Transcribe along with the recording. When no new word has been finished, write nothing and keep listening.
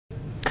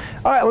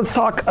All right, let's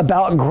talk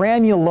about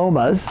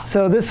granulomas.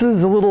 So this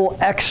is a little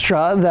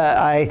extra that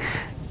I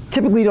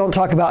typically don't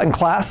talk about in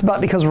class,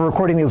 but because we're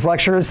recording these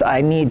lectures, I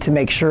need to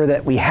make sure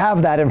that we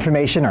have that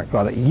information, or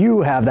well, that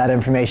you have that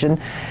information.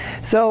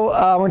 So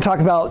we're going to talk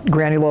about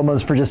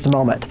granulomas for just a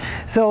moment.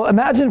 So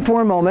imagine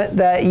for a moment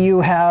that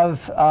you have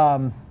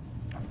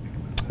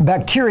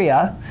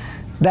bacteria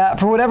that,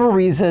 for whatever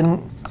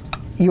reason,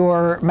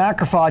 your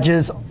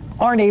macrophages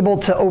aren't able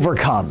to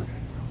overcome.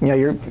 You know,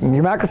 your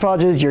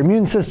macrophages, your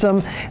immune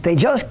system, they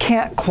just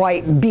can't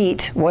quite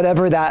beat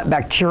whatever that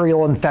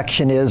bacterial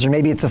infection is, or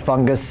maybe it's a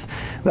fungus,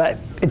 but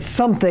it's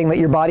something that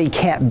your body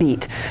can't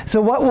beat.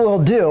 So what we'll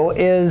do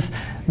is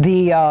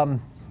the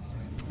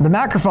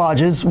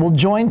macrophages will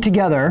join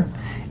together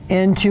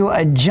into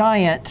a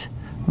giant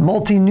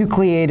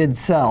multinucleated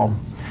cell.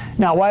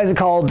 Now, why is it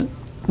called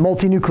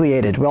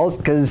multinucleated? Well,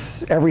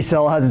 because every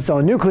cell has its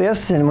own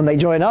nucleus, and when they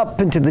join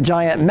up into the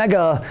giant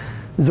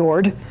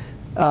megazord,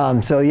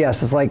 so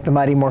yes, it's like the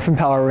Mighty Morphin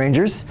Power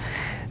Rangers.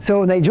 So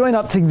when they join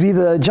up to be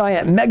the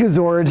giant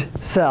megazord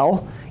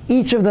cell,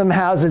 each of them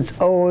has its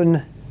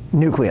own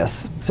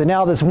nucleus. So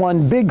now this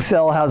one big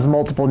cell has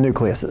multiple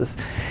nucleuses.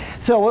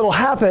 So what will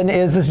happen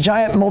is this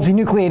giant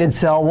multinucleated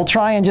cell will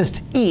try and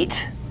just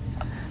eat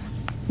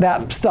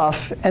that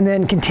stuff and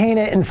then contain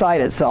it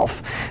inside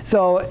itself.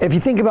 So if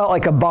you think about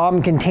like a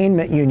bomb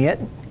containment unit,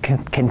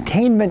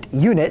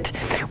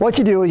 what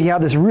you do is you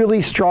have this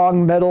really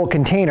strong metal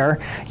container,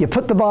 you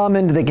put the bomb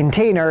into the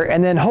container,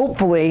 and then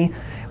hopefully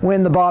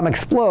when the bomb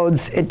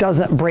explodes, it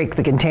doesn't break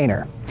the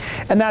container.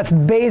 And that's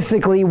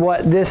basically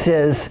what this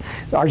is.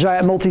 Our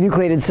giant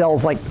multinucleated cell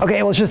is like,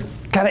 okay, let's just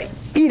kind of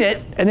eat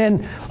it and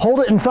then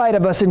hold it inside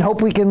of us and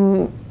hope we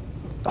can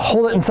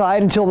hold it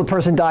inside until the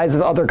person dies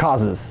of other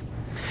causes.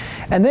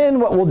 And then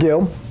what we'll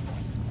do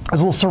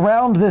is we'll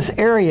surround this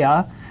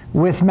area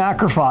with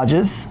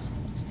macrophages.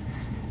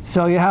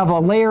 So you have a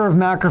layer of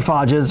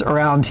macrophages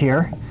around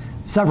here,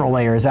 several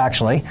layers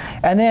actually,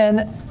 and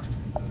then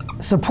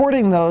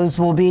supporting those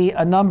will be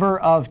a number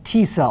of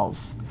T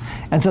cells.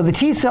 And so the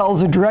T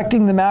cells are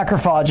directing the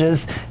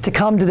macrophages to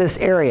come to this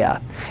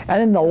area. And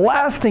then the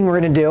last thing we're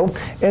going to do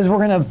is we're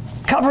going to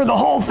cover the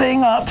whole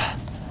thing up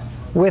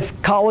with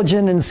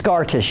collagen and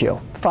scar tissue,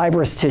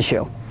 fibrous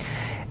tissue.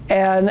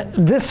 And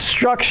this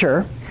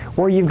structure,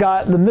 where you've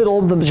got the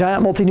middle, the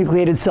giant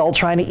multinucleated cell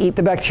trying to eat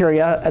the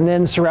bacteria, and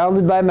then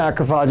surrounded by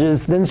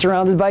macrophages, then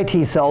surrounded by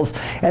T cells,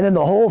 and then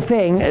the whole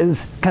thing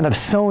is kind of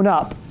sewn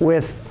up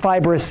with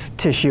fibrous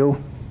tissue,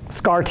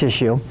 scar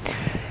tissue.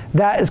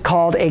 That is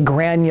called a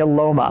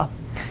granuloma.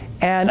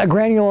 And a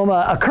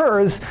granuloma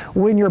occurs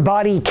when your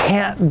body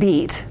can't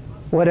beat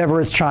whatever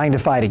it's trying to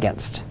fight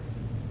against.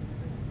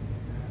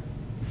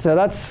 So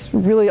that's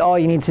really all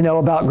you need to know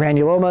about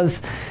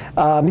granulomas.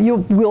 You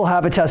will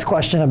have a test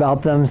question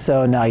about them,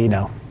 so now you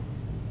know.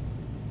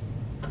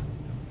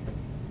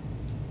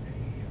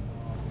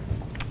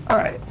 All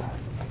right.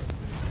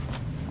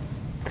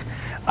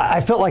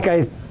 I felt like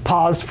I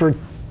paused for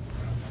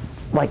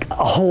like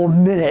a whole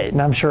minute, and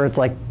I'm sure it's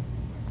like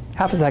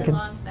half a second.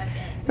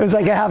 It was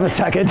like a half a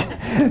second.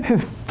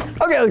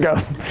 Okay, let's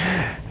go.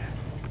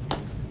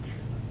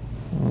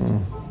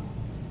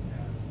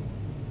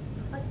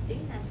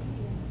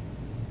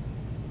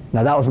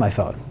 Now that was my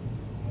phone.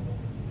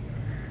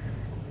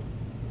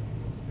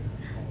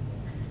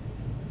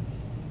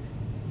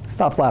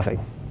 Stop laughing.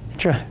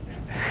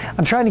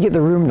 I'm trying to get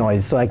the room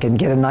noise so I can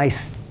get a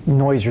nice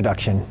noise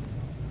reduction.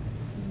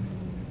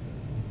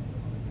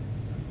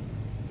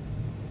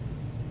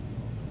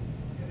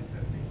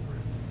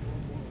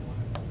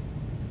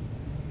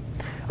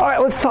 All right,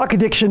 let's talk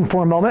addiction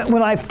for a moment.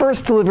 When I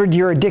first delivered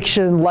your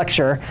addiction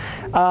lecture,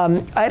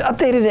 I had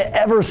updated it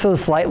ever so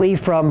slightly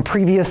from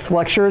previous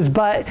lectures,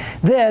 but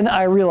then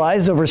I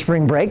realized over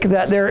spring break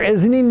that there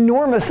is an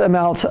enormous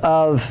amount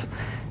of,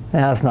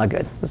 that's not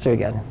good, let's do it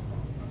again.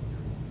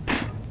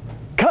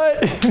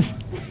 Cut!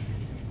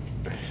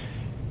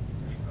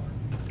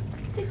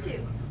 Take two.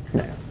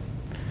 No.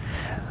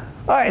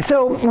 All right,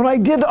 so when I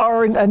did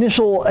our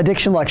initial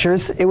addiction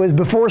lectures, it was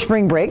before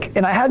spring break,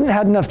 and I hadn't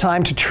had enough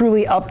time to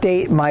truly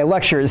update my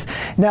lectures.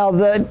 Now,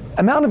 the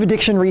amount of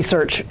addiction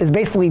research is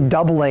basically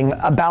doubling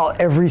about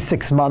every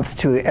 6 months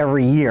to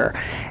every year.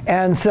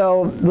 And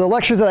so the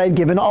lectures that I'd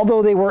given,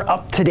 although they were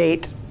up to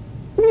date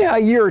a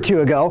year or two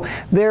ago,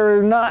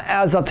 they're not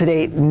as up to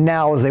date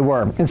now as they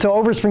were. And so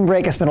over spring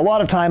break, I spent a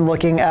lot of time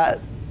looking at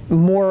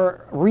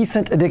more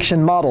recent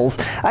addiction models.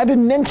 I've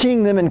been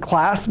mentioning them in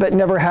class, but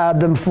never had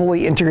them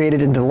fully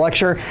integrated into the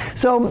lecture.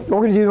 So what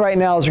we're going to do right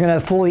now is we're going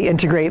to fully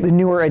integrate the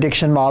newer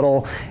addiction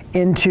model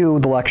into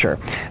the lecture.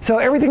 So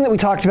everything that we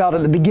talked about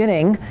at the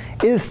beginning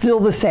is still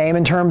the same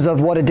in terms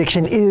of what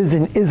addiction is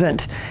and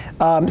isn't.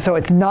 So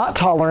it's not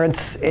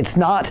tolerance, it's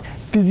not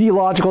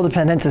physiological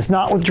dependence, it's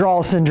not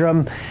withdrawal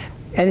syndrome,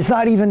 and it's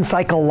not even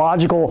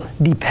psychological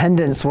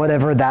dependence,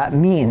 whatever that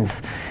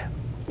means.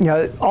 You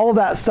know, all of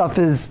that stuff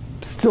is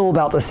still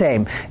about the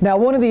same. Now,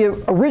 one of the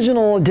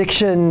original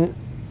addiction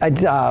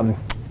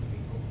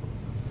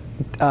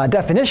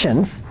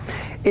definitions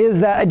is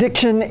that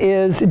addiction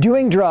is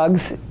doing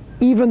drugs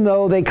even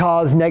though they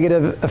cause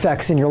negative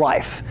effects in your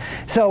life.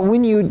 So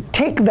when you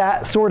take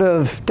that sort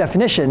of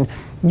definition,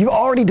 you've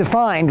already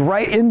defined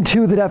right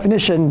into the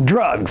definition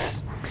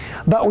drugs.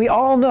 But we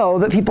all know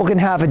that people can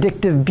have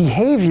addictive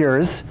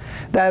behaviors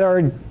that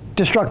are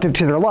destructive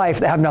to their life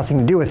that have nothing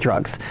to do with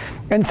drugs.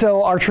 And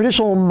so our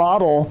traditional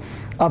model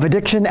of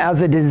addiction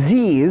as a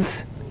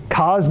disease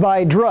caused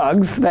by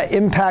drugs that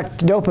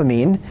impact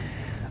dopamine,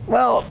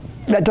 well,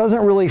 that doesn't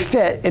really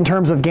fit in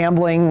terms of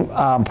gambling,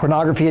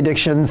 pornography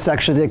addictions,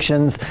 sex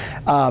addictions,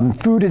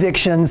 food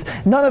addictions.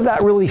 None of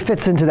that really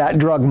fits into that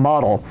drug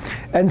model.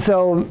 And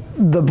so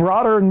the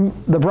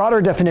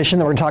broader definition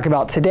that we're going to talk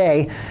about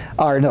today,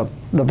 or no,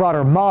 the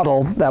broader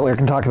model that we're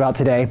going to talk about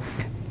today,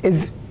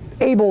 is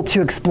able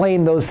to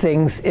explain those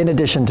things in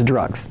addition to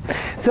drugs.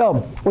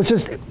 So let's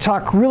just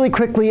talk really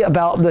quickly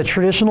about the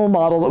traditional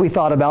model that we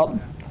thought about.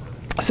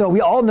 So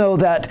we all know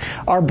that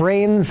our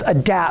brains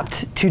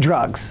adapt to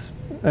drugs.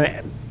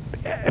 I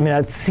mean,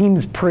 that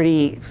seems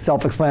pretty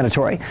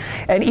self-explanatory.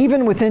 And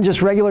even within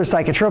just regular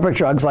psychotropic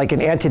drugs like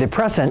an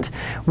antidepressant,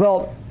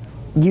 well,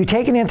 you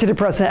take an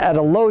antidepressant at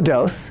a low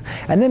dose,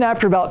 and then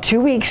after about 2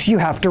 weeks, you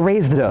have to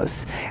raise the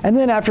dose. And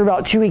then after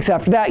about 2 weeks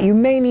after that, you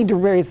may need to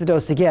raise the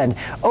dose again.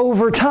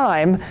 Over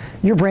time,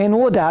 your brain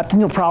will adapt and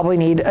you'll probably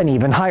need an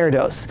even higher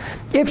dose.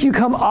 If you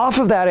come off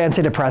of that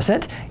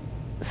antidepressant,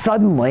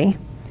 suddenly,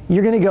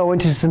 you're going to go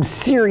into some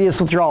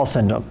serious withdrawal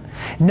syndrome.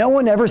 No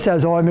one ever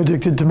says, oh, I'm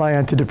addicted to my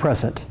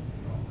antidepressant.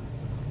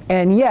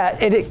 And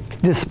yet,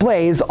 it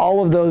displays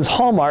all of those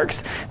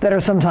hallmarks that are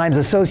sometimes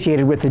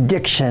associated with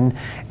addiction,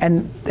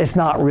 and it's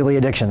not really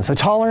addiction. So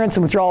tolerance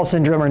and withdrawal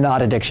syndrome are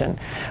not addiction.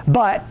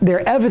 But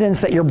they're evidence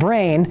that your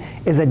brain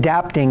is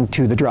adapting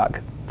to the drug.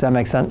 Does that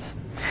make sense?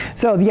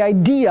 So the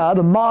idea,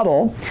 the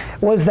model,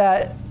 was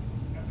that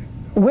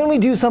when we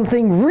do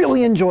something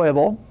really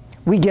enjoyable,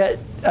 we get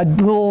a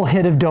little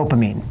hit of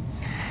dopamine.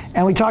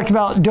 And we talked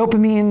about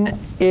dopamine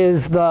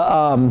is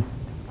the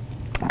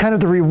kind of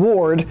the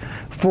reward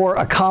for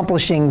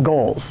accomplishing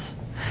goals.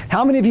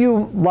 How many of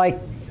you like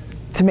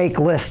to make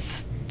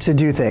lists to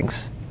do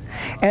things?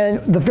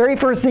 And the very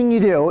first thing you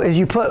do is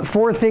you put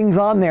 4 things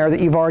on there that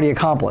you've already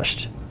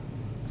accomplished.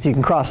 So you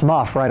can cross them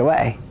off right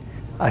away.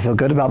 I feel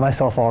good about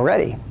myself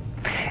already.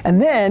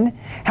 And then,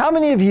 how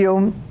many of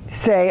you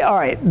say, all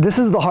right, this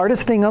is the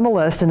hardest thing on the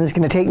list and it's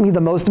going to take me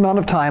the most amount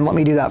of time, let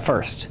me do that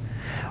first?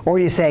 Or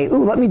do you say,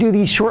 ooh, let me do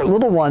these short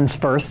little ones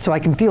first so I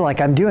can feel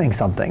like I'm doing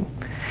something?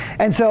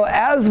 And so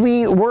as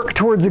we work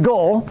towards a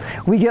goal,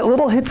 we get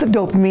little hits of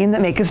dopamine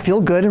that make us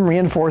feel good and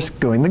reinforce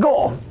doing the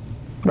goal,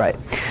 right?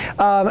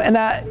 And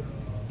that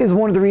is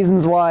one of the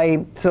reasons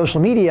why social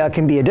media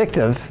can be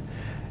addictive,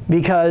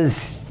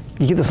 because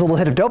you get this little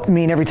hit of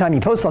dopamine every time you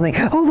post something.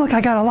 Oh, look,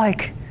 I got a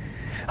like.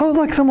 Oh,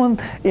 look, someone,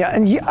 yeah,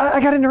 and I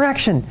got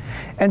interaction.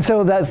 And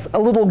so that's a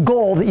little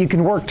goal that you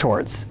can work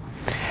towards.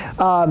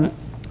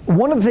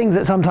 One of the things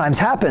that sometimes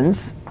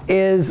happens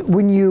is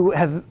when you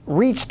have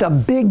reached a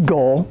big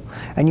goal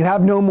and you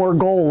have no more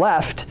goal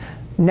left,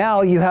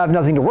 now you have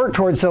nothing to work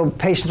towards, so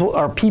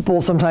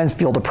people sometimes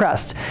feel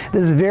depressed.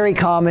 This is very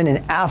common in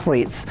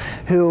athletes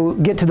who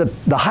get to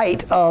the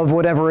height of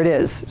whatever it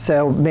is.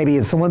 So maybe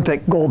it's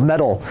Olympic gold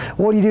medal.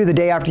 What do you do the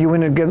day after you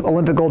win an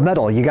Olympic gold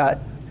medal? You got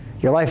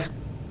your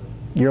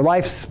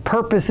life's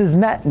purpose is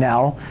met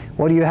now.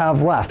 What do you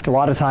have left? A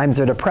lot of times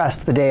they're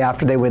depressed the day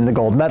after they win the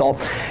gold medal.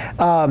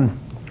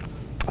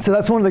 So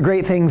that's one of the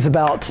great things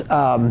about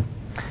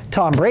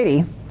Tom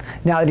Brady.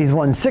 Now that he's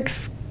won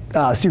 6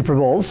 Super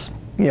Bowls,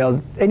 you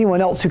know, anyone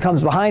else who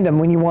comes behind him,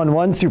 when you win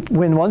one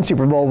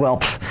Super Bowl,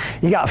 well,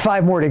 you got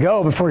 5 more to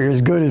go before you're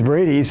as good as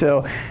Brady.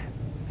 So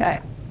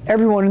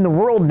everyone in the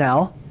world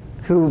now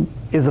who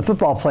is a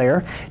football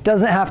player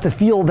doesn't have to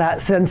feel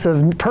that sense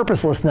of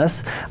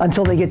purposelessness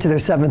until they get to their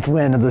 7th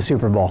win of the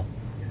Super Bowl.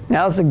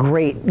 Now, that's a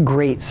great,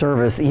 great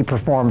service that he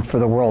performed for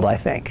the world, I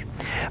think.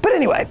 But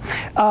anyway,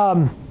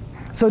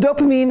 so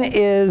dopamine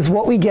is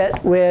what we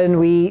get when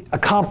we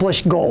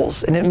accomplish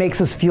goals, and it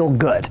makes us feel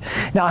good.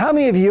 Now, how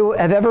many of you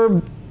have ever,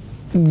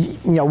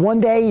 one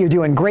day you're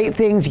doing great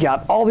things, you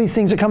got all these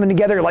things are coming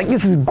together, you're like,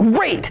 this is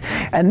great,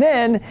 and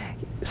then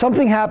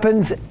something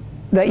happens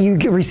that you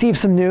receive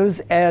some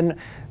news, and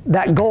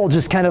that goal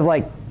just kind of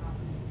like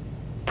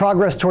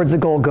progress towards the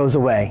goal goes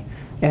away.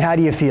 And how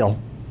do you feel?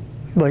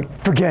 Like,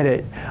 forget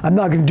it. I'm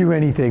not going to do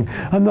anything.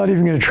 I'm not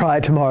even going to try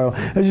tomorrow.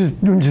 I'm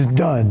just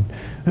done.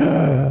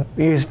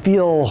 You just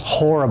feel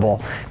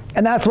horrible.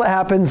 And that's what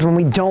happens when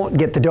we don't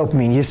get the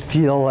dopamine. You just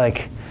feel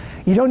like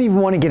you don't even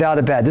want to get out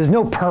of bed. There's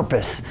no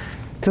purpose.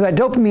 So that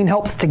dopamine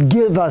helps to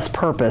give us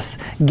purpose,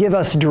 give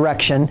us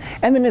direction,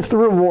 and then it's the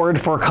reward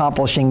for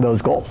accomplishing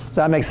those goals. Does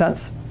that make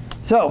sense?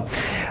 So,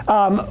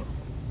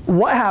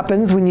 what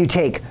happens when you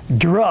take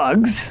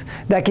drugs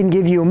that can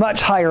give you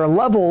much higher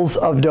levels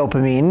of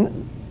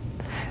dopamine?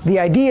 The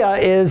idea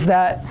is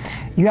that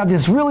you have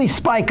this really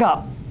spike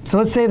up. So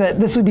let's say that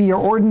this would be your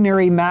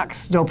ordinary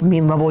max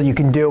dopamine level you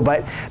can do,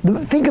 but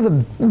think of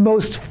the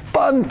most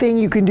fun thing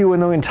you can do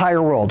in the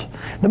entire world,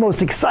 the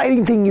most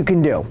exciting thing you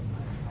can do.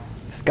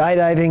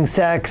 Skydiving,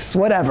 sex,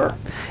 whatever.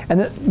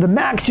 And the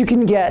max you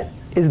can get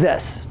is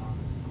this.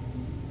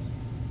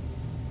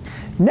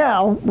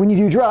 Now, when you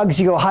do drugs,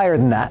 you go higher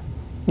than that.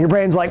 Your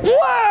brain's like,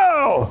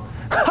 whoa,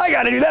 I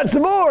got to do that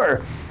some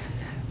more.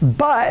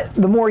 But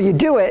the more you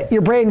do it,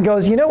 your brain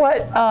goes, you know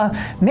what,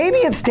 maybe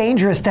it's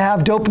dangerous to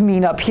have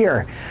dopamine up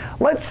here.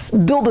 Let's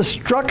build a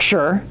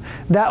structure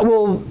that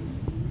will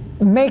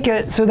make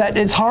it so that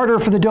it's harder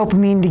for the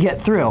dopamine to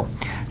get through.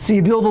 So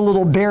you build a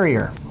little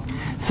barrier.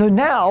 So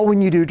now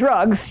when you do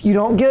drugs, you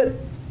don't get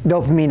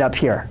dopamine up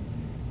here.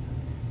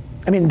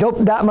 I mean,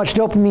 that much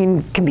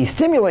dopamine can be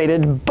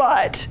stimulated,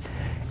 but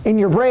in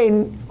your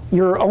brain,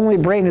 your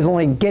brain is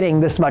only getting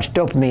this much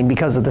dopamine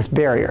because of this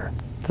barrier.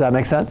 Does that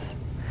make sense?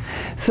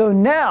 So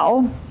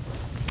now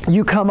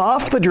you come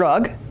off the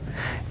drug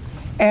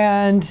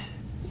and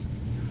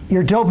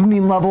your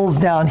dopamine level's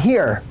down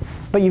here,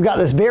 but you've got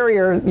this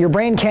barrier, your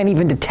brain can't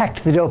even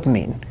detect the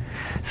dopamine.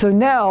 So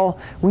now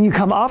when you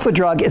come off the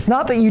drug, it's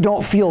not that you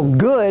don't feel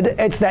good,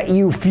 it's that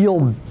you feel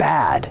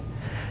bad.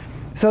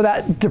 So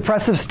that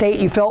depressive state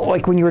you felt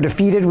like when you were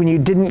defeated, when you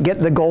didn't get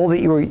the goal that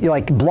you were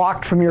like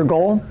blocked from your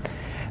goal,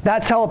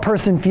 that's how a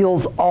person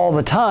feels all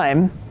the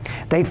time.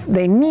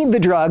 They need the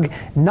drug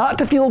not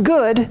to feel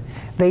good,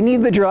 they need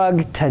the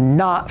drug to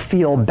not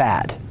feel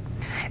bad.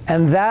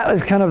 And that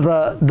is kind of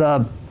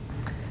the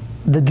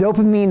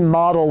dopamine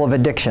model of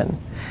addiction.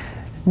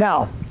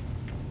 Now,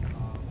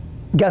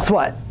 guess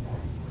what?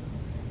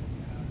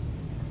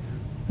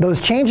 Those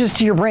changes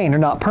to your brain are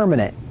not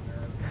permanent.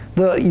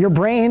 Your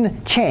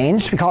brain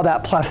changed, we call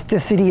that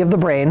plasticity of the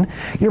brain.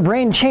 Your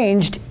brain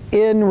changed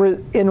in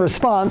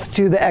response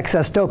to the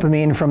excess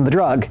dopamine from the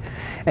drug.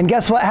 And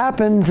guess what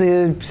happens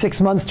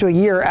 6 months to a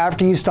year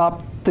after you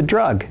stop the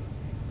drug?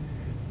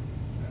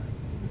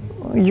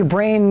 Your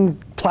brain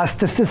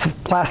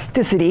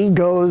plasticity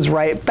goes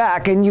right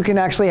back and you can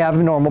actually have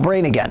a normal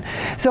brain again.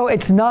 So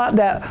it's not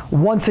that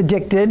once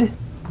addicted,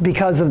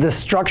 because of the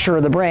structure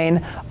of the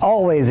brain,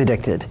 always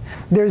addicted.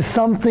 There's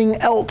something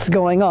else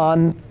going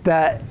on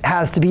that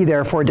has to be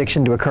there for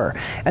addiction to occur.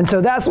 And so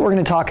that's what we're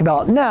going to talk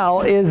about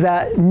now, is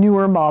that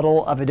newer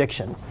model of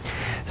addiction.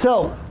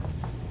 So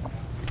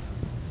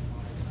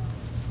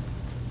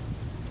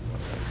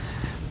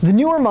the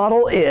newer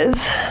model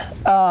is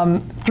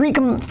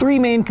three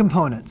main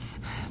components.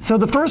 So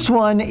the first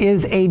one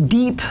is a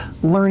deep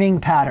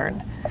learning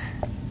pattern.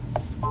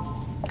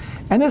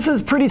 And this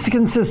is pretty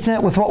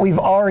consistent with what we've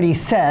already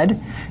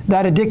said,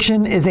 that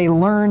addiction is a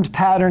learned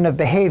pattern of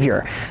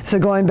behavior. So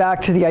going back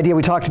to the idea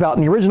we talked about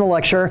in the original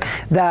lecture,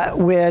 that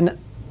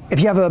if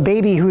you have a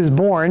baby who's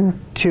born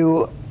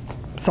to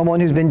someone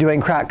who's been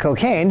doing crack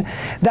cocaine,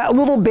 that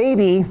little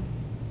baby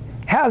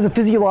has a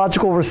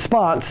physiological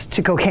response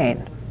to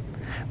cocaine,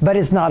 but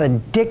it's not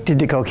addicted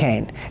to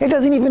cocaine. It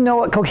doesn't even know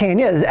what cocaine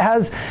is. It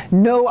has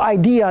no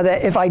idea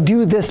that if I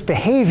do this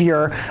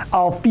behavior,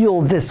 I'll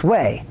feel this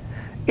way.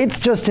 It's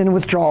just in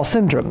withdrawal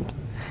syndrome.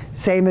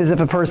 Same as if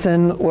a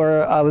person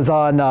was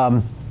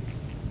on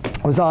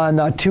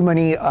too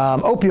many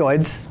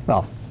opioids,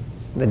 well,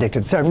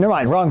 addictive, sorry, never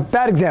mind, wrong,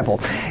 bad example.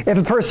 If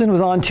a person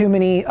was on too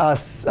many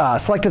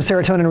selective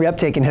serotonin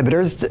reuptake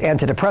inhibitors,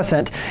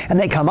 antidepressant, and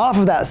they come off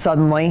of that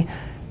suddenly,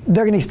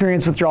 they're going to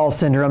experience withdrawal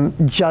syndrome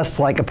just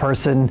like a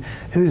person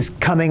who's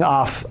coming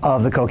off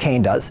of the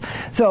cocaine does.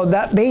 So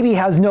that baby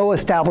has no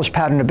established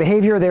pattern of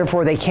behavior,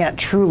 therefore they can't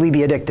truly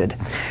be addicted.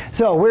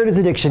 So where does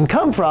addiction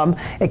come from?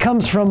 It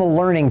comes from a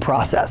learning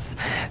process.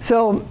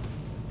 So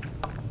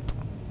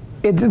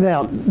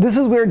now, this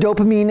is where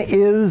dopamine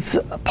is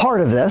part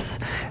of this.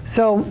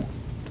 So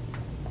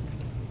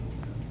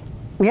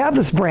we have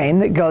this brain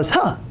that goes,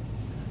 huh,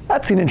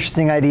 that's an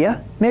interesting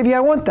idea. Maybe I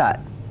want that.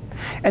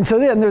 And so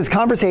then there's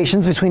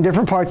conversations between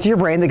different parts of your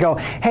brain that go,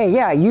 hey,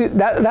 yeah,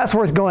 that's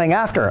worth going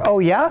after. Oh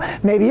yeah,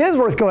 maybe it is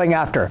worth going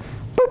after.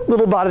 Boop,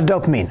 little bot of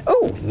dopamine.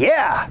 Oh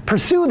yeah,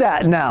 pursue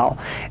that now.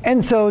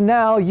 And so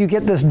now you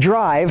get this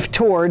drive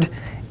toward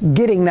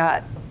getting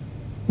that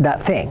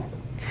thing.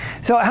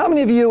 So how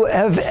many of you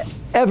have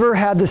ever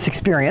had this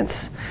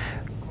experience?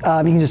 You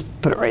can just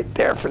put it right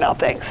there for now,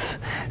 thanks.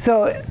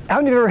 So how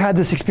many of you have ever had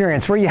this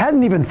experience where you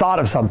hadn't even thought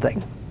of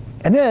something,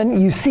 and then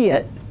you see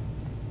it,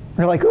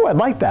 you're like, oh, I'd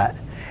like that.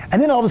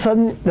 And then all of a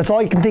sudden, that's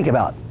all you can think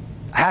about.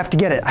 I have to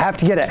get it, I have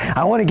to get it,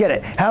 I want to get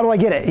it, how do I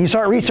get it? And you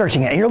start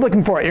researching it, and you're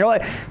looking for it, you're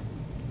like,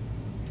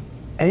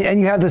 and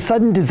you have this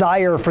sudden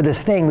desire for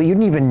this thing that you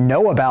didn't even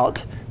know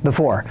about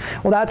before.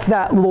 Well, that's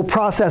that little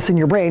process in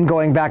your brain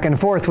going back and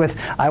forth with,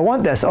 I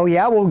want this, oh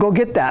yeah, well go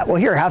get that. Well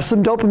here, have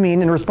some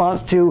dopamine in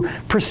response to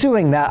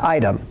pursuing that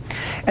item.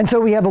 And so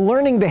we have a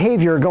learning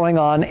behavior going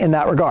on in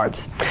that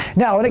regards.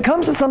 Now, when it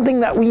comes to something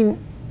that we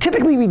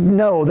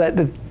know that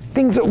the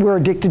things that we're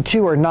addicted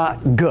to are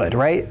not good,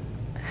 right?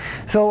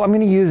 So I'm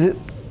going to use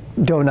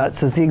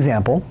donuts as the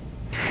example.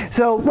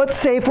 So let's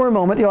say for a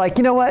moment you're like,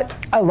 you know what?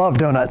 I love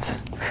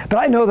donuts, but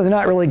I know that they're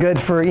not really good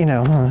for, you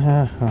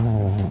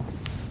know.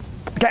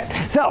 Okay,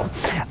 so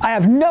I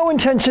have no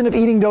intention of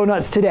eating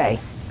donuts today.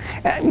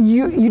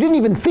 You didn't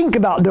even think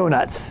about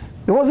donuts.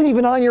 It wasn't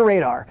even on your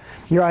radar.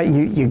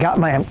 You got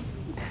my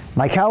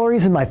my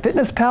calories in my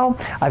fitness pal.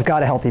 I've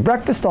got a healthy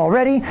breakfast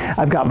already.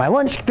 I've got my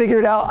lunch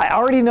figured out. I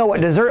already know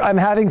what dessert I'm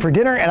having for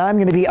dinner, and I'm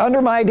going to be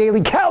under my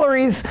daily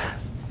calories.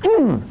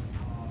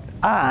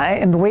 I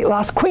am the weight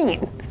loss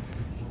queen,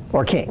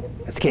 or king,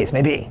 as the case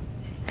may be.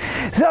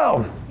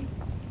 So,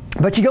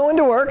 but you go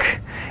into work,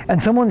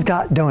 and someone's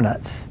got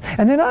donuts.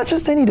 And they're not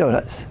just any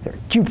donuts. They're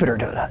Jupiter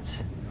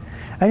donuts.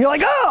 And you're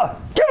like, oh,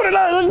 Jupiter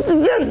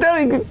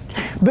donuts.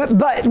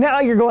 But now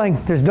you're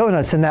going, there's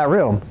donuts in that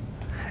room.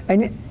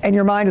 And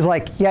your mind is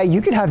like, yeah,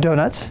 you could have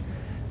donuts.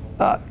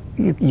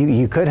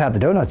 You could have the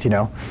donuts, you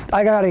know.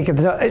 I gotta get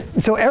the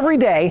donuts. So every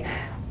day,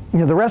 you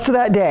know, the rest of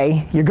that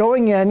day, you're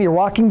going in, you're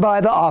walking by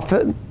the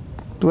office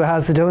that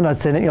has the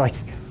donuts in it, you're like,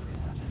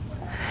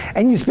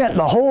 and you spent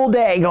the whole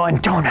day going,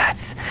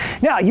 donuts.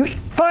 Now, you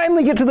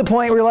finally get to the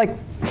point where you're like,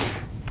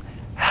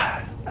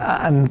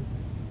 I'm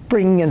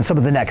bringing in some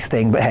of the next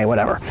thing, but hey,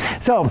 whatever.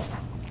 So,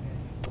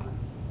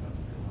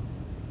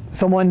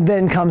 someone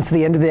then comes to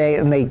the end of the day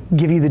and they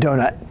give you the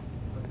donut.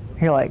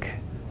 You're like,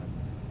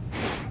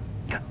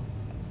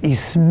 you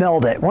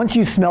smelled it. Once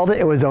you smelled it,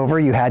 it was over,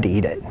 you had to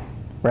eat it,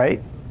 right?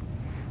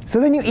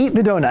 So then you eat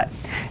the donut.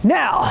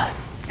 Now,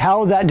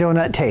 how did that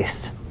donut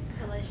taste?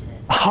 Delicious.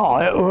 Oh,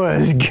 it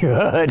was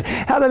good.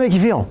 How'd that make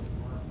you feel?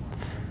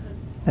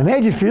 It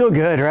made you feel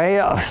good, right?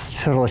 Oh,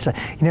 so delicious.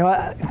 You know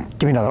what?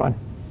 Give me another one.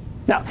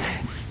 Now,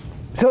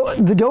 so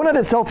the donut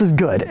itself is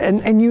good,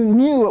 and you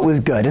knew it was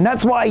good, and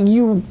that's why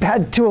you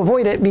had to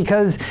avoid it,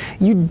 because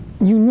you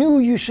knew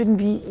you shouldn't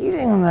be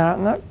eating that,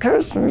 not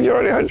because you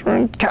already had your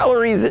own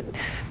calories.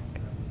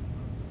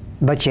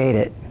 But you ate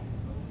it.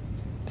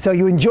 So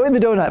you enjoyed the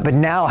donut, but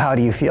now how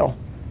do you feel?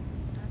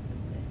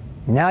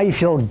 Now you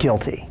feel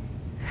guilty.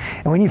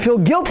 And when you feel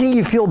guilty,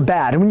 you feel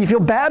bad. And when you feel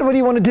bad, what do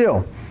you want to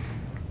do?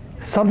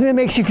 Something that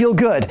makes you feel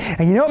good.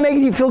 And you know what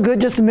made you feel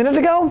good just a minute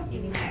ago?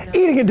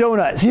 Eating a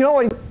donut. So you know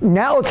what?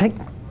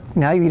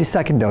 Now you eat a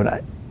second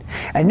donut.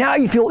 And now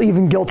you feel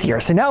even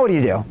guiltier. So now what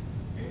do?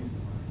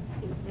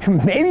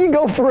 Maybe you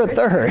go for a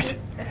third.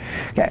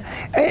 Okay.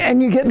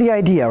 And you get the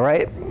idea,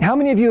 right? How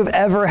many of you have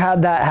ever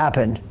had that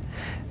happen?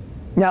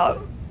 Now,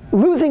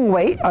 losing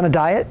weight on a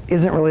diet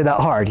isn't really that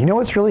hard. You know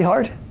what's really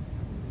hard?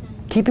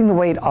 Keeping the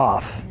weight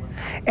off.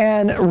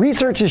 And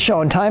research has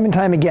shown time and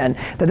time again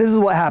that this is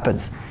what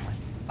happens.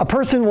 A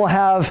person will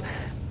have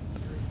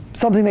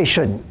something they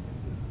shouldn't.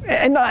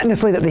 And not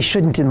necessarily that they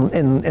shouldn't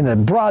in the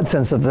broad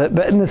sense of it,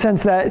 but in the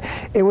sense that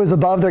it was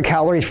above their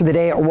calories for the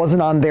day, or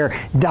wasn't on their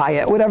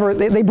diet, whatever,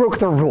 they broke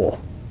their rule.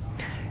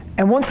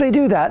 And once they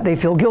do that, they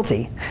feel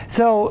guilty.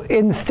 So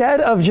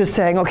instead of just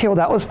saying, okay, well,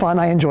 that was fun,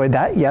 I enjoyed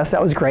that, yes,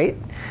 that was great,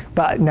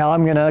 but now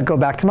I'm gonna go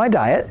back to my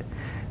diet,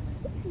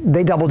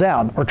 they double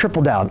down, or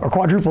triple down, or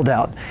quadruple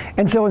down.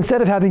 And so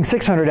instead of having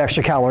 600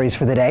 extra calories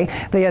for the day,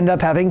 they end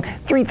up having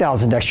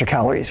 3,000 extra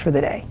calories for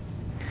the day.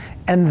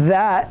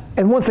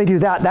 And once they do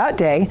that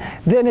day,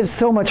 then it's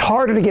so much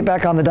harder to get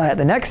back on the diet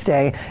the next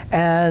day,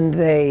 and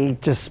they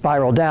just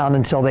spiral down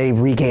until they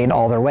regain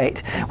all their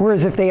weight.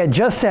 Whereas if they had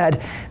just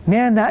said,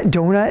 man, that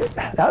donut,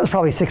 that was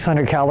probably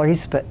 600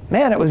 calories, but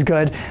man, it was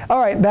good. All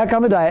right, back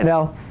on the diet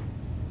now.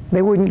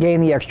 They wouldn't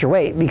gain the extra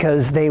weight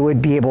because they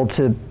would be able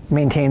to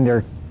maintain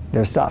their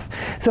stuff.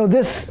 So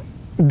this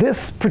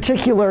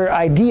particular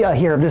idea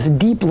here of this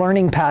deep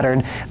learning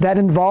pattern that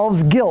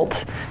involves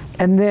guilt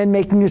and then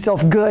making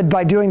yourself good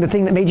by doing the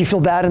thing that made you feel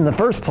bad in the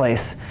first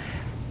place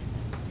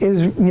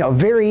is,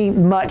 very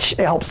much, it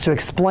helps to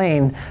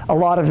explain a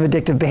lot of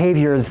addictive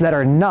behaviors that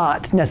are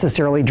not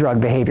necessarily drug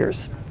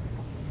behaviors.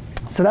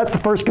 So that's the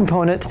first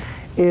component,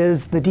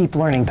 is the deep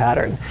learning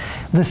pattern.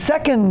 The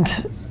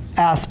second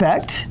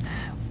aspect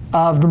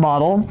of the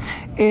model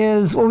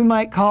is what we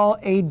might call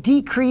a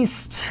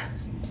decreased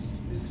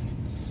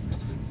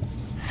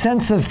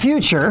sense of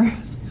future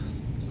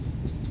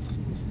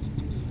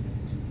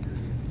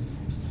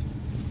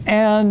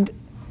and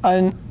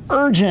an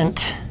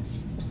urgent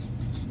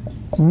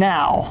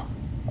now.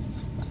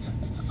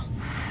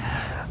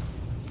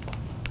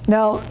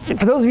 Now,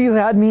 for those of you who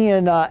had me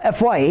in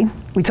FYE,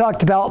 we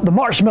talked about the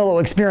marshmallow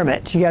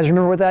experiment. You guys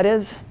remember what that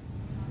is?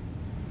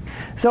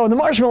 So in the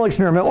marshmallow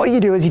experiment, what you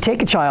do is you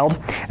take a child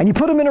and you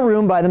put them in a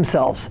room by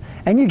themselves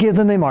and you give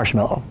them a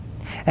marshmallow.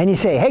 And you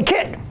say, hey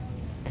kid,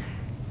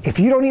 if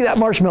you don't eat that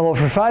marshmallow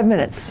for 5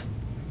 minutes,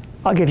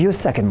 I'll give you a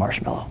second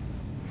marshmallow.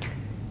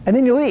 And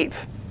then you leave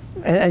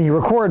and you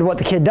record what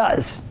the kid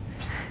does.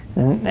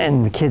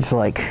 And the kid's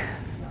like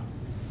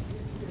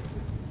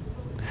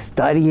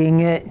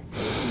studying it,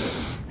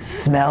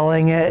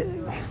 smelling it,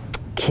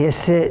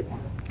 kiss it,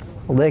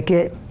 lick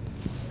it,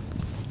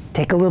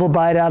 take a little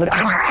bite out of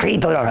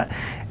it,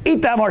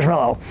 eat that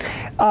marshmallow.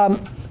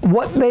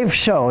 What they've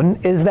shown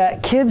is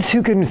that kids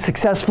who can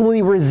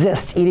successfully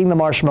resist eating the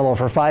marshmallow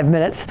for 5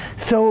 minutes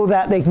so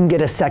that they can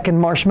get a second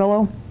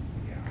marshmallow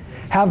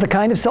have the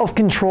kind of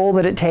self-control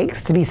that it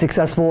takes to be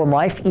successful in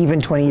life even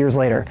 20 years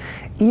later.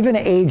 Even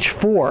at age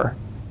 4,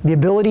 the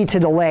ability to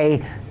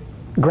delay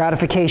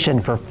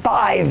gratification for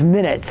 5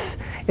 minutes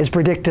is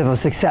predictive of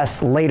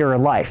success later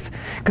in life.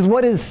 Because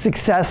what is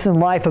success in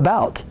life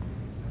about?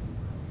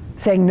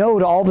 saying no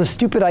to all the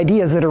stupid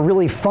ideas that are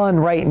really fun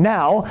right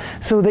now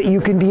so that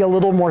you can be a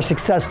little more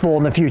successful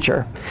in the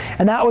future.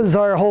 And that was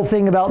our whole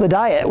thing about the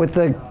diet with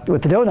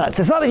the donuts.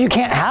 It's not that you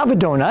can't have a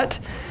donut.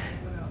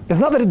 It's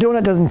not that a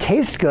donut doesn't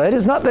taste good.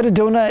 It's not that a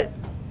donut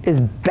is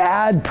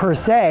bad per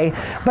se,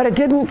 but it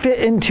didn't fit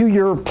into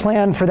your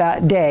plan for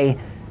that day,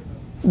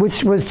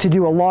 which was to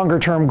do a longer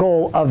term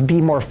goal of be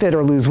more fit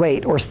or lose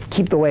weight or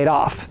keep the weight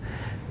off.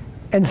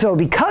 And so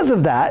because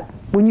of that,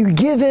 when you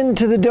give in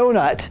to the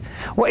donut,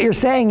 what you're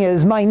saying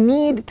is my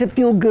need to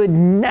feel good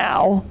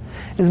now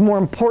is more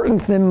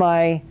important than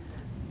my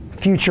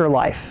future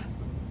life.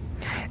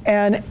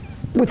 And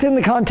within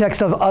the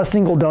context of a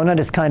single donut,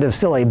 it's kind of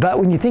silly. But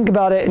when you think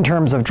about it in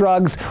terms of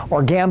drugs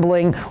or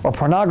gambling or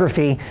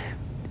pornography,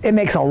 it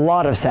makes a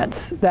lot of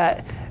sense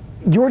that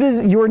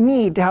your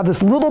need to have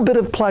this little bit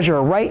of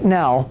pleasure right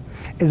now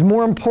is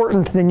more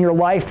important than your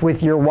life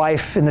with your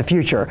wife in the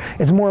future,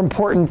 is more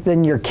important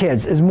than your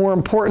kids, is more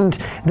important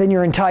than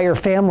your entire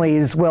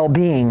family's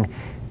well-being.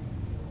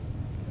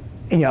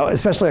 You know,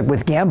 especially like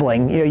with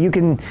gambling, you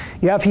know,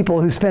 you have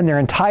people who spend their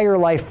entire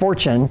life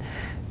fortune,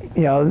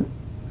 you know,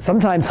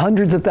 sometimes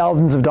hundreds of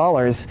thousands of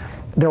dollars.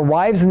 Their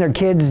wives and their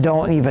kids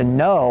don't even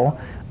know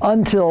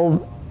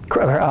until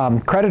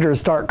creditors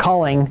start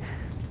calling,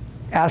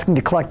 asking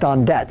to collect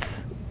on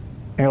debts.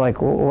 And you're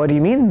like, well, what do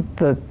you mean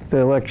the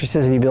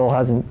electricity bill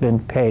hasn't been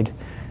paid?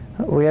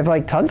 We have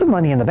like tons of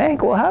money in the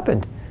bank. What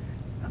happened?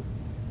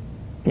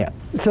 Yeah,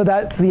 so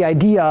that's the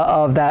idea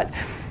of that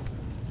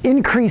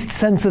increased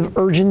sense of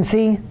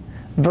urgency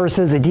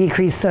versus a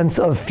decreased sense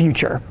of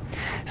future.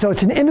 So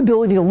it's an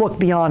inability to look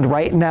beyond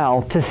right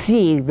now to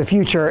see the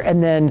future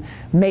and then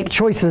make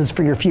choices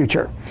for your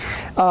future.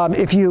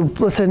 If you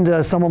listen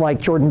to someone like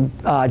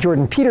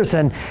Jordan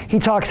Peterson, he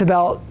talks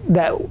about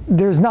that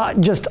there's not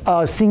just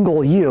a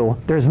single you,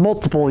 there's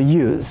multiple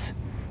yous.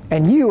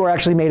 And you are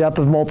actually made up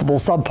of multiple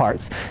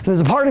subparts. So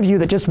there's a part of you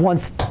that just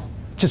wants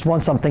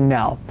something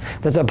now.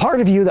 There's a part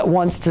of you that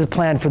wants to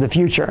plan for the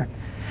future.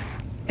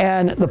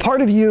 And the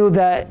part of you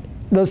that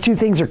those two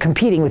things are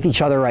competing with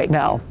each other right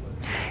now.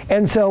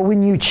 And so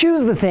when you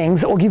choose the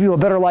things that will give you a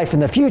better life in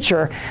the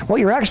future,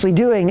 what you're actually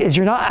doing is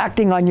you're not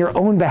acting on your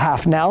own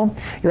behalf now.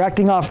 You're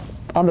acting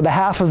on the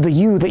behalf of the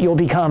you that you'll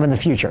become in the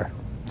future.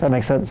 Does that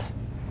make sense?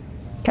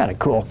 Kind of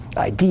cool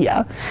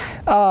idea.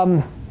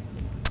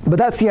 But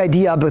that's the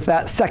idea with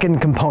that second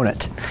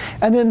component.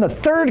 And then the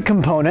third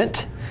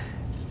component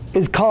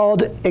is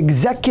called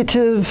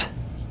executive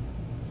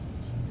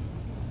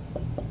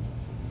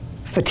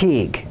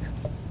fatigue.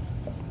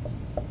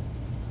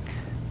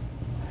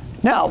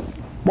 Now,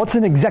 what's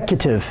an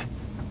executive?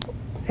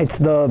 It's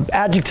the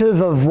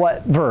adjective of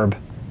what verb?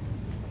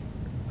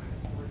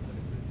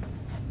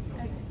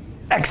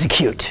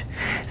 Execute.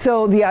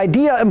 So the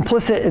idea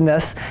implicit in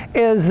this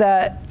is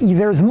that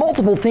there's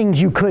multiple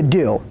things you could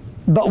do,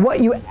 but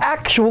what you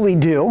actually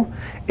do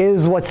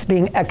is what's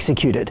being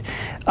executed.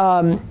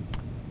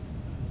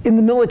 In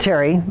the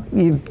military,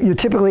 you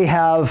typically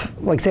have,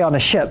 like say on a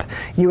ship,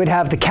 you would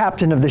have the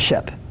captain of the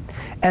ship.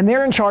 And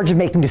they're in charge of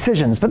making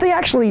decisions, but they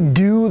actually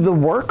do the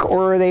work,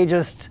 or they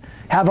just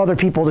have other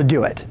people to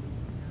do it?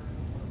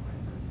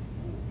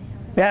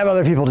 They have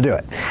other people to do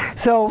it.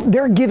 So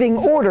they're giving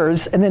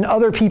orders, and then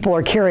other people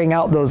are carrying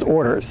out those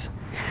orders.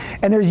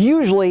 And there's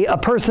usually a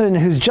person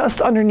who's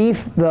just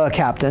underneath the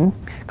captain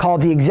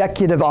called the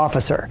executive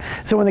officer.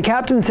 So when the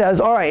captain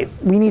says, all right,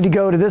 we need to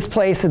go to this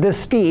place at this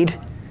speed,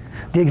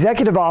 the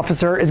executive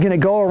officer is going to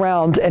go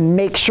around and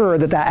make sure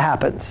that that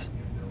happens.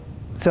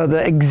 So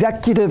the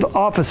executive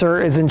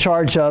officer is in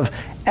charge of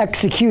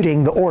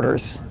executing the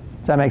orders.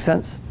 Does that make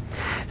sense?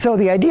 So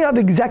the idea of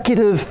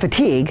executive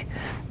fatigue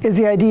is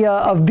the idea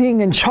of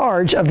being in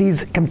charge of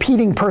these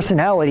competing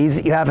personalities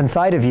that you have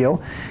inside of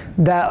you,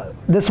 that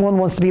this one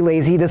wants to be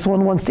lazy, this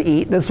one wants to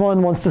eat, this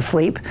one wants to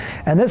sleep,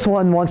 and this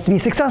one wants to be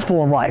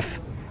successful in life.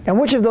 And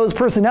which of those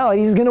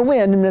personalities is going to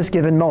win in this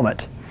given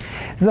moment?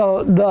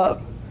 So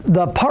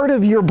the part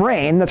of your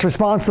brain that's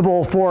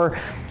responsible for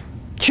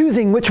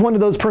choosing which one of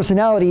those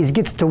personalities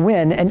gets to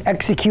win and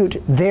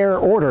execute their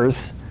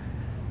orders,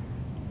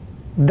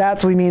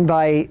 that's what we mean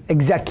by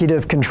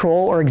executive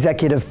control or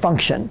executive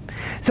function.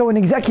 So an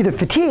executive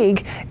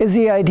fatigue is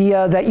the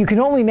idea that you can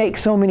only make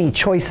so many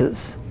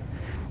choices.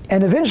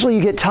 And eventually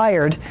you get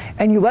tired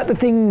and you let the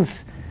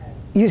things,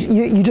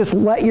 you just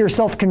let your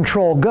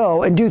self-control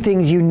go and do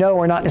things you know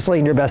are not necessarily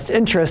in your best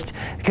interest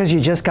because you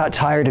just got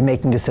tired of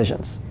making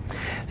decisions.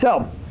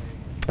 So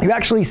you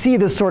actually see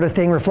this sort of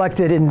thing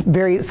reflected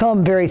in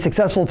some very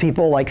successful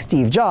people like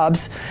Steve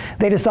Jobs.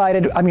 They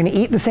decided, I'm going to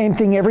eat the same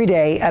thing every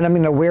day and I'm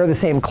going to wear the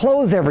same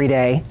clothes every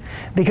day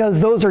because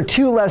those are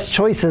two less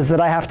choices that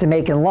I have to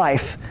make in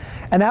life.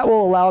 And that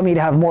will allow me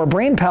to have more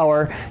brain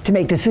power to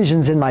make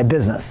decisions in my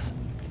business.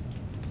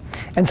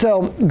 And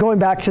so going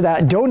back to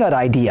that donut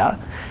idea,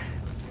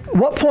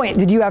 what point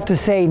did you have to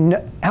say,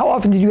 how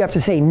often did you have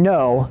to say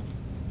no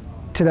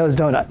to those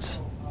donuts?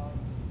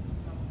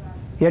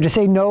 You had to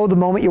say no the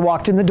moment you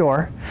walked in the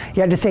door.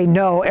 You had to say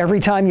no every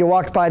time you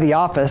walked by the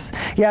office.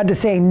 You had to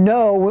say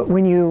no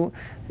when you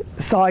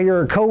saw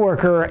your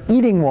coworker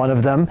eating one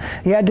of them.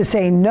 You had to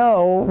say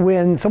no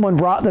when someone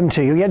brought them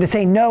to you. You had to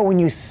say no when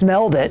you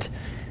smelled it.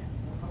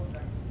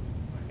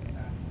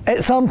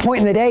 At some point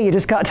in the day, you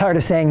just got tired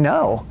of saying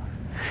no.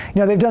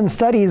 You know, they've done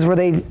studies where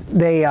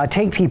they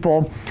take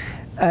people,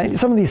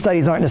 some of these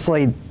studies aren't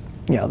necessarily,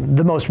 you know,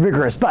 the most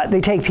rigorous, but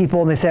they take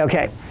people and they say,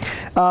 okay,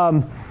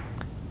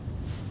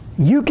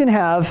 you can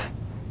have,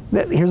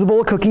 here's a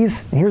bowl of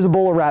cookies, and here's a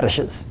bowl of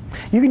radishes.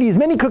 You can eat as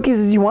many cookies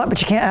as you want,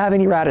 but you can't have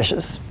any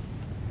radishes.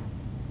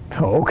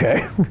 Oh,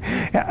 okay.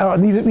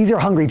 These are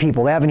hungry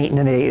people. They haven't eaten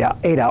in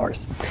 8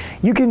 hours.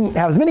 You can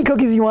have as many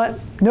cookies as you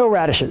want, no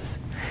radishes.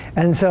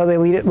 And so they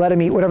let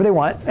them eat whatever they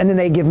want, and then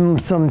they give them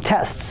some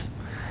tests.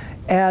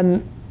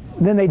 And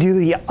then they do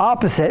the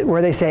opposite,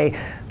 where they say,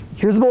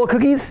 here's a bowl of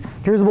cookies,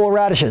 here's a bowl of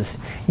radishes.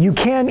 You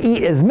can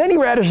eat as many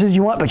radishes as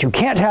you want, but you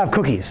can't have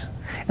cookies.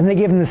 And they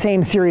give them the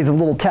same series of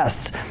little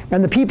tests.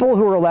 And the people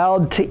who are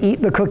allowed to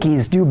eat the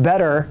cookies do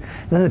better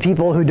than the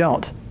people who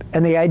don't.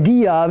 And the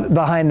idea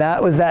behind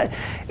that was that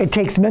it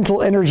takes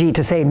mental energy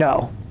to say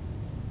no.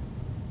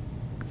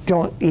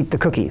 Don't eat the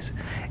cookies.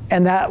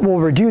 And that will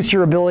reduce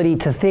your ability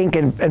to think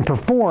and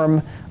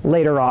perform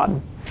later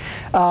on.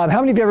 How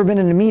many of you have ever been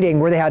in a meeting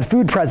where they had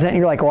food present and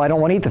you're like, well, I don't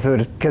want to eat the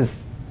food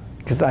because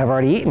I've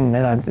already eaten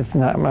and it's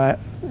not my...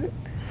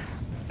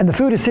 And the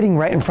food is sitting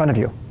right in front of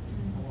you.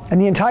 And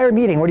the entire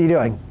meeting, what are you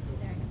doing?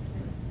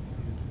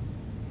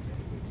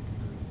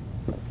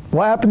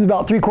 What happens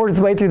about 3/4 of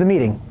the way through the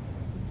meeting?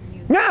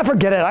 Nah,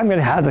 forget it, I'm going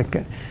to have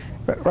the...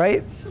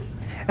 Right?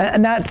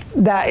 And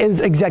that is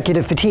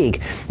executive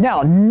fatigue.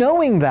 Now,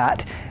 knowing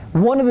that,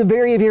 one of the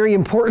very, very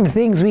important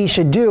things we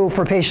should do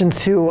for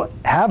patients who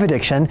have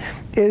addiction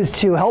is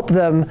to help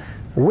them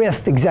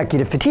with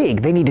executive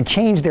fatigue. They need to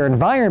change their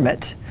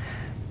environment.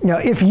 You know,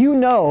 if you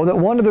know that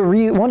one of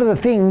the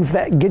things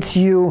that gets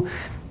you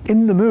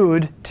in the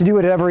mood to do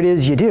whatever it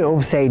is you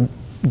do, say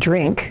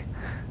drink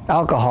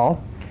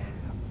alcohol,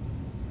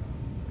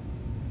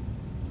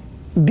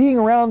 being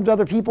around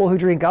other people who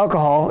drink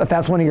alcohol, if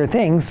that's one of your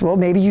things, well,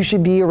 maybe you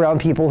should be around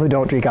people who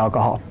don't drink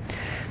alcohol.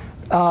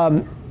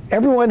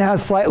 Everyone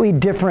has slightly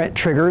different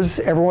triggers.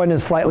 Everyone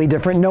is slightly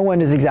different. No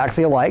one is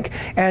exactly alike.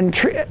 And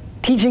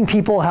teaching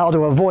people how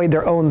to avoid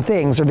their own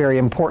things are very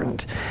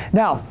important.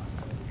 Now,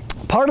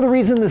 part of the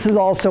reason this is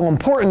also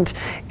important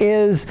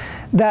is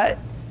that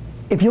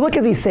if you look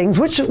at these things,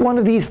 which one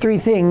of these three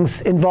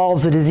things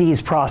involves a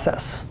disease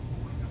process?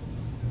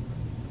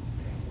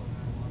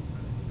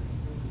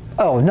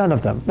 Oh, none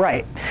of them,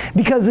 right.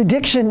 Because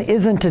addiction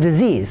isn't a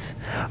disease.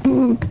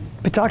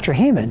 But Dr.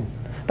 Heyman,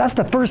 that's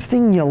the first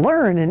thing you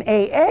learn in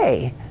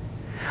AA.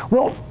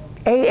 Well,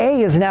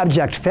 AA is an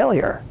abject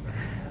failure.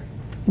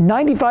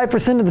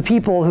 95% of the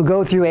people who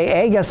go through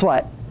AA, guess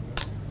what?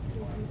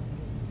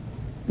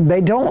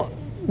 They're not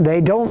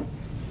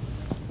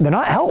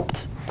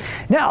helped.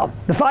 Now,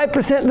 the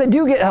 5% that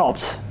do get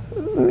helped,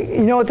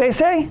 you know what they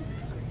say?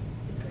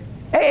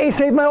 AA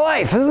saved my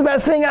life. This is the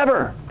best thing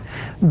ever.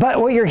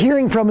 But what you're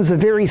hearing from is a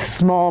very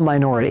small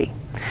minority.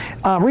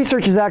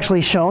 Research has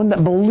actually shown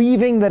that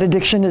believing that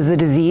addiction is a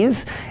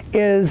disease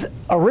is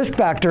a risk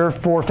factor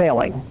for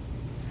failing.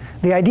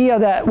 The idea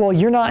that, well,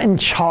 you're not in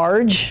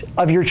charge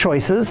of your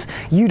choices,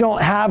 you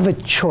don't have a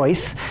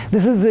choice,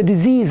 this is a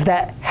disease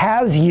that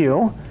has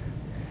you,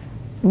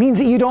 means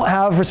that you don't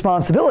have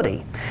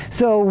responsibility.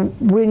 So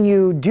when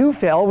you do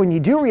fail, when you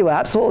do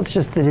relapse, well, it's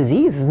just the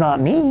disease, it's not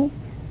me.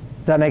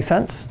 Does that make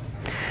sense?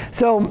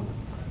 So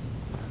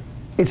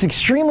it's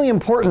extremely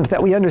important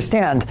that we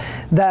understand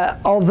that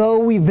although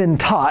we've been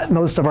taught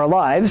most of our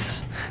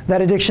lives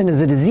that addiction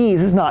is a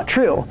disease, is not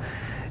true.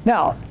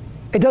 Now,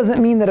 it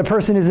doesn't mean that a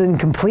person is in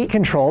complete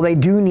control. They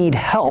do need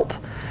help.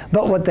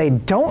 But what they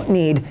don't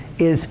need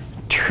is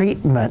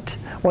treatment.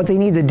 What they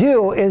need to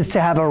do is to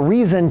have a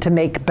reason to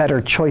make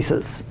better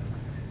choices.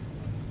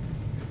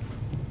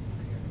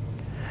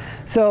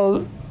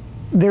 So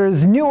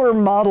there's newer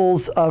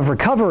models of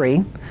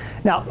recovery.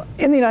 Now,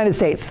 in the United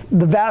States,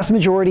 the vast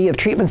majority of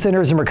treatment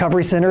centers and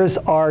recovery centers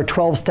are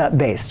 12-step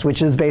based,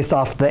 which is based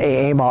off the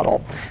AA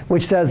model,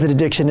 which says that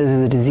addiction is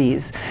a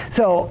disease.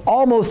 So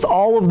almost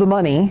all of the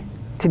money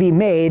to be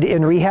made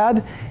in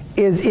rehab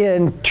is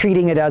in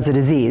treating it as a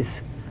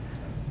disease.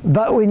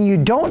 But when you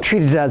don't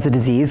treat it as a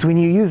disease, when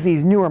you use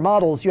these newer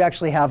models, you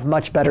actually have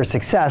much better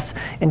success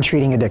in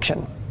treating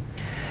addiction.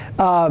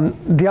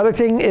 The other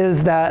thing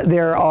is that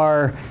there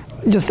are,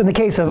 just in the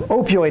case of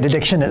opioid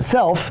addiction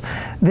itself,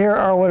 there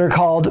are what are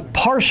called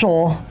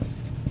partial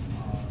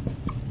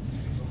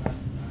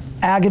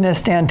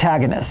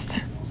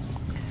agonist-antagonist.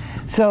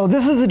 So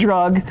this is a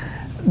drug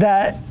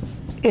that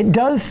it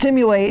does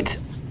stimulate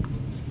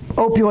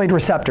opioid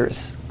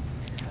receptors,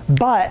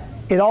 but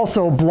it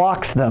also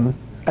blocks them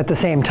at the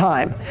same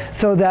time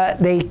so that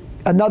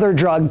another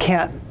drug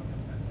can't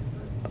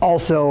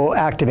also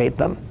activate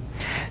them.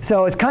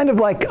 So it's kind of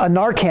like a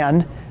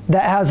Narcan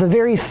that has a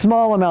very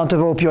small amount of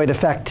opioid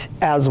effect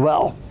as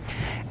well.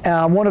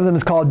 One of them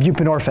is called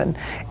buprenorphine.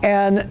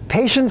 And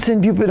patients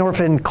in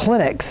buprenorphine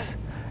clinics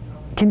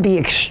can be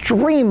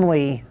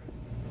extremely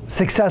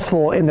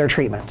successful in their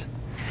treatment.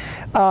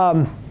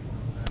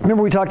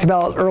 Remember we talked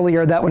about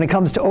earlier that when it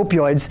comes to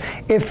opioids,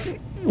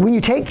 when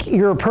you take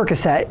your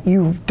Percocet,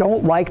 you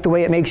don't like the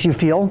way it makes you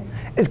feel,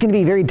 it's going to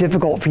be very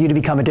difficult for you to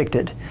become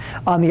addicted.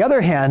 On the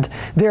other hand,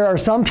 there are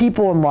some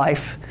people in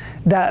life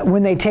that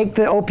when they take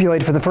the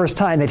opioid for the first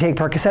time, they take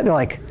Percocet, they're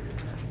like,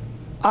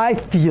 I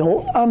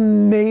feel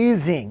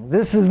amazing.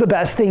 This is the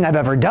best thing I've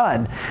ever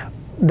done.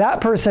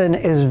 That person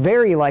is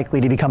very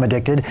likely to become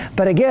addicted,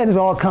 but again, it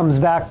all comes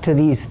back to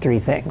these three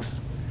things.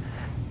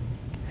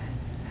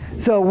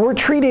 So we're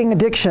treating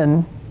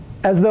addiction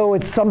as though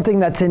it's something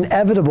that's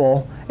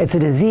inevitable, it's a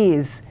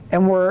disease,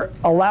 and we're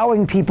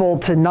allowing people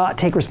to not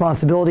take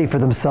responsibility for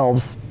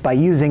themselves by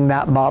using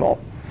that model.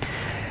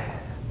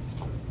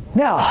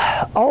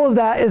 Now, all of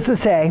that is to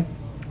say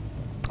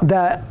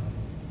that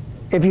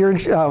if you're,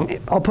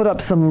 I'll put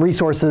up some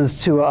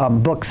resources to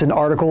books and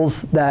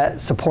articles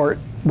that support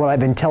what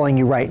I've been telling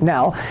you right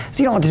now,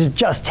 so you don't have to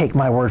just take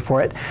my word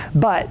for it.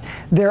 But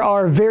there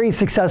are very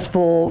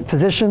successful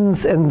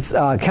physicians and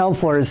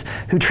counselors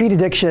who treat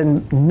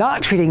addiction,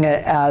 not treating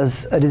it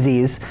as a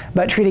disease,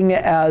 but treating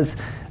it as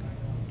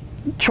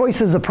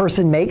choices a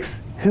person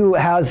makes who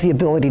has the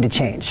ability to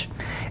change.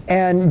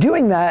 And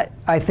doing that,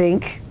 I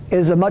think,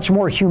 is a much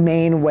more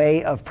humane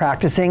way of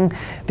practicing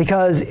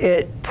because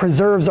it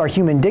preserves our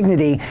human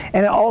dignity,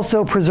 and it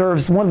also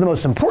preserves one of the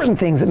most important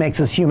things that makes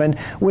us human,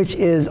 which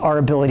is our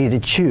ability to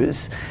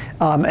choose.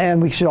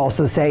 And we should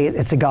also say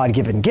it's a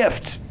God-given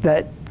gift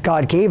that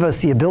God gave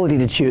us the ability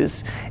to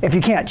choose. If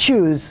you can't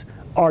choose,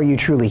 are you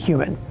truly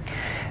human?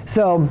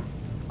 So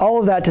all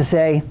of that to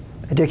say,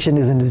 addiction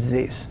isn't a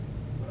disease.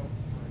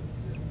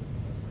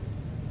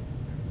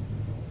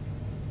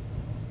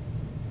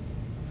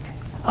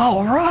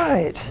 All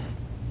right.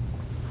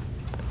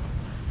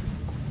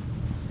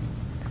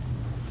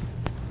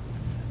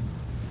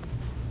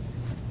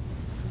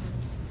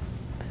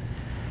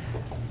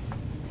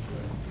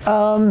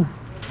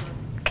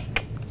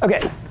 Okay,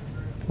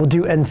 we'll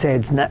do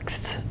NSAIDs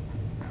next.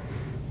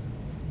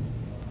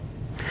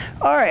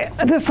 All right,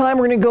 at this time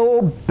we're going to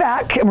go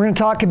back and we're going to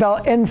talk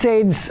about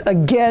NSAIDs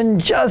again,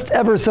 just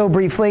ever so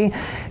briefly,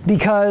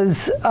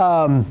 because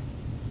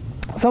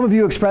some of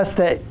you expressed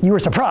that you were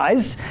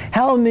surprised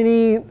how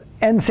many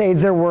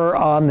NSAIDs there were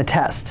on the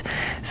test.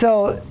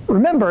 So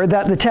remember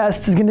that the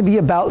test is going to be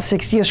about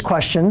 60-ish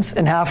questions,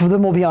 and half of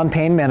them will be on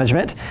pain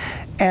management,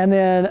 and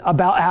then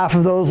about half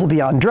of those will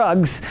be on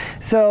drugs.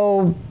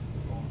 So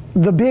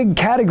the big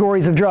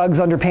categories of drugs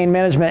under pain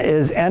management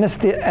is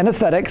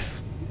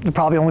anesthetics. There'll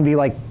probably only be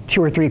like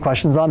 2 or 3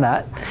 questions on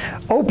that.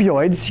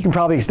 Opioids, you can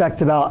probably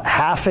expect about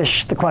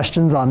half-ish the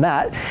questions on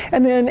that.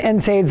 And then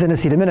NSAIDs and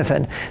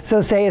acetaminophen.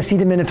 So say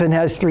acetaminophen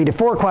has 3 to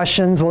 4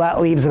 questions, well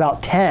that leaves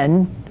about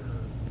 10.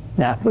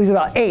 Nah, leaves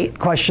about 8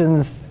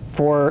 questions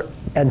for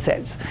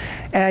NSAIDs.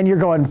 And you're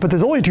going, but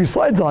there's only 2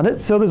 slides on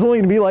it, so there's only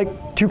gonna be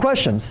like 2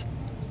 questions.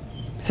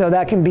 So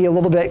that can be a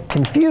little bit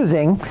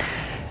confusing.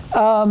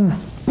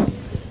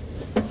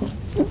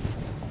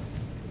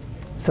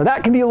 So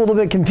that can be a little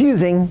bit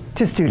confusing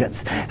to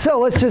students. So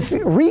let's just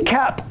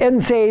recap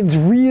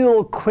NSAIDs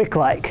real quick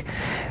like.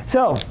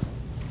 So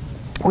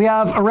we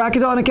have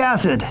arachidonic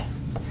acid.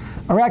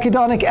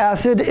 Arachidonic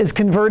acid is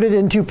converted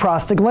into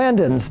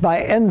prostaglandins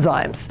by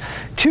enzymes.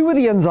 2 of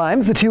the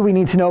enzymes, the 2 we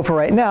need to know for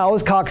right now,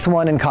 is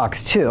COX-1 and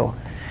COX-2.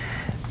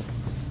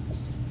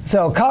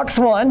 So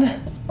COX-1,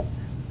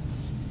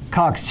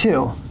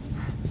 COX-2.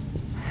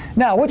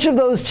 Now, which of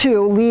those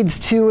 2 leads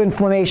to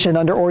inflammation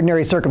under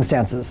ordinary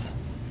circumstances?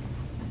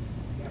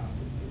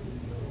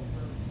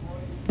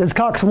 Does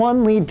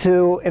COX-1 lead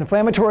to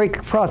inflammatory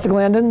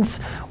prostaglandins,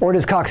 or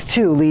does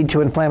COX-2 lead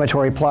to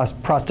inflammatory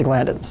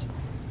prostaglandins?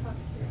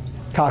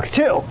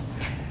 COX-2.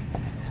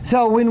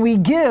 So when we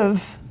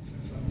give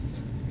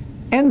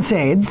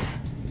NSAIDs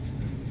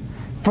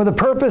for the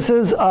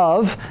purposes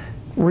of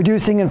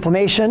reducing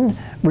inflammation,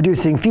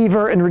 reducing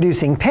fever, and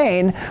reducing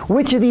pain,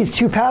 which of these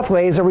 2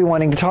 pathways are we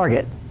wanting to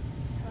target?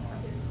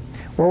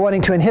 We're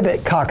wanting to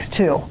inhibit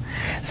COX-2.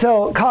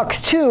 So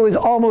COX-2 is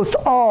almost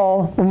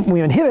all, when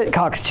we inhibit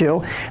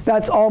COX-2,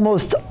 that's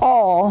almost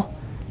all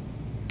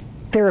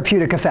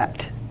therapeutic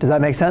effect. Does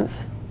that make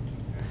sense?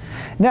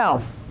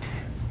 Now,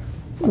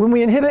 when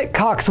we inhibit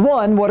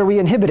COX-1, what are we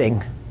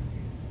inhibiting?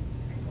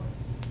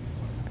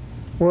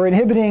 We're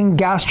inhibiting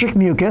gastric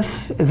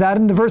mucus. Is that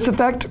an adverse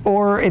effect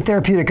or a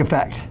therapeutic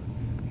effect?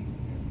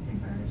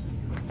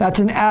 That's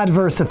an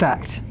adverse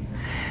effect.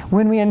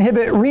 When we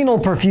inhibit renal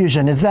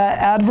perfusion, is that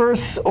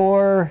adverse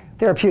or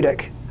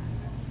therapeutic?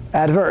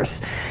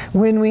 Adverse.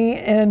 When we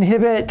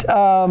inhibit,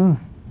 what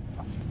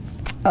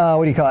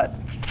do you call it?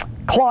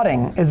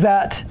 Clotting, is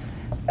that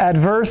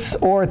adverse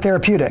or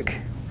therapeutic?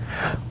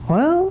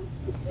 Well,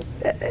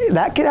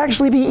 that could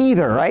actually be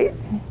either, right?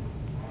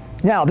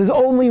 Now, there's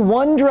only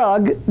one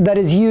drug that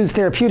is used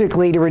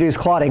therapeutically to reduce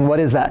clotting.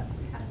 What is that?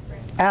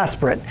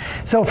 Aspirin.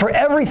 So for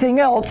everything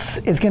else,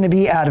 it's going to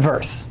be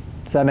adverse.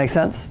 Does that make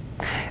sense?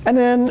 And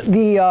then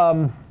the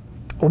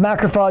Well,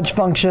 macrophage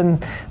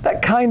function,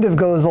 that kind of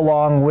goes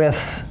along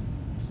with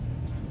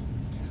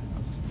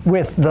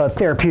the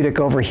therapeutic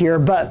over here,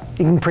 but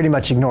you can pretty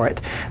much ignore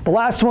it. The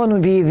last one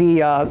would be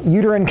the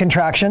uterine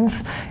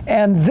contractions,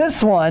 and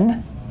this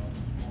one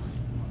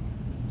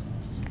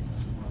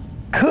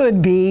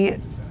could be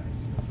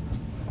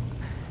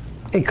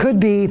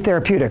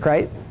therapeutic,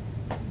 right?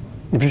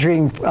 If you're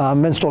treating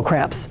menstrual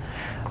cramps.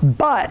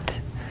 But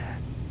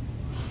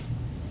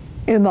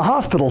in the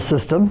hospital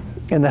system,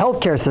 in the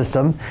healthcare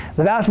system,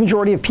 the vast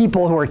majority of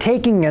people who are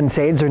taking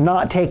NSAIDs are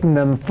not taking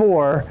them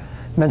for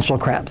menstrual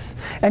cramps.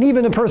 And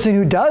even a person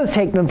who does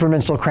take them for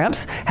menstrual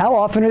cramps, how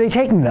often are they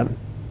taking them?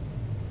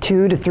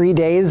 2 to 3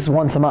 days,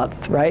 once a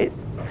month, right?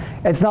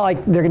 It's not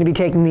like they're going to be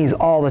taking these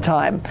all the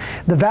time.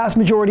 The vast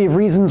majority of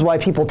reasons why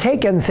people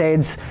take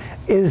NSAIDs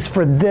is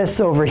for this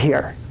over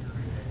here.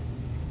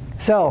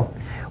 So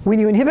when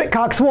you inhibit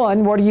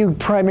COX-1, what are you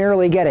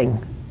primarily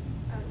getting?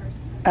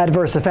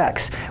 Adverse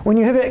effects. When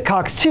you inhibit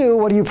COX-2,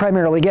 what are you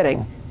primarily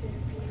getting?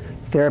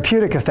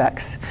 Therapeutic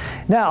effects.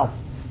 Now,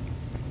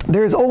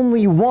 there's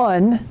only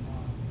one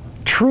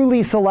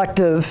truly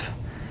selective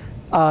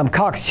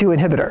COX-2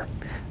 inhibitor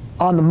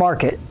on the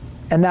market,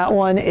 and that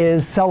one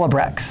is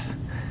Celebrex.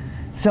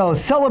 So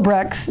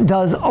Celebrex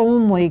does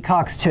only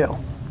COX-2,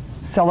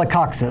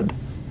 celecoxib.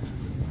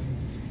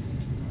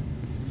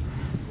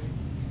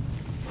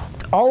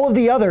 All of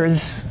the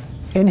others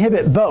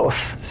inhibit both,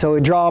 so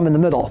we draw them in the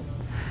middle.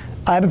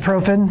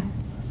 Ibuprofen,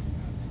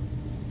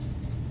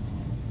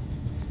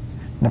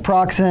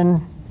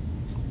 naproxen,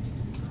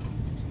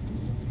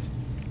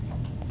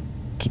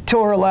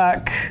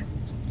 ketorolac,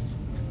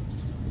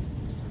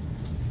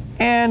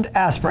 and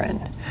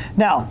aspirin.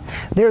 Now,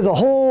 there's a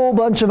whole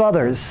bunch of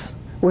others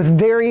with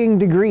varying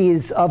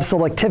degrees of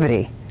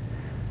selectivity,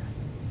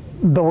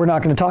 but we're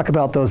not going to talk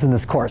about those in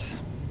this course.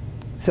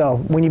 So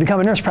when you become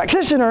a nurse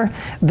practitioner,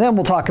 then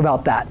we'll talk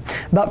about that.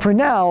 But for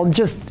now,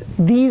 just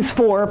these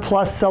 4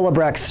 plus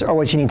Celebrex are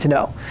what you need to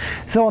know.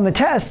 So on the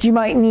test, you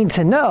might need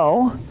to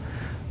know,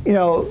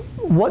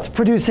 what's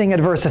producing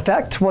adverse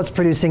effect, what's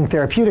producing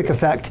therapeutic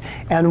effect,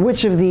 and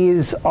which of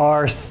these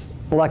are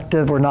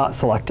selective or not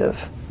selective.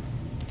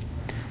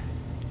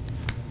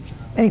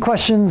 Any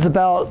questions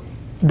about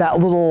that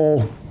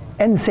little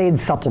NSAID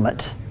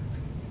supplement?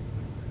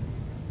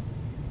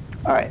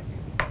 All right.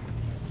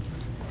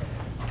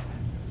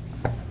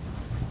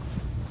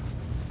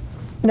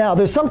 Now,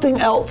 there's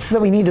something else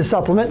that we need to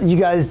supplement that you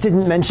guys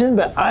didn't mention,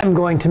 but I'm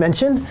going to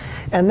mention,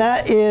 and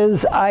that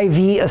is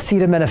IV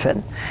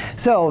acetaminophen.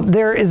 So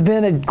there has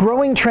been a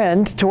growing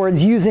trend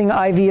towards using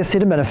IV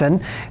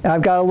acetaminophen, and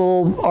I've got a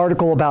little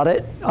article about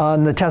it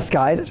on the test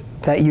guide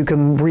that you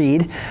can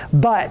read.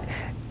 But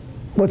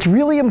what's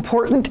really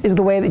important is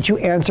the way that you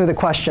answer the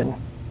question.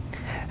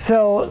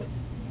 So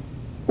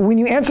when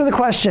you answer the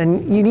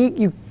question,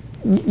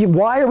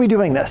 why are we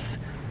doing this?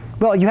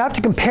 Well, you have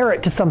to compare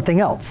it to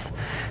something else.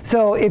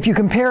 So if you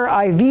compare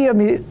IV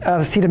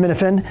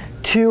acetaminophen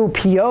to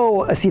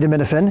PO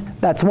acetaminophen,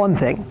 that's one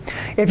thing.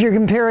 If you're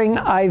comparing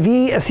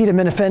IV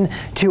acetaminophen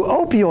to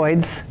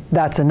opioids,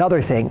 that's another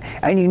thing.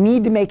 And you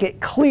need to make it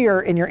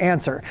clear in your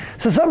answer.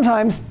 So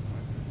sometimes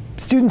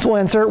students will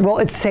answer, well,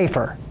 it's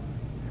safer.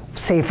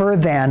 Safer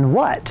than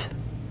what?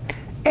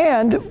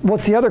 And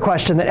what's the other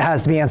question that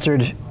has to be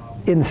answered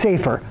in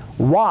safer?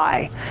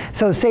 Why?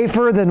 So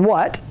safer than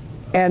what?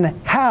 And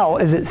how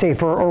is it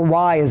safer, or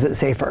why is it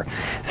safer?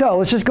 So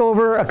let's just go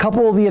over a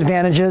couple of the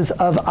advantages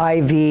of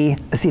IV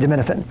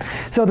acetaminophen.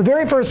 So the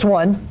very first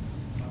one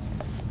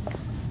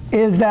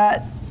is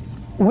that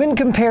when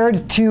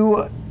compared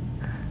to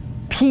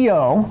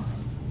PO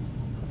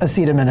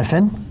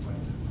acetaminophen,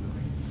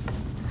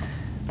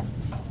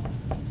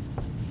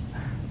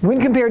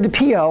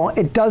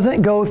 it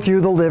doesn't go through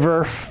the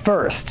liver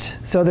first.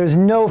 So there's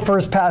no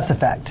first pass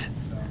effect.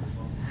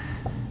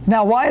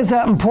 Now, why is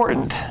that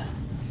important?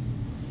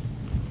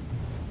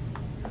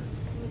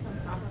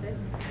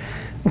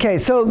 Okay,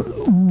 so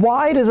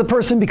why does a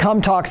person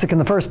become toxic in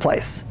the first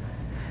place?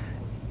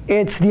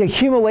 It's the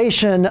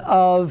accumulation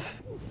of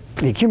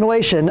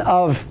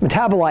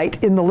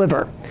metabolite in the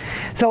liver.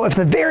 So if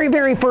the very,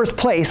 very first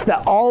place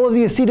that all of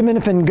the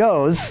acetaminophen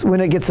goes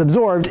when it gets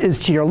absorbed is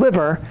to your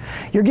liver,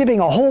 you're giving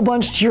a whole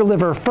bunch to your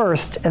liver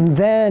first, and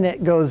then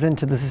it goes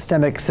into the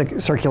systemic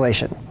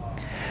circulation.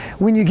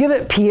 When you give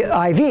it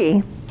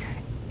IV,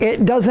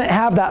 it doesn't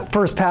have that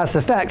first pass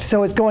effect,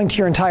 so it's going to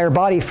your entire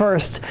body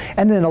first,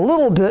 and then a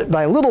little bit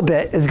by little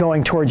bit is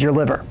going towards your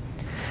liver.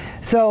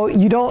 So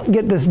you don't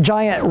get this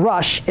giant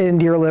rush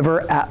into your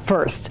liver at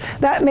first.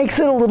 That makes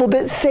it a little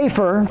bit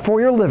safer for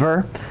your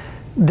liver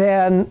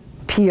than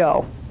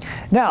PO.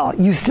 Now,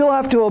 you still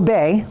have to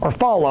obey or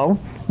follow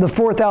the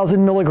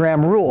 4,000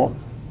 milligram rule.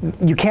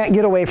 You can't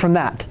get away from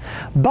that.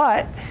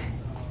 But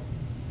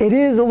it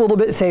is a little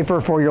bit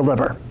safer for your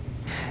liver.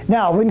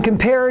 Now, when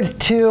compared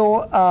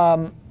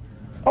to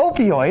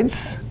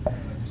opioids,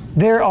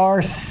 there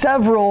are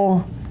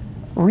several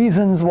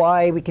reasons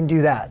why we can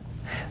do that.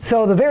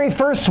 So the very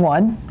first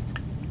one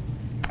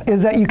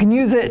is that you can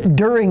use it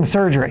during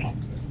surgery.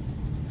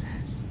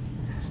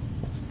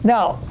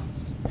 Now,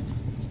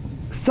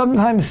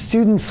 sometimes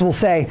students will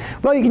say,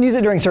 well, you can use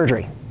it during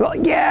surgery. Well,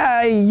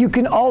 yeah, you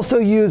can also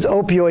use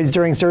opioids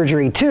during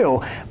surgery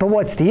too, but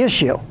what's the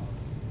issue?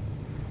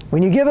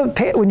 When you give a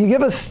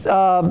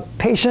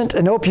patient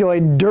an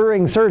opioid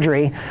during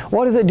surgery,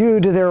 what does it do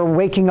to their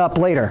waking up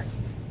later?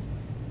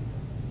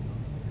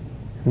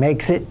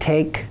 Makes it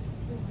take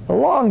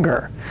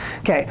longer.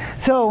 Okay,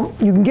 so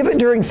you can give it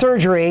during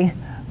surgery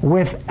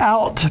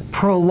without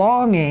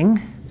prolonging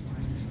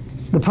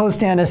the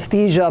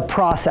post-anesthesia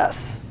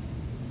process.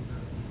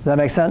 Does that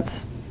make sense?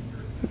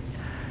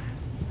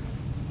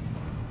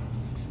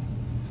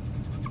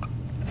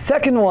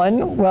 Second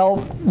one,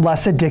 well,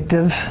 less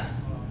addictive.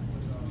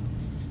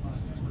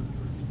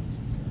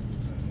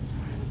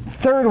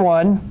 Third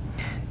one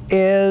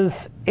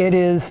is it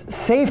is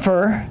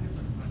safer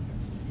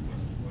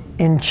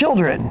in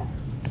children.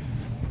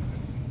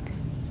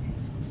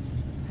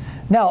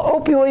 Now,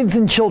 opioids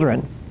in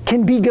children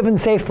can be given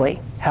safely.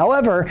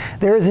 However,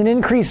 there is an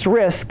increased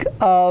risk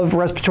of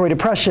respiratory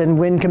depression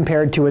when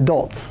compared to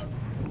adults.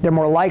 They're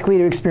more likely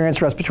to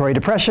experience respiratory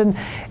depression,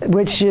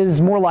 which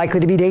is more likely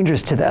to be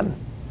dangerous to them.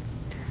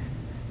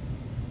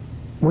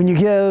 When you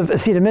give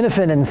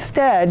acetaminophen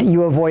instead,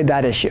 you avoid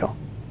that issue.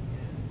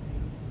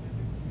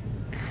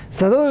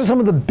 So those are some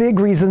of the big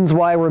reasons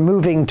why we're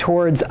moving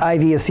towards IV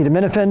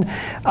acetaminophen.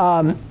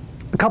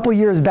 A couple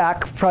years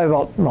back, probably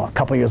about, well, a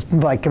couple years,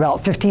 like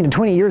about 15 to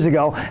 20 years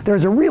ago, there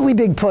was a really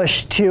big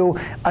push to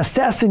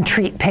assess and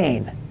treat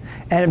pain.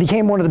 And it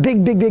became one of the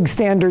big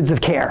standards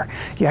of care.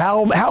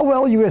 How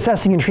well are you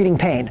assessing and treating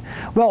pain?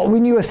 Well,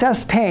 when you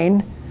assess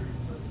pain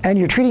and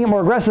you're treating it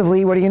more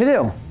aggressively, what are you going to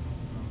do?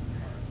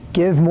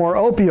 Give more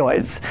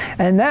opioids.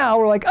 And now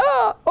we're like,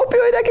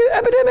 opioid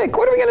epidemic,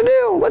 what are we going to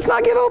do? Let's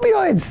not give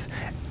opioids.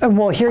 And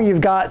well, here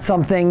you've got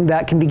something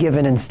that can be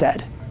given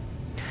instead.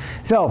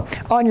 So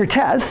on your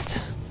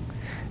test,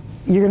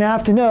 you're going to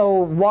have to know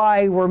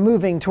why we're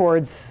moving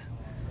towards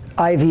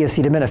IV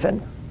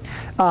acetaminophen.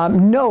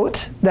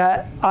 Note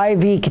that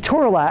IV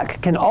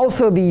ketorolac can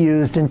also be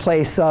used in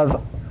place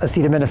of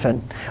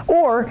acetaminophen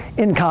or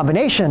in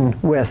combination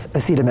with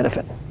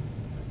acetaminophen.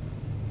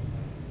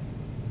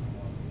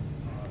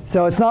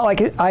 So it's not like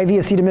IV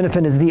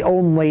acetaminophen is the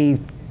only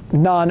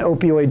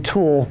non-opioid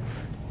tool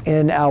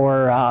in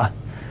our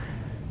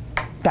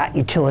that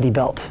utility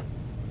belt.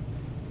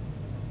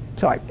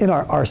 Sorry, in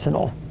our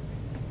arsenal.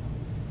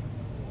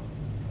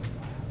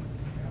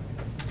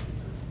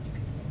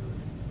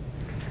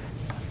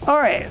 All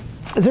right,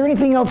 is there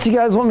anything else you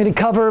guys want me to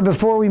cover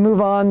before we move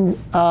on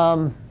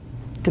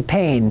to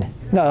pain?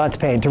 No, not to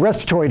pain, to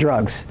respiratory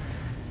drugs.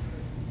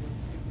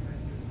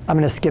 I'm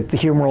going to skip the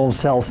humoral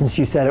cell since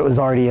you said it was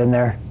already in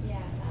there.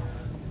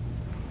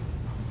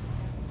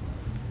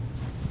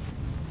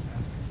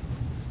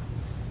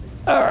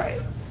 All right.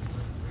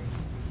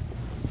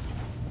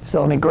 So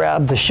let me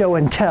grab the show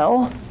and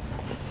tell.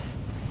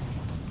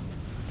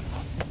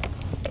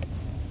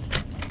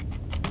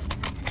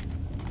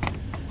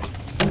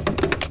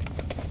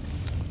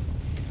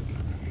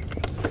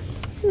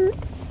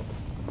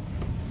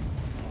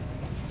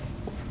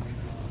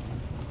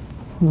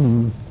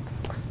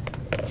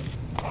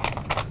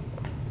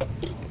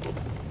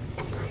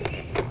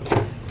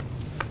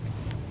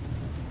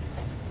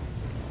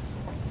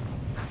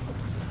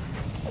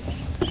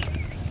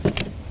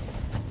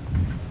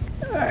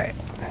 All right.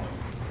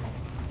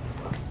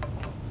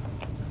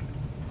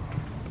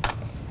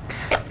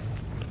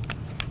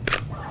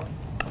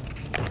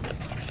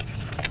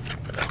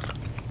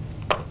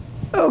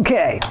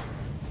 Okay,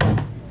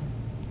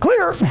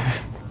 clear.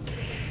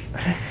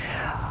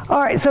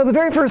 All right, so the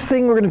very first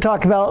thing we're going to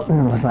talk about,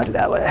 let's not do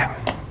that way.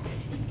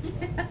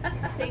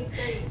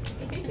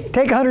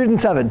 Take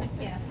 107.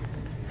 Yeah.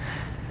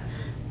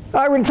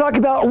 All right, we're going to talk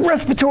about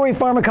respiratory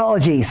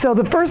pharmacology. So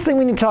the first thing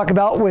we need to talk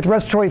about with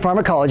respiratory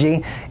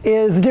pharmacology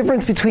is the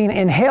difference between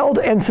inhaled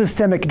and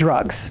systemic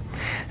drugs.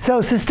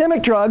 So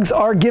systemic drugs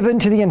are given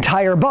to the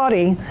entire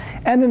body,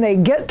 and then they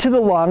get to the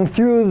lung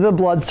through the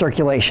blood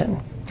circulation.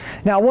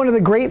 Now, one of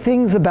the great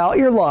things about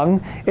your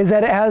lung is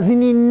that it has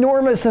an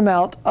enormous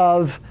amount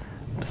of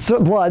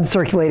blood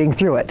circulating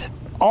through it.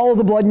 All of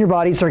the blood in your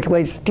body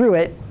circulates through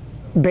it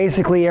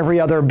basically every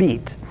other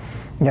beat.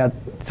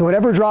 So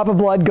whatever drop of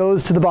blood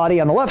goes to the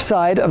body on the left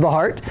side of the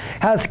heart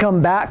has to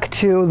come back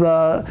to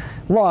the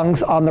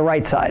lungs on the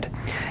right side.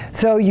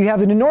 So you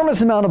have an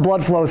enormous amount of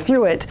blood flow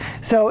through it,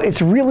 so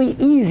it's really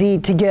easy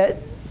to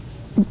get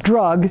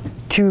drug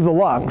to the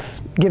lungs,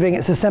 giving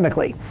it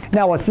systemically.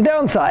 Now, what's the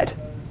downside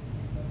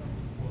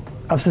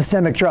of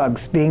systemic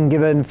drugs being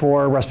given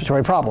for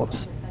respiratory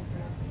problems?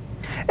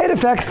 It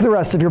affects the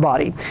rest of your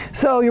body,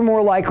 so you're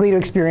more likely to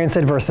experience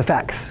adverse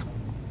effects.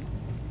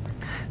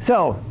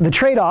 So the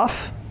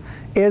trade-off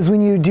is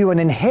when you do an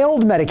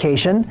inhaled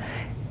medication,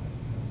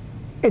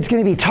 it's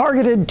going to be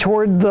targeted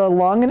toward the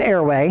lung and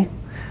airway,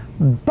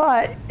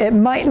 but it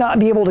might not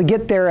be able to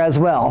get there as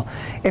well.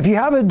 If you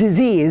have a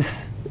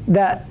disease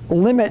that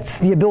limits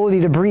the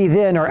ability to breathe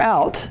in or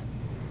out,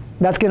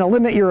 that's going to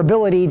limit your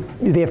ability,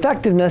 the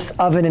effectiveness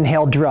of an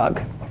inhaled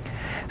drug.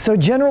 So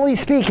generally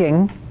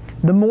speaking,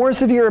 the more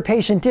severe a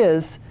patient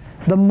is,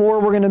 the more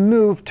we're going to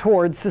move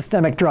towards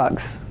systemic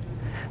drugs.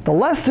 The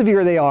less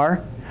severe they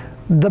are,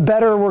 the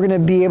better we're going to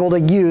be able to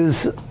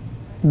use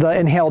the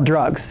inhaled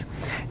drugs.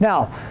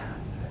 Now,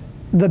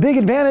 the big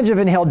advantage of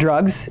inhaled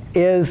drugs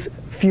is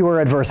fewer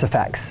adverse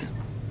effects.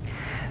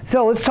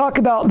 So let's talk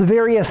about the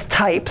various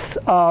types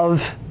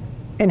of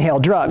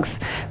inhaled drugs.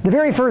 The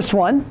very first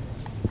one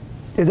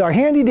is our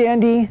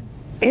handy-dandy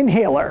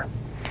inhaler,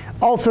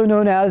 also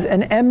known as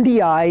an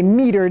MDI,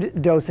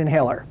 metered dose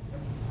inhaler.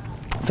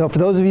 So for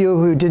those of you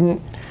who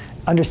didn't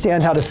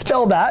understand how to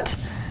spell that,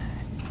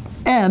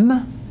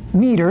 M,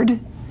 metered,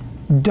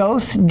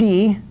 dose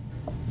D,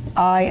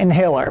 I,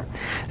 inhaler.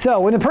 So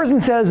when a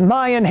person says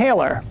my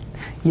inhaler,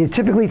 you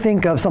typically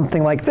think of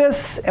something like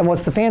this, and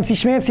what's the fancy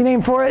schmancy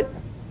name for it?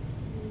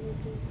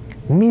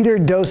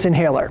 Metered dose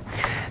inhaler.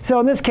 So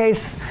in this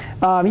case,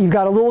 you've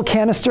got a little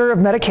canister of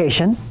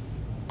medication,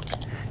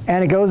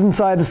 and it goes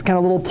inside this kind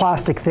of little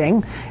plastic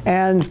thing,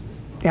 and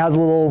it has a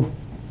little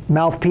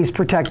mouthpiece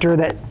protector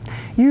that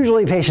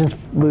usually patients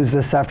lose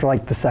this after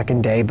like the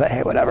second day, but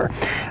hey, whatever.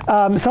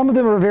 Some of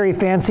them are very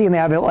fancy, and they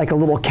have like a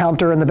little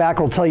counter in the back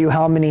that will tell you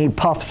how many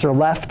puffs are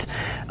left,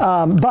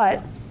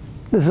 but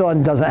this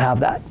one doesn't have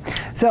that.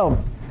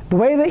 So the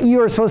way that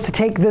you are supposed to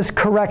take this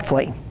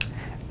correctly,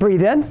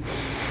 breathe in,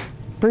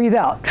 breathe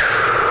out,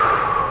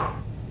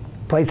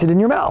 place it in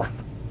your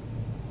mouth.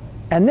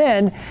 And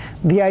then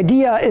the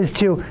idea is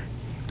to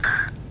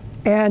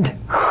and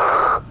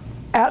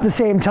at the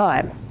same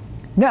time.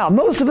 Now,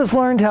 most of us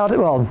learned how to,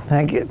 well,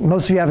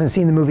 most of you haven't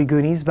seen the movie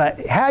Goonies, but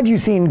had you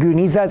seen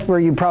Goonies, that's where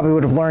you probably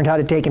would have learned how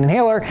to take an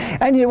inhaler,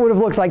 and it would have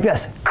looked like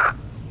this.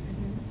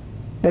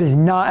 That is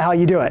not how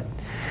you do it.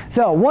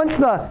 So once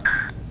the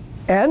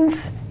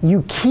ends,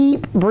 you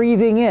keep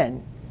breathing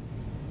in,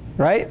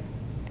 right?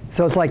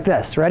 So it's like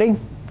this, ready?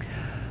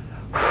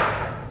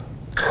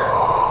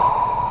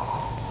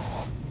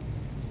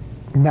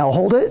 Now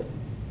hold it.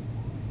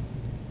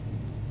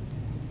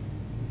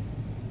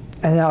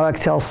 And now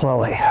exhale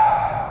slowly.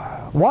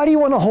 Why do you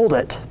want to hold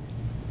it?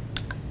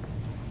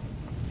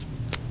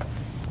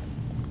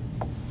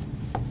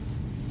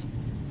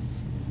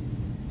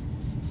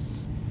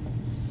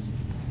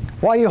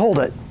 Why do you hold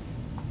it?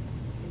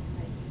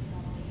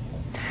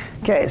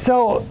 Okay,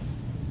 so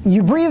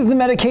you breathe the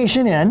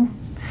medication in,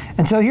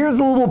 and so here's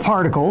the little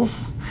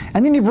particles,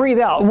 and then you breathe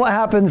out. And what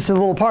happens to the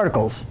little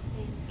particles?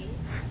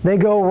 They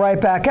go right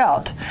back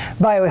out.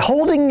 By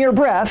holding your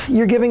breath,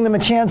 you're giving them a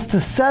chance to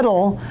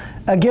settle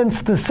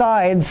against the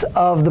sides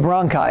of the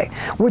bronchi,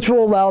 which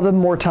will allow them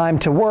more time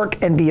to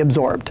work and be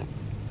absorbed.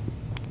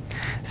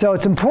 So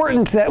it's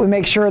important that we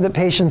make sure that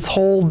patients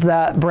hold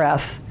that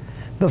breath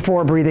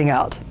before breathing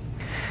out.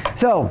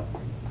 So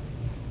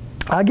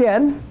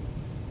again,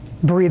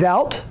 breathe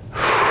out,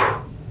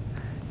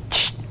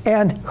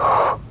 and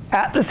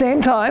at the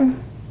same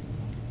time,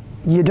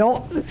 you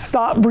don't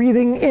stop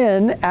breathing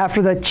in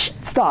after the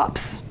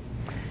stops.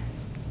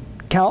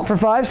 Count for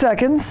 5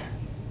 seconds,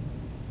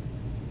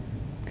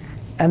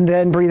 and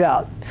then breathe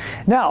out.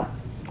 Now,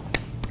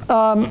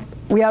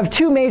 we have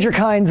two major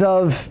kinds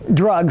of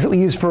drugs that we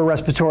use for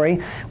respiratory.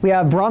 We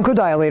have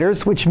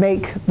bronchodilators, which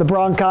make the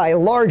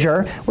bronchi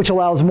larger, which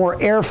allows more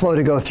airflow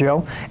to go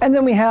through. And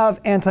then we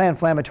have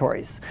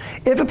anti-inflammatories.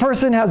 If a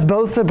person has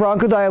both the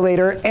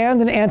bronchodilator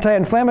and an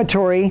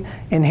anti-inflammatory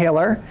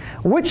inhaler,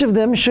 which of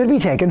them should be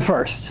taken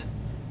first?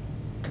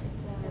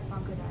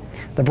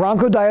 The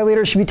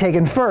bronchodilator should be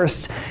taken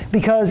first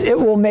because it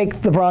will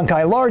make the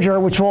bronchi larger,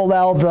 which will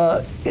allow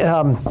the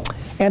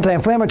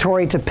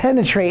anti-inflammatory to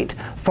penetrate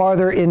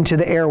farther into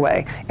the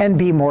airway and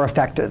be more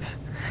effective.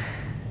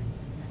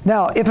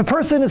 Now, if a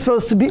person is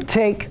supposed to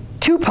take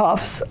 2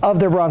 puffs of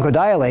their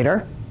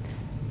bronchodilator,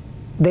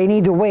 they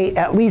need to wait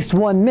at least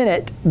 1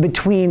 minute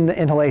between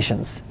the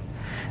inhalations.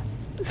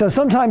 So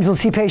sometimes you'll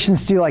see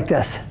patients do like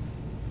this.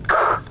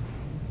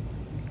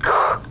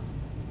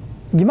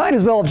 You might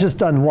as well have just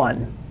done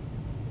 1.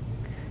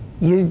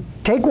 You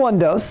take 1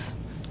 dose,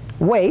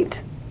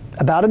 wait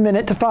about 1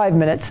 minute to 5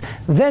 minutes,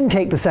 then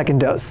take the second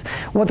dose.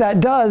 What that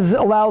does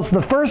allows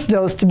the first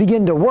dose to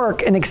begin to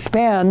work and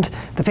expand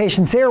the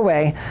patient's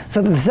airway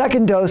so that the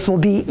second dose will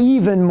be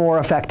even more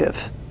effective.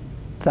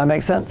 Does that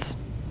make sense?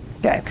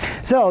 Okay,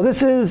 so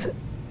this is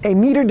a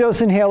metered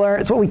dose inhaler.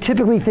 It's what we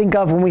typically think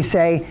of when we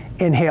say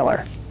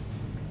inhaler.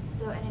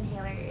 So an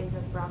inhaler is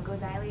a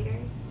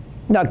bronchodilator?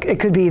 No, it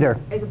could be either.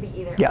 It could be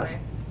either. Yes. Or.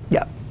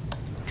 Yeah.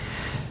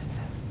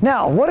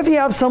 Now, what if you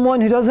have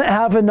someone who doesn't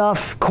have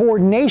enough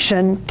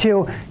coordination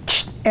to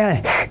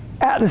and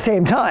at the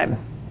same time?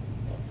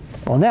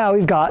 Well, now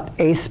we've got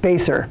a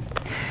spacer.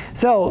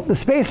 So the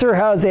spacer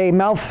has a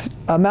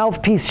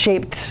mouthpiece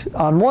shaped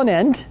on one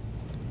end,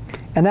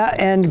 and that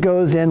end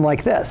goes in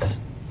like this.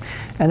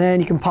 And then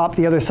you can pop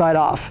the other side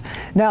off.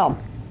 Now,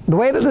 the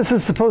way that this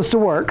is supposed to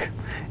work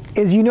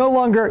is you no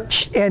longer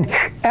and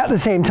at the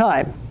same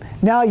time.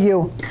 Now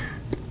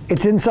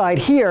it's inside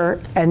here,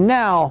 and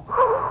now,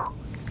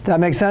 does that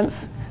make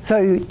sense? So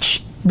you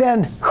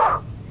then,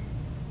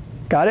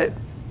 got it?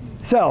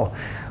 So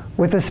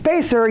with the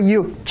spacer,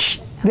 you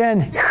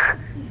then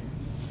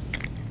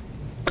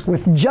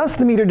With just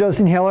the meter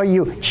dose inhaler,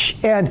 you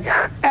and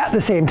at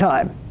the same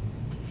time.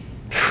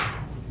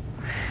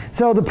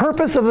 So the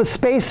purpose of a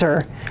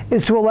spacer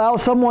is to allow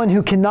someone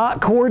who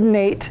cannot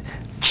coordinate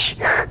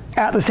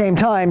at the same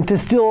time to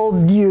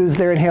still use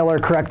their inhaler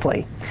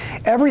correctly.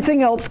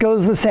 Everything else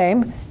goes the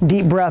same.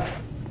 Deep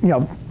breath,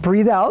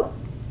 breathe out,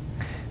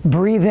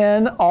 breathe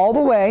in all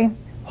the way,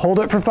 hold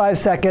it for 5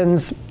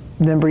 seconds,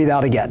 then breathe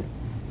out again.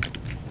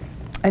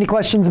 Any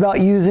questions about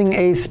using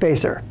a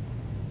spacer?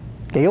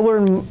 Okay,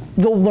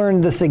 you'll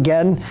learn this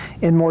again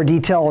in more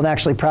detail and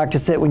actually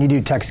practice it when you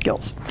do tech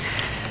skills.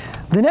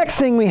 The next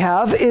thing we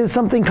have is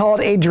something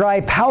called a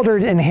dry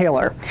powdered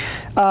inhaler.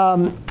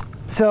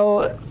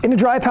 So in a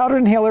dry powdered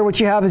inhaler, what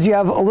you have is you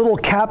have a little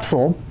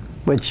capsule,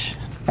 which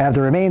I have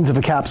the remains of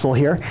a capsule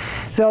here.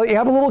 So you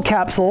have a little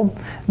capsule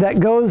that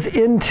goes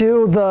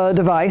into the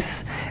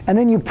device, and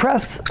then you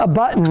press a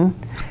button,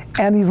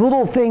 and these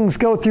little things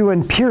go through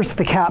and pierce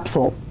the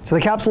capsule. So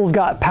the capsule's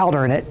got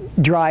powder in it,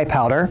 dry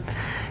powder.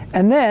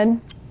 And then,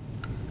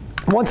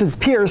 once it's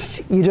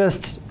pierced, you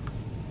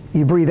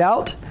breathe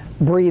out,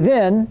 breathe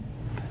in,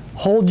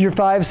 hold your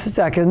 5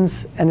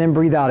 seconds, and then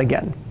breathe out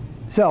again.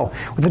 So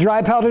with the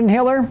dry powdered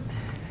inhaler,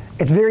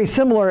 it's very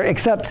similar,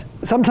 except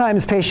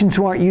sometimes patients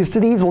who aren't used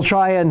to these will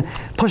try and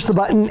push the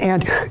button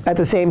and at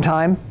the same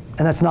time,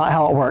 and that's not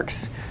how it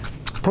works.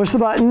 Push the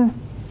button,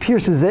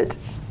 pierces it,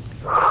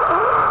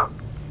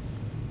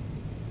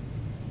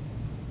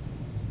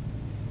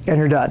 and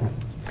you're done.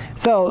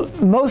 So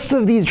most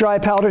of these dry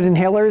powdered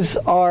inhalers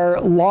are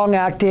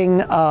long-acting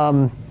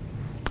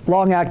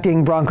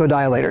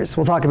bronchodilators.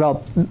 We'll talk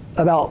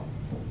about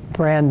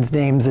brand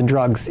names and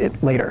drugs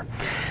later.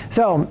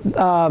 So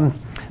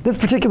this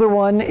particular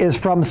one is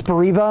from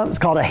Spiriva. It's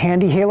called a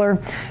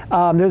HandiHaler.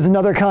 There's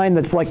another kind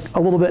that's like a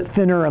little bit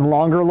thinner and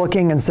longer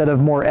looking instead of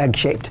more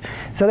egg-shaped.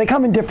 So they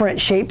come in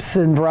different shapes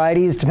and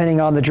varieties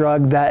depending on the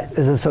drug that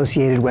is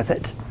associated with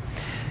it.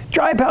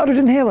 Dry powdered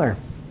inhaler.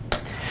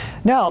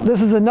 Now,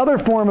 this is another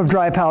form of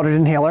dry powdered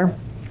inhaler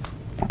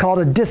called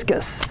a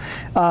discus.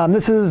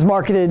 This is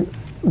marketed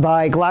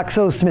by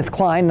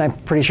GlaxoSmithKline, and I'm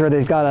pretty sure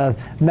they've got a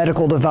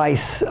medical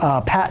device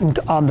patent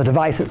on the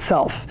device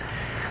itself.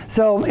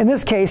 So in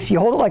this case, you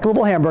hold it like a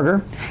little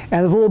hamburger,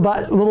 and there's a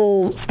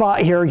little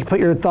spot here. You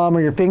put your thumb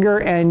or your finger,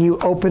 and you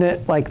open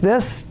it like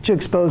this to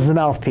expose the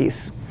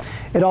mouthpiece.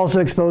 It also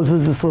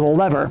exposes this little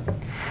lever.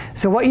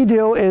 So what you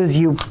do is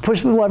you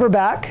push the lever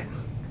back.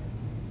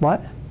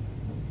 What?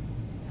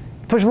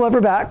 Push the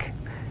lever back,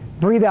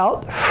 breathe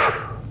out.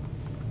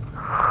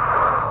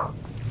 I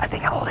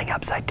think I'm holding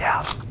upside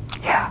down.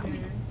 Yeah.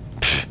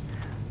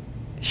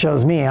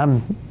 Shows me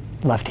I'm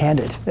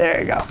left-handed. There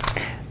you go.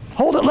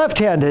 Hold it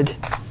left-handed,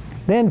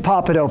 then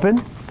pop it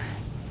open,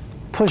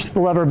 push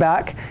the lever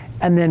back,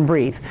 and then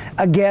breathe.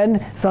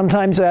 Again,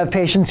 sometimes I have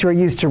patients who are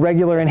used to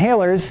regular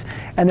inhalers,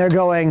 and they're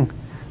going,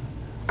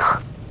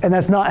 and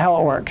that's not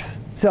how it works.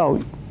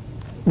 So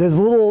there's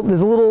a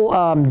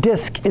little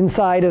disc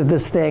inside of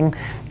this thing,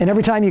 and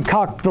every time you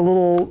cock the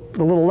little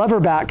lever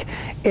back,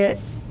 it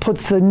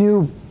puts a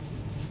new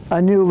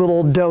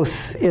little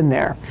dose in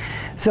there.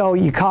 So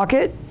you cock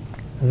it,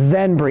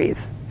 then breathe.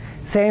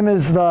 Same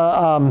as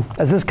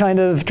this kind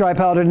of dry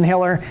powdered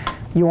inhaler.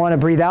 You want to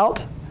breathe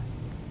out,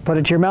 put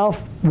it to your mouth,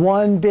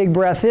 one big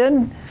breath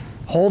in,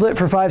 hold it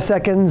for 5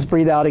 seconds,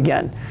 breathe out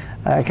again.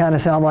 I kind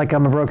of sound like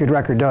I'm a broken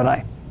record, don't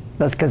I?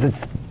 That's because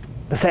it's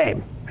the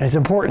same. And it's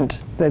important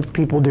that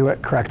people do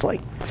it correctly.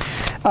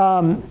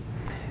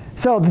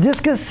 So the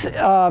discus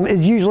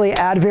is usually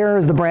Advair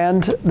is the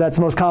brand that's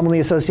most commonly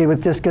associated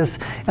with discus,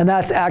 and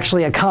that's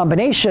actually a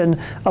combination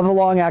of a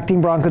long-acting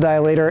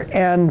bronchodilator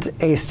and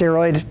a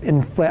steroid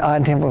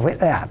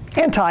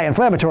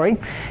anti-inflammatory,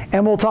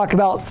 and we'll talk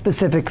about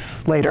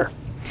specifics later.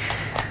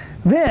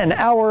 Then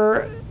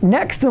our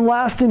next and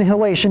last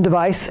inhalation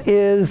device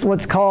is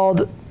what's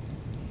called.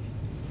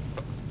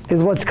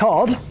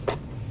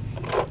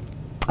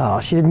 Oh,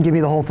 she didn't give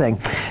me the whole thing.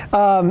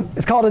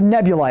 It's called a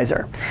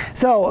nebulizer.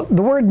 So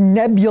the word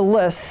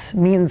nebulous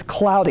means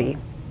cloudy.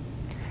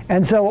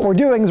 And so what we're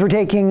doing is we're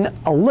taking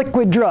a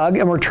liquid drug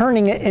and we're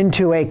turning it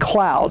into a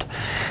cloud.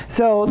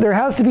 So there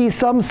has to be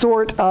some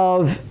sort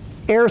of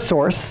air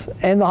source.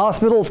 In the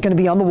hospital, it's going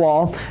to be on the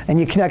wall, and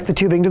you connect the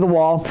tubing to the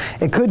wall.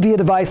 It could be a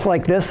device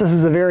like this. This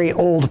is a very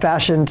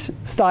old-fashioned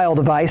style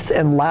device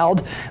and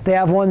loud. They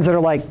have ones that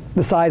are like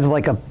the size of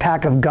like a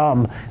pack of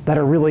gum that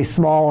are really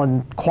small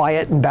and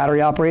quiet and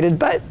battery operated,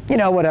 but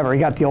whatever,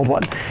 you got the old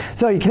one.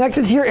 So you connect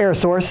it to your air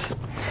source,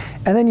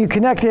 and then you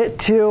connect it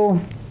to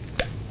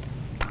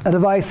a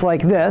device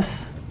like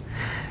this,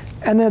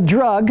 and the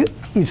drug,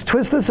 you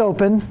twist this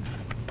open,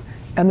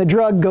 and the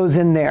drug goes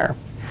in there.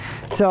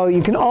 So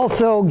you can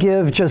also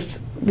give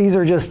these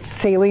are just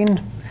saline.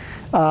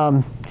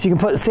 So you can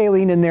put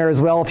saline in there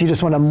as well if you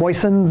just want to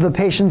moisten the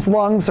patient's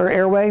lungs or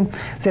airway.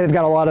 Say they've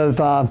got a lot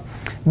of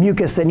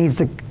mucus that needs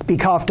to be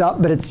coughed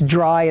up, but it's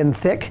dry and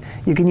thick.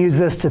 You can use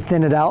this to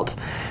thin it out.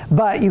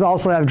 But you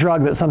also have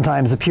drug that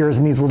sometimes appears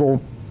in these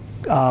little,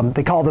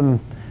 they call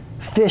them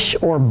fish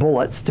or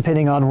bullets,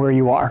 depending on where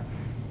you are.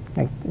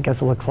 I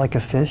guess it looks like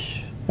a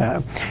fish.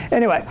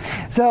 Anyway,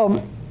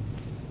 so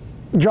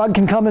drug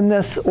can come in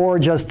this, or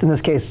just in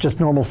this case, just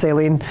normal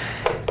saline.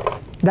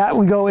 That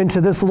would go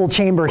into this little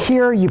chamber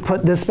here. You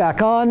put this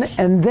back on,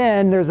 and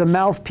then there's a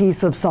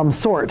mouthpiece of some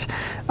sort.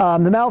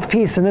 The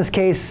mouthpiece in this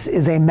case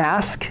is a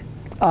mask.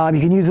 You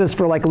can use this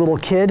for like a little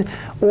kid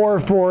or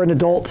for an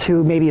adult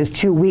who maybe is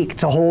too weak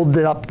to hold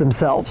it up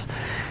themselves.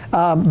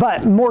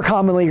 But more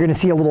commonly, you're going to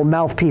see a little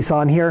mouthpiece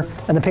on here,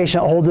 and the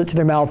patient holds it to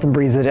their mouth and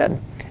breathes it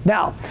in.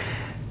 Now,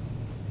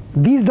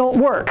 these don't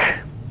work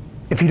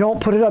if you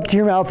don't put it up to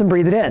your mouth and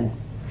breathe it in.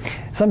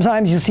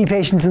 Sometimes you see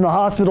patients in the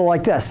hospital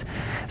like this.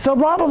 So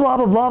blah, blah, blah,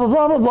 blah, blah,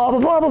 blah, blah, blah, blah,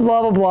 blah, blah,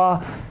 blah, blah,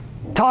 blah,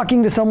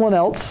 talking to someone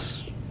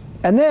else.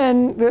 And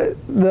then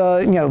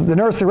the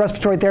nurse, the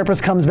respiratory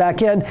therapist comes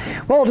back in.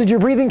 Well, did your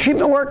breathing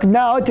treatment work?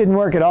 No, it didn't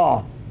work at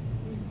all.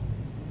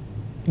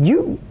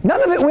 None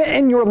of it went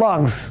in your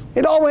lungs.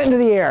 It all went into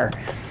the air.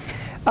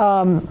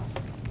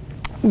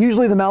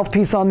 Usually the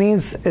mouthpiece on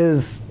these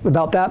is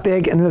about that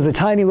big, and there's a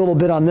tiny little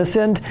bit on this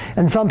end,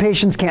 and some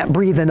patients can't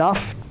breathe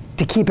enough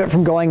to keep it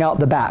from going out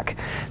the back.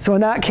 So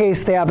in that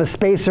case, they have a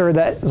spacer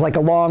that is like a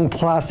long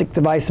plastic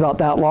device about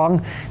that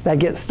long that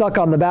gets stuck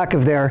on the back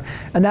of there,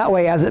 and that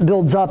way as it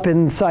builds up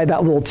inside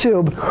that little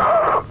tube,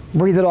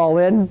 breathe it all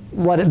in,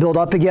 let it build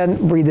up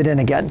again, breathe it in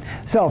again.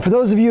 So for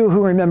those of you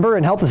who remember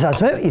in health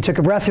assessment, you took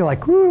a breath, you're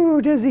like,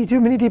 ooh, dizzy, too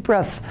many deep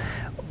breaths.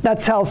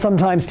 That's how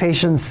sometimes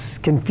patients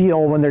can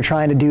feel when they're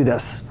trying to do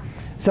this.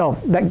 So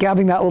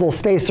having that little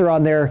spacer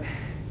on there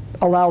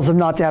allows them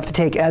not to have to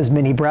take as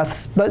many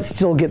breaths, but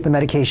still get the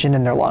medication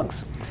in their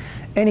lungs.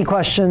 Any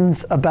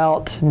questions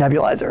about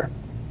nebulizer?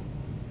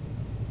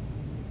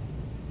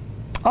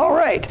 All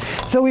right,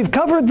 so we've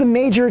covered the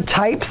major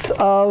types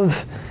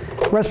of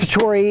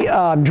respiratory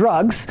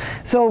drugs.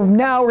 So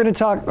now we're going to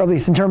talk, or at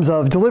least in terms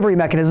of delivery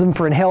mechanism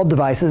for inhaled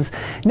devices,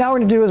 now we're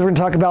going to do is we're going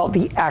to talk about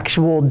the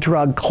actual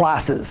drug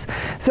classes.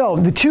 So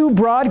the two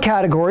broad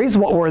categories,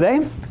 what were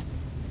they?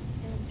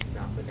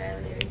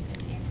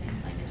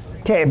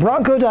 Okay,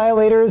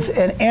 bronchodilators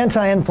and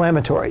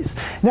anti-inflammatories.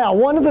 Now,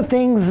 one of the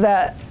things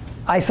that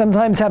I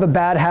sometimes have a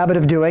bad habit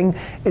of doing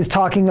is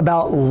talking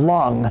about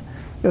lung.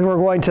 And we're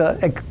going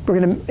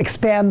to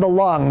expand the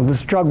lung.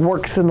 This drug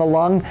works in the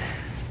lung.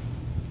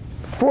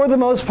 For the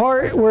most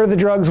part, where the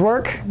drugs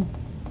work?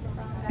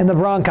 In the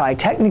bronchi,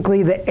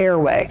 technically the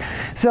airway.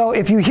 So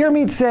if you hear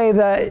me say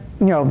that,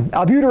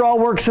 albuterol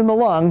works in the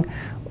lung,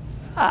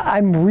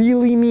 I'm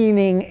really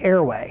meaning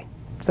airway.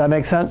 Does that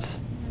make sense?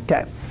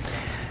 Okay.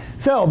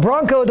 So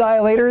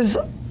bronchodilators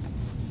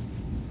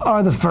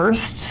are the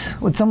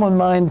first. Would someone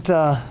mind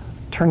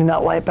turning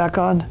that light back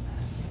on?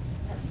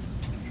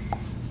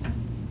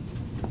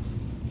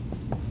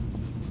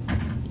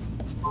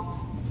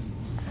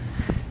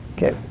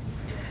 Okay.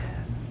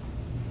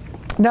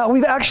 Now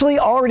we've actually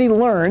already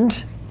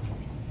learned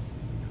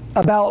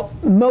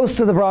about most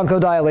of the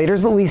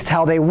bronchodilators, at least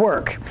how they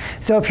work.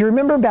 So if you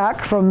remember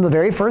back from the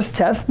very first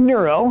test,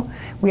 neuro,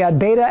 we had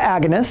beta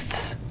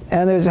agonists,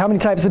 and there's how many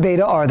types of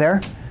beta are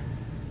there?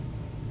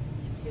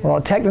 Well,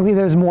 technically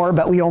there's more,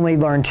 but we only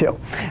learned two.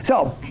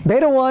 So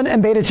beta 1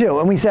 and beta 2,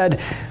 and we said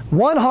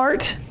 1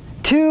 heart,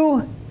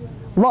 2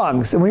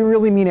 lungs, and we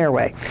really mean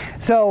airway.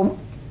 So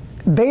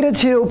beta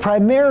 2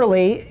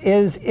 primarily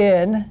is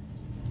in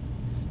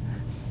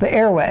the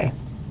airway.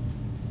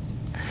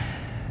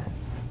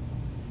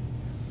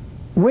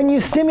 When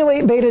you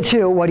stimulate beta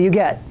 2, what do you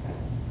get?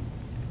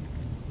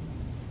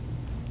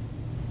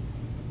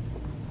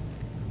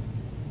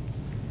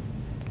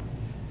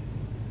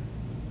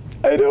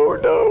 I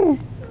don't know.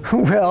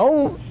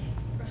 Well,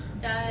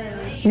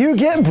 you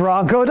get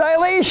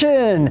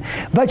bronchodilation,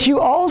 but you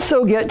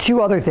also get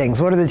two other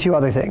things. What are the two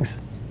other things?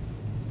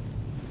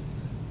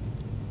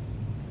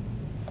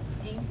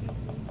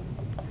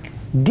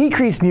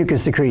 Decreased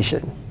mucus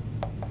secretion.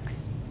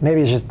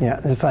 Maybe it's just,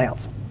 there's something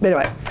else.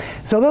 Anyway,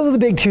 so those are the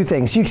big two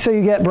things. So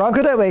you get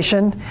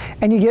bronchodilation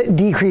and you get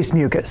decreased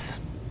mucus,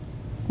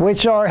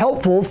 which are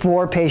helpful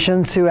for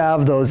patients who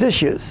have those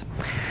issues.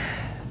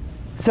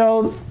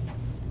 So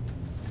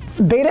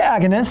beta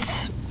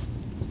agonists,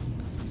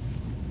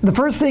 the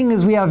first thing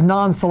is we have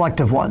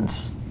non-selective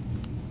ones.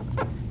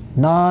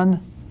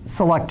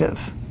 Non-selective.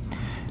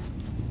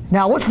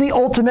 Now, what's the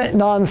ultimate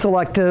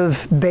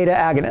non-selective beta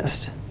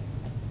agonist?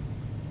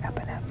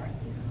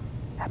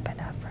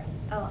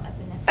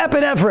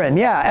 Epinephrine,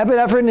 yeah.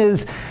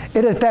 Epinephrine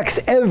it affects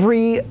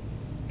every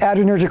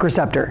adrenergic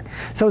receptor.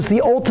 So it's the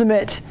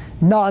ultimate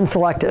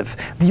non-selective.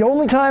 The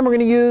only time we're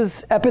going to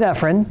use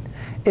epinephrine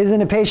is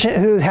in a patient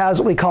who has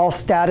what we call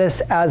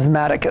status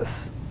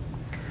asthmaticus.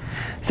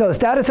 So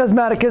status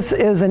asthmaticus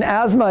is an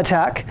asthma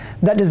attack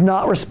that does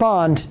not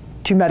respond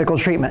to medical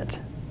treatment.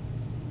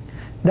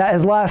 That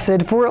has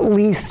lasted for at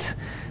least,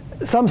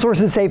 some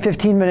sources say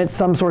 15 minutes,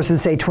 some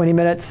sources say 20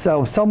 minutes,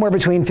 so somewhere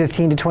between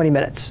 15 to 20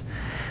 minutes.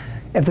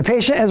 If the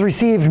patient has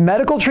received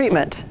medical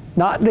treatment,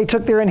 not they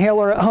took their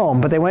inhaler at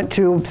home, but they went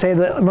to, say,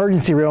 the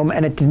emergency room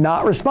and it did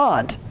not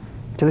respond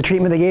to the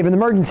treatment they gave in the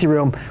emergency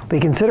room, we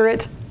consider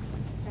it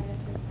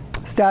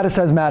status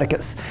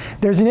asthmaticus.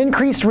 There's an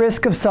increased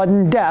risk of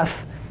sudden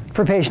death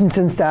for patients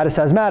in status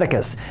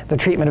asthmaticus. The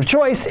treatment of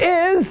choice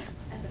is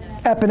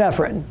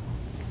epinephrine.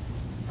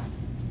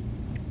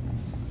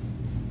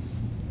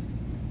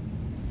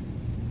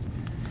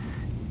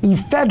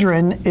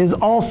 Ephedrine is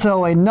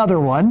also another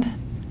one.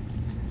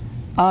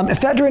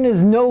 Ephedrine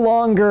is no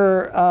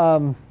longer,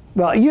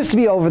 well, it used to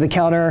be over the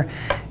counter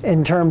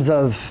in terms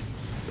of,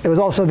 it was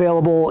also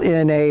available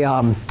in a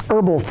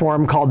herbal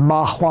form called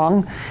ma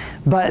huang,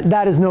 but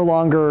that is no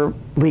longer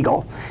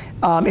legal.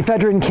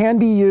 Ephedrine can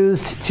be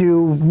used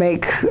to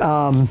make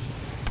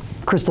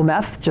crystal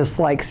meth, just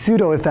like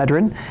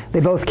pseudoephedrine. They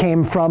both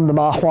came from the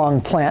ma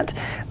huang plant.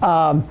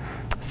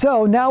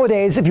 So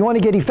nowadays, if you want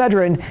to get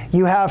ephedrine,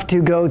 you have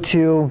to go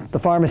to the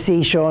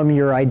pharmacy, show them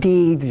your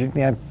ID,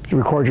 you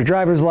record your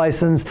driver's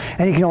license,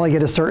 and you can only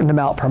get a certain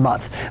amount per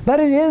month. But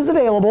it is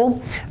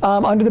available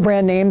under the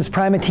brand names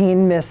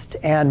Primatene Mist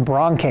and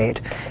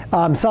Bronchade.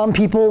 Some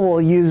people will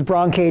use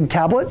Bronchade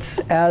tablets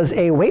as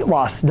a weight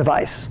loss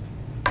device.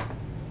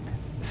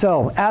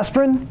 So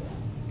aspirin,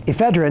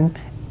 ephedrine,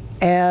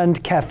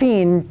 and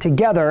caffeine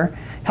together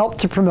help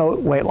to promote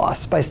weight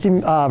loss by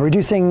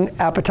reducing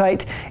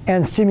appetite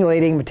and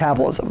stimulating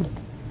metabolism.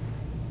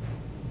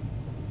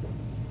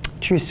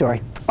 True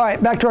story. All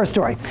right, back to our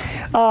story.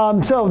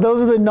 So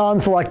those are the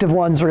non-selective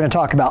ones we're going to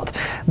talk about.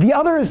 The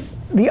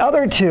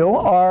other two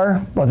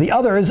are, well, the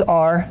others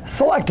are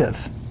selective.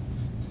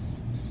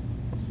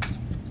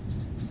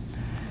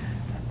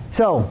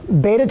 So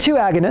beta-2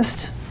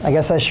 agonist, I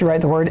guess I should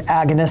write the word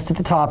agonist at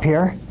the top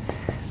here.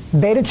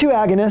 Beta-2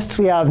 agonists,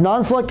 we have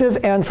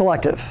non-selective and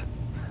selective.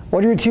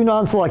 What are your two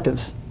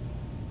non-selectives?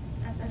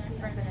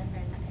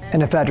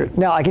 And ephedrine.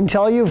 Now, I can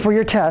tell you for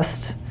your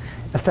test,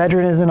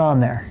 ephedrine isn't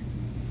on there.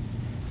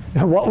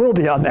 What will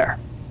be on there?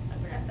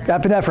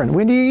 Epinephrine.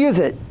 When do you use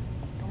it?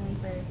 Only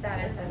for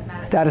status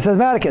asthmaticus. Status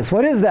asthmaticus.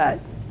 What is that?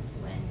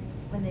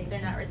 When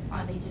they're not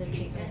responding to the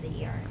treatment in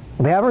the ER.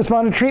 They haven't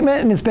responded to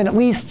treatment, and it's been at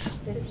least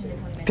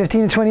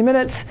 15 to 20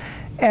 minutes.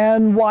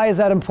 And why is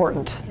that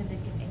important? Because it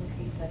can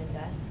increase sudden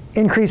death.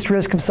 Increased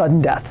risk of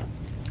sudden death.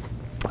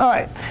 All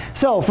right,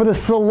 so for the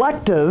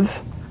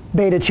selective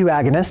beta-2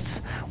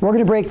 agonists, we're going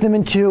to break them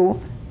into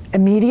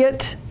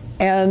immediate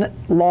and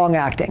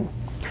long-acting.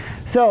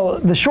 So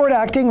the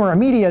short-acting or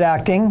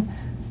immediate-acting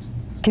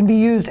can be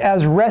used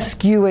as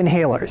rescue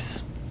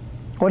inhalers.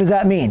 What does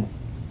that mean?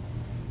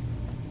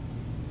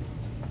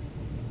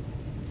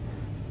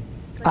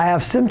 I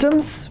have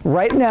symptoms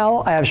right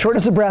now. I have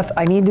shortness of breath.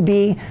 I need to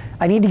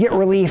get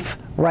relief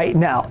right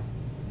now.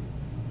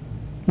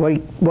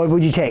 What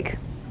would you take?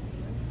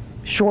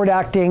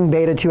 Short-acting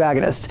beta-2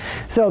 agonist.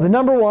 So the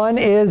number one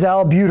is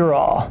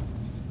albuterol,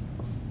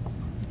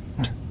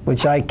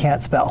 which I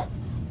can't spell.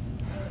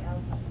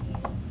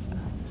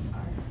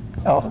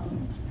 Oh,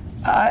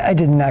 I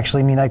didn't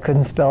actually mean I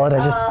couldn't spell it.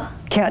 I just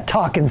can't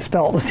talk and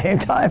spell at the same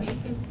time.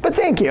 But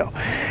thank you.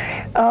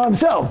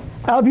 So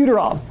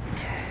albuterol.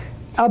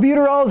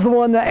 Albuterol is the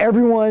one that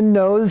everyone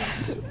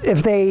knows.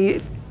 If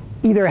they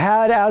either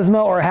had asthma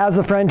or has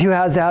a friend who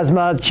has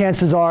asthma,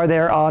 chances are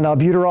they're on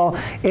albuterol.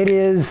 It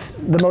is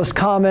the most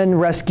common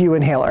rescue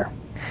inhaler.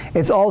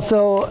 It's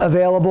also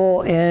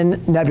available in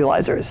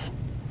nebulizers.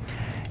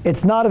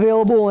 It's not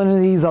available in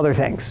these other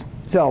things.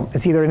 So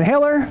it's either an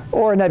inhaler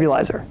or a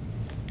nebulizer.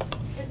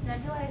 Is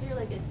nebulizer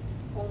like a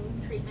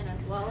home treatment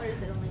as well, or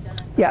is it only done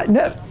at the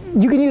Yeah,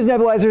 you can use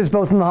nebulizers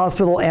both in the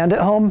hospital and at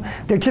home.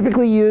 They're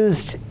typically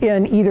used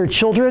in either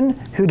children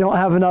who don't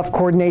have enough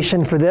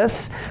coordination for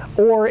this,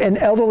 or in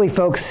elderly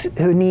folks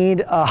who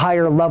need a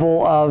higher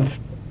level of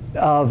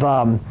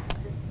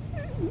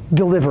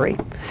delivery.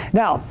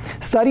 Now,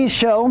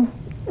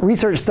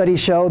 research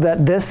studies show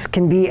that this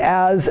can be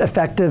as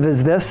effective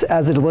as this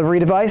as a delivery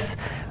device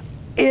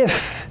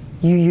if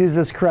you use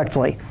this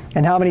correctly.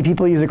 And how many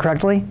people use it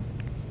correctly?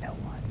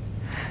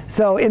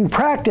 So in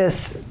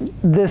practice,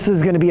 this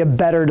is going to be a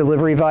better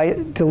delivery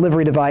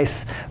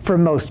device for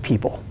most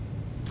people.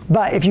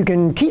 But if you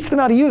can teach them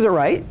how to use it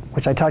right,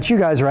 which I taught you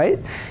guys right,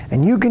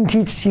 and you can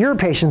teach your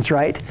patients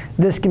right,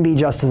 this can be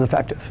just as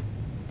effective.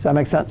 Does that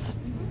make sense?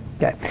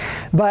 Okay.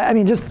 But I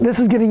mean, this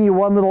is giving you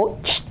one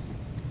little,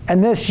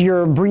 and this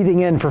you're breathing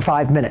in for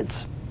 5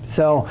 minutes.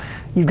 So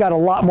you've got a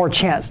lot more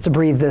chance to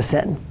breathe this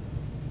in.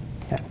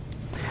 Okay.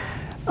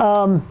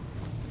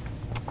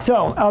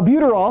 So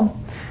albuterol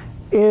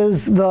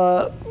is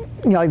the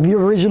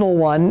original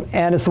one,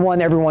 and it's the one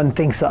everyone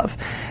thinks of.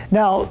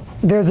 Now,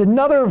 there's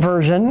another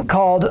version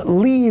called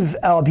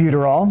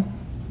levoalbuterol.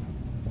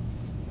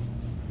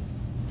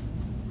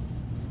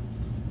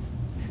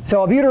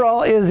 So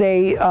albuterol is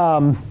a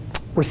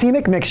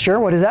racemic mixture.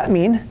 What does that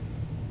mean?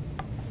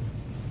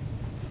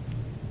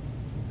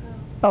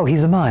 Oh,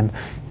 he's a mime.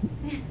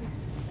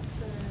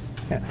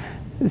 Yeah.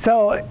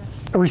 So a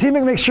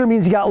racemic mixture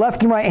means you got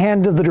left and right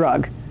hand of the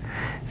drug.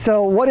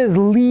 So what is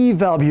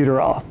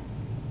levoalbuterol?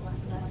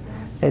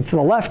 It's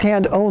the left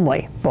hand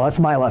only. Well, that's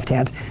my left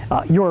hand.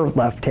 Your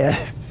left hand.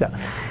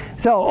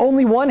 So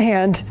only one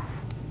hand,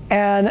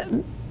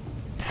 and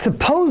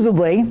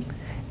supposedly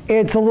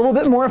it's a little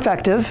bit more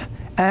effective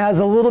and has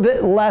a little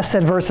bit less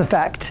adverse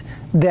effect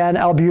than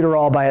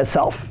albuterol by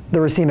itself, the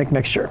racemic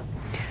mixture.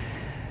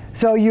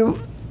 So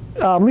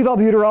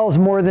levoalbuterol is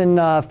more than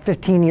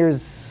 15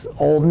 years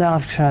old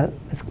now.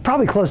 It's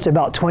probably close to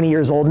about 20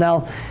 years old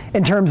now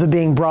in terms of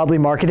being broadly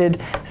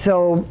marketed.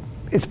 So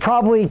it's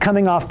probably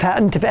coming off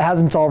patent if it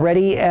hasn't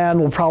already, and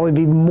will probably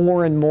be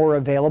more and more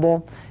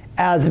available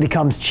as it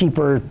becomes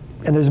cheaper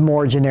and there's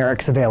more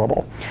generics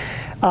available.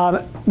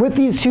 With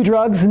these two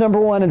drugs, the number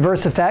one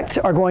adverse effect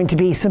are going to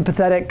be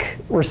sympathetic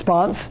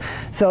response.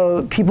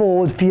 So people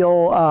would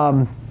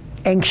feel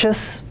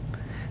anxious,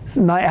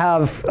 might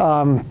have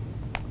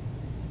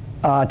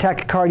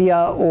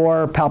tachycardia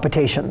or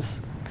palpitations.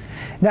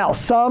 Now,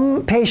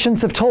 some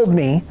patients have told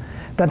me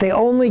that they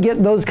only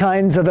get those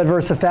kinds of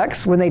adverse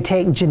effects when they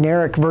take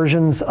generic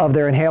versions of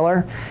their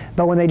inhaler,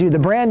 but when they do the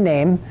brand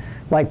name,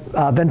 like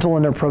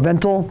Ventolin or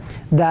Proventil,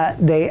 that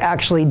they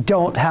actually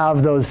don't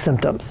have those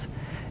symptoms.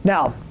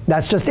 Now,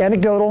 that's just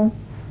anecdotal,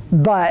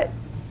 but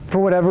for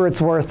whatever it's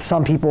worth,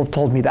 some people have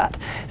told me that.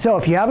 So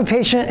if you have a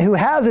patient who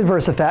has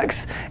adverse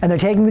effects and they're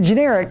taking the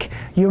generic,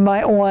 you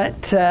might want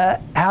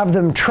to have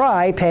them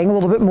try paying a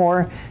little bit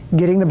more,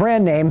 getting the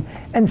brand name,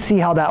 and see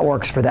how that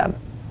works for them.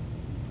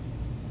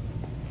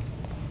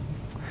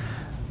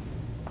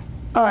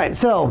 All right,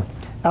 so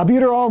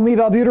albuterol and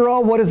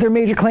levoalbuterol, what is their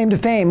major claim to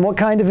fame? What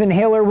kind of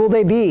inhaler will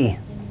they be?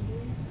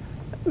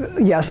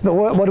 Yes, but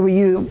what are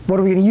we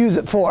going to use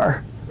it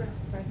for?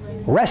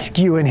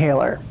 Rescue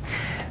inhaler.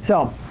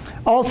 So,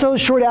 also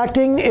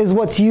short-acting is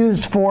what's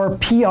used for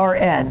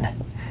PRN.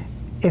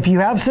 If you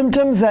have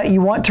symptoms that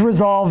you want to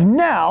resolve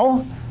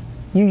now,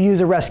 you use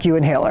a rescue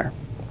inhaler.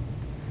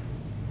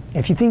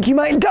 If you think you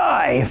might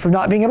die from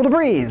not being able to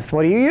breathe,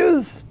 what do you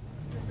use?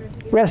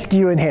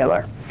 Rescue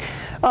inhaler.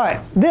 All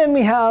right, then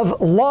we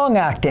have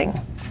long-acting.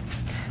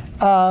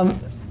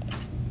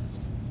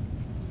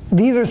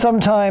 These are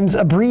sometimes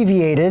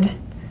abbreviated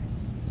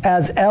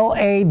as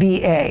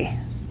LABA.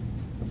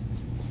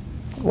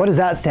 What does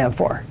that stand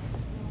for?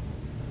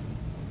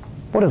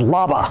 What is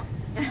LABA?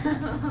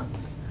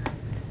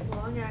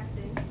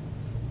 Long-acting.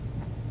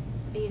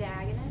 Beta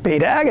agonist?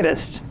 Beta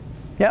agonist.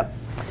 Yep.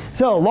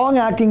 So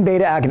long-acting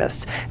beta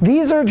agonist.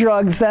 These are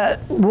drugs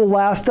that will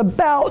last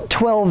about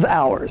 12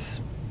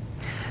 hours.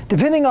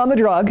 Depending on the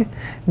drug,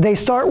 they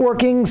start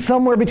working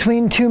somewhere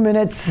between 2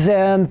 minutes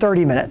and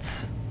 30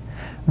 minutes.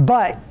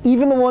 But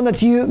even the one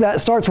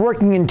that starts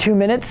working in 2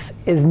 minutes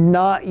is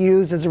not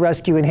used as a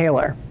rescue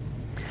inhaler.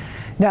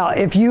 Now,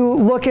 if you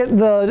look at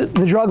the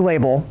drug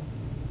label,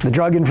 the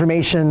drug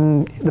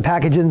information, the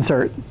package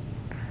insert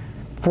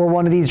for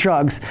one of these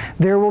drugs,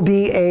 there will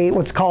be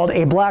what's called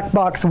a black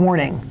box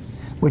warning,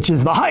 which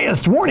is the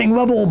highest warning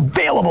level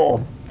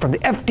available from the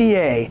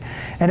FDA.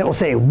 And it will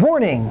say,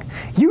 warning,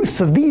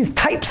 use of these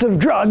types of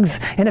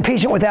drugs in a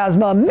patient with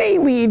asthma may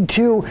lead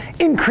to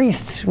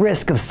increased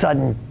risk of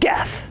sudden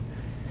death.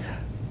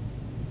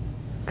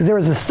 Because there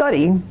was a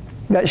study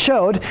that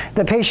showed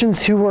that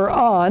patients who were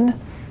on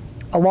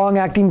a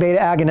long-acting beta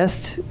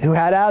agonist who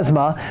had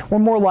asthma were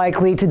more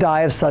likely to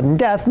die of sudden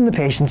death than the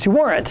patients who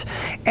weren't.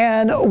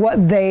 And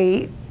what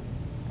they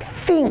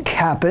think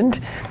happened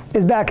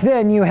is back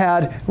then you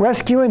had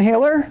rescue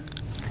inhaler,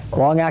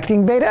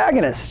 long-acting beta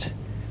agonist.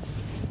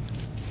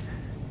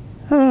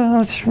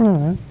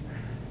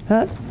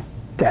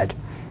 Dead.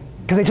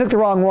 Because they took the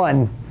wrong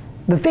one.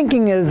 The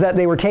thinking is that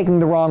they were taking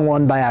the wrong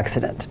one by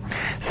accident.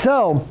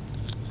 So,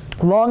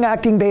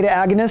 long-acting beta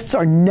agonists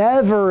are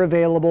never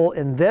available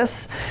in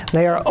this.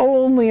 They are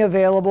only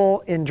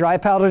available in dry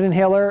powdered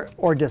inhaler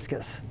or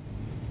discus.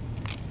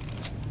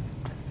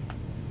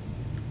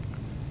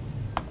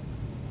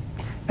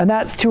 And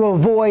that's to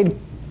avoid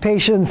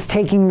patients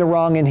taking the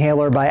wrong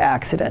inhaler by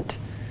accident.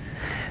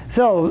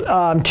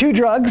 So two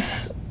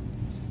drugs,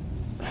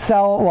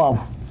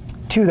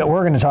 two that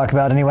we're going to talk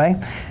about anyway,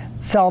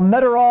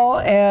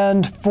 salmeterol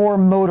and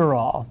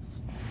formoterol.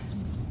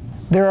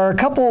 There are a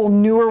couple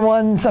newer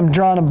ones. I'm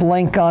drawing a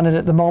blank on it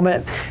at the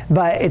moment,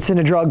 but it's in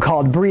a drug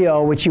called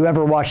Brio, which you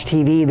ever watch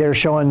TV, they're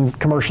showing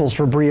commercials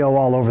for Brio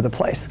all over the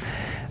place.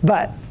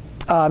 But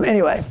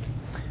anyway,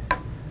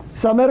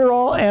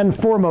 salmeterol and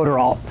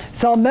formoterol.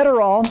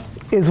 Salmeterol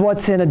is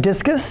what's in a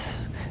discus,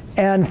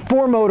 and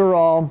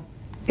formoterol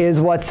is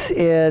what's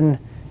in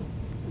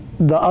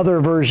the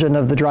other version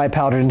of the dry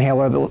powdered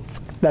inhaler.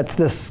 That's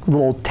this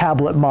little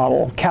tablet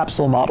model,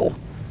 capsule model.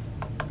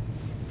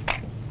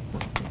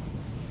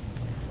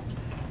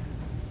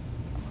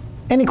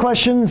 Any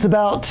questions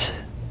about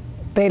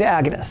beta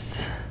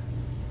agonists?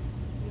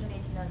 You don't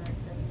need to know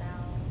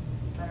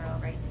the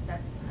salmeterol, right?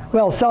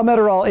 Well,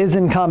 salmeterol is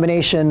in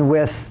combination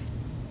with,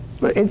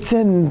 it's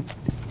in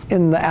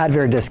the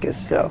Advair discus,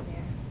 so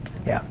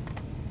yeah.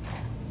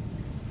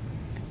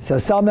 So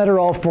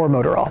salmeterol,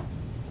 formoterol.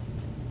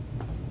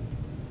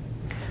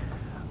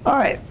 All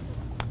right,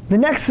 the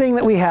next thing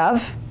that we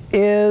have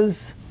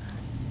is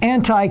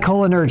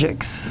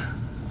anticholinergics.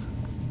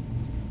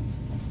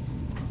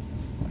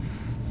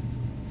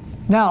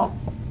 Now,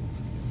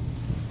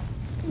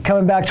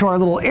 coming back to our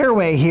little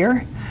airway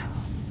here,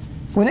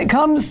 when it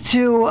comes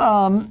to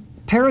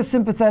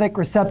parasympathetic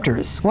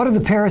receptors. What are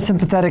the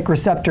parasympathetic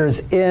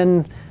receptors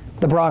in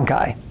the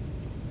bronchi?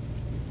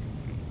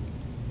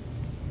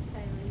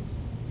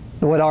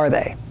 What are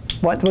they?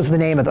 What was the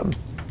name of them?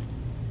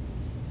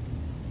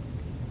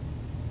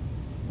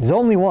 There's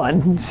only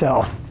one,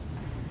 so.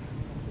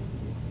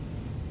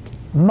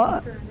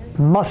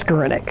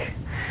 Muscarinic.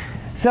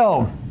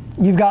 So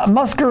you've got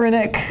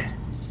muscarinic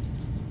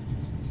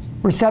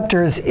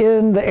receptors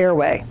in the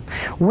airway.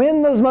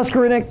 When those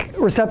muscarinic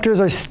receptors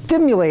are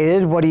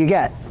stimulated, what do you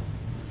get?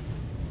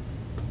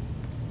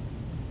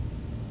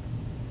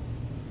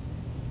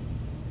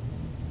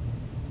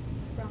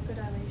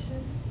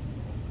 Bronchodilation?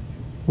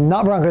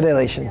 Not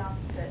bronchodilation. The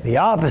opposite. The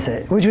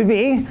opposite, which would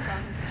be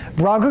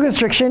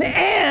bronchoconstriction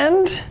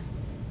and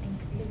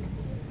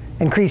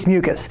increased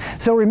mucus.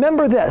 So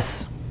remember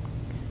this.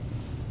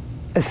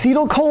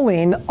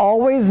 Acetylcholine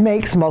always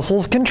makes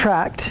muscles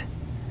contract,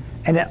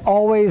 and it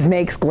always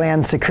makes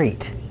glands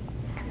secrete.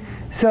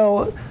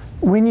 So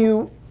when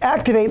you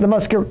activate the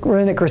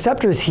muscarinic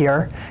receptors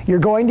here, you're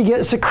going to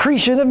get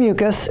secretion of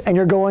mucus, and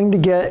you're going to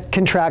get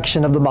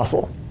contraction of the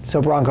muscle,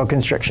 so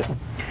bronchoconstriction.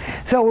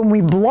 So when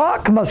we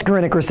block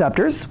muscarinic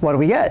receptors, what do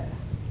we get?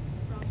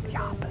 The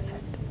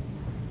opposite.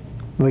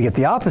 We get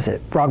the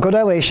opposite,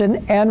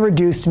 bronchodilation and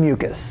reduced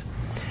mucus.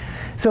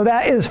 So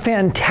that is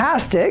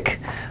fantastic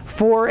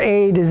for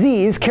a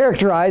disease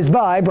characterized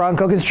by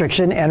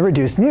bronchoconstriction and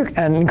reduced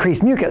and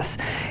increased mucus.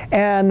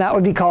 And that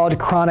would be called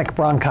chronic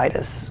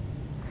bronchitis.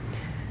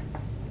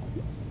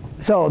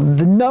 So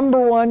the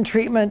 #1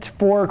 treatment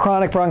for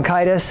chronic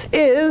bronchitis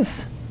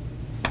is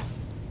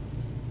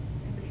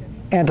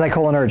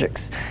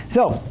anticholinergics.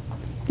 So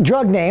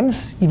drug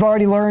names, you've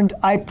already learned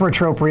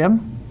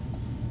ipratropium.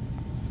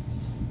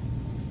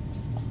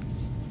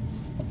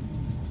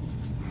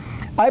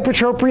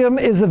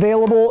 Ipratropium is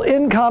available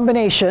in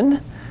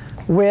combination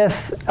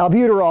with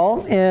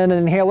albuterol in an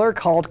inhaler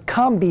called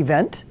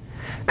Combivent.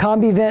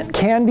 Combivent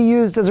can be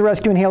used as a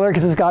rescue inhaler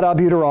because it's got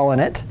albuterol in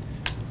it.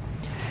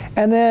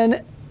 And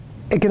then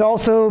it can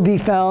also be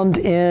found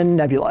in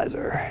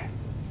nebulizer.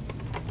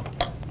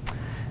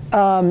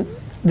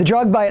 The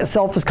drug by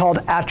itself is called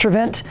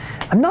Atrovent.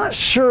 I'm not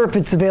sure if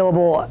it's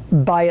available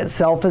by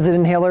itself as an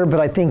inhaler, but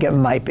I think it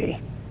might be.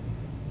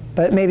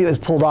 But maybe it was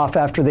pulled off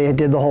after they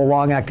did the whole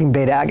long-acting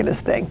beta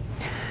agonist thing.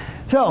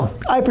 So,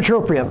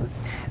 ipratropium.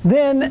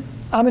 Then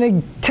I'm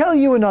going to tell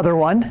you another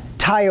one,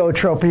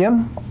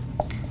 tiotropium.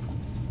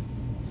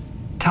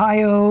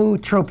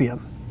 Tiotropium.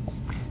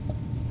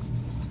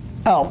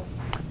 So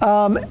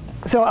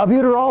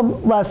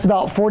albuterol lasts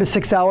about 4 to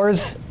 6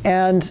 hours,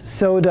 and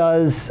so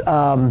does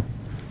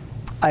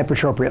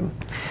ipratropium.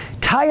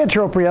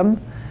 Tiotropium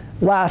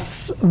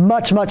lasts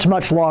much, much,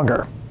 much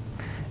longer.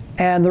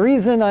 And the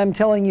reason I'm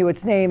telling you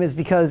its name is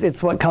because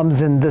it's what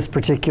comes in this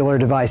particular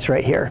device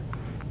right here.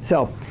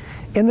 So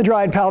in the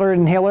dried powder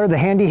inhaler, the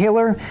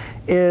HandiHaler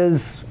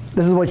this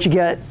is what you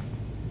get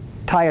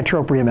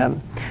tiotropium in.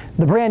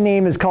 The brand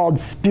name is called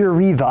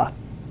Spiriva.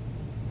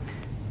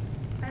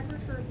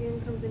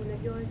 Ipratropium comes in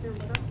nebulizer and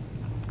what else?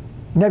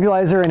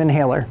 Nebulizer and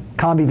inhaler,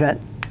 Combivent,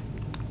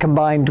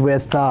 combined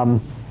with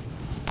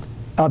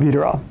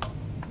albuterol.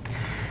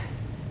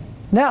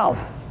 Now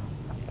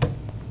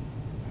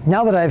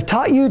that I've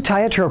taught you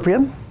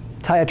tiotropium,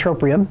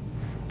 I'm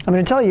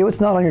going to tell you it's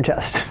not on your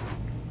test.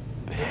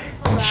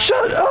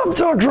 Shut up,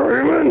 Dr.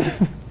 Raymond.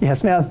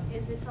 Yes, ma'am.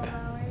 Is it 12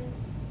 hours?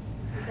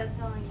 Is that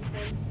how long you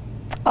said?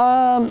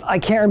 I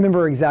can't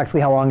remember exactly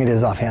how long it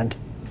is offhand,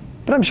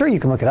 but I'm sure you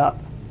can look it up.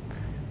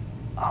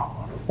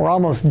 Oh, we're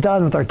almost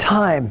done with our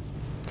time.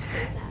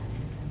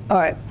 All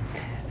right,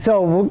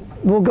 so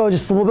we'll go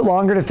just a little bit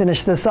longer to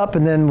finish this up,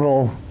 and then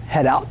we'll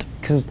head out,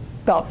 because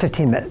about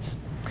 15 minutes.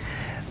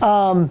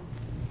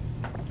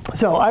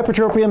 So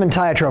ipratropium and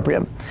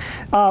tiotropium.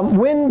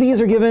 When these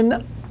are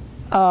given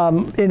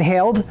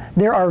inhaled,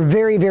 there are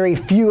very, very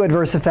few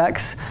adverse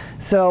effects.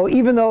 So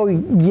even though,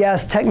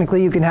 yes,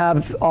 technically you can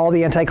have all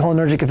the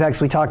anticholinergic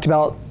effects we talked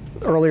about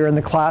earlier in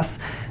the class,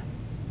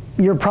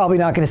 you're probably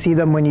not going to see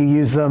them when you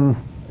use them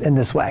in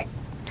this way.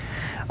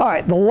 All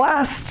right, the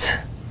last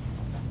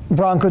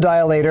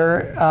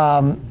bronchodilator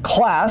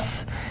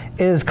class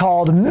is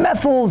called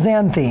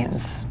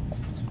methylxanthines.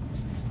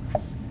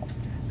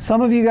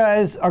 Some of you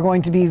guys are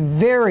going to be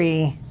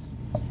very,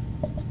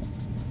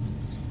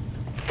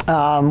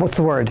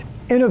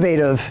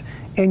 innovative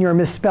in your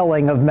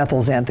misspelling of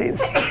methylxanthines.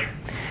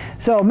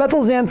 So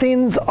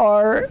methylxanthines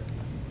are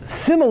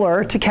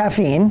similar to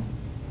caffeine.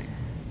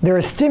 They're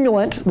a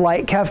stimulant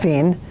like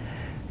caffeine.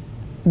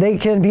 They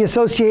can be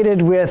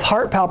associated with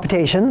heart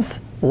palpitations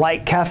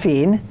like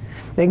caffeine.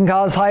 They can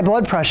cause high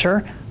blood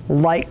pressure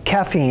like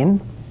caffeine.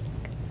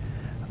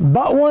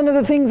 But one of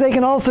the things they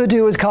can also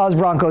do is cause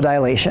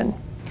bronchodilation.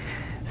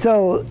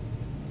 So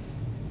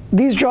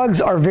these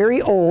drugs are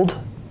very old.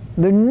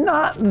 They're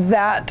not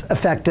that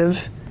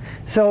effective.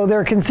 So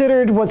they're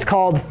considered what's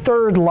called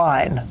third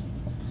line.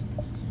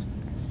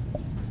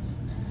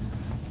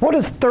 What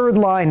does third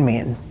line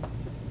mean?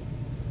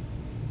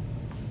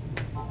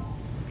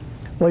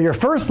 Well, your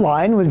first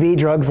line would be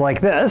drugs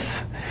like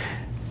this.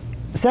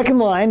 Second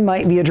line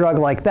might be a drug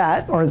like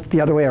that, or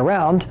the other way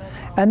around.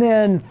 And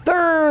then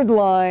third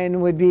line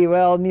would be,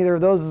 well, neither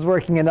of those is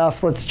working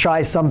enough. Let's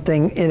try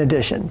something in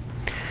addition.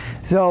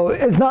 So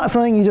it's not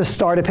something you just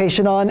start a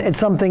patient on. It's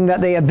something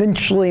that they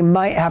eventually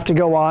might have to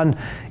go on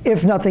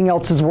if nothing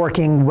else is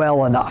working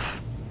well enough.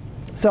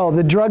 So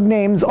the drug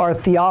names are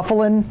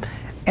theophylline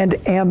and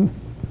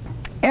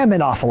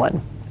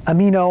aminophylline.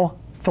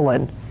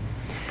 Aminophylline.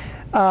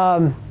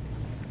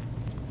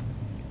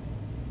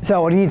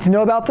 So what do you need to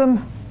know about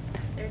them?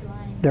 Third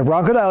line. They're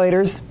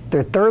bronchodilators,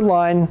 they're third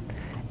line,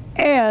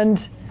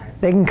 and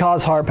they can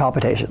cause heart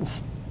palpitations.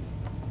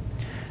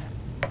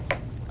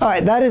 All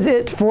right, that is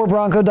it for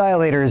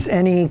bronchodilators.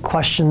 Any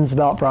questions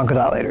about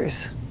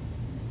bronchodilators?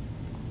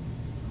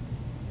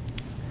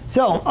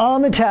 So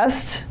on the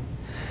test,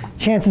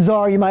 chances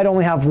are you might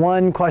only have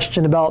one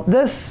question about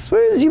this,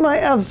 whereas you might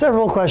have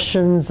several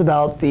questions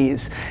about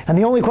these. And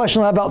the only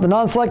question about the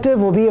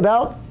non-selective will be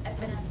about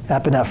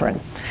epinephrine.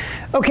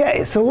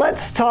 Okay, so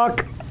let's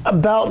talk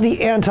about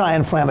the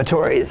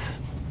anti-inflammatories.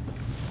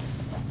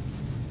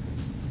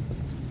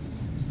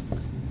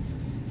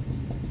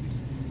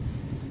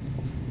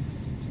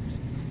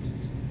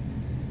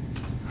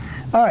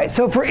 All right,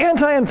 so for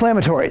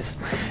anti-inflammatories,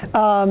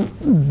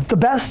 the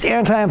best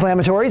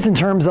anti-inflammatories in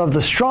terms of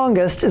the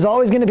strongest is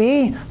always going to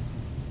be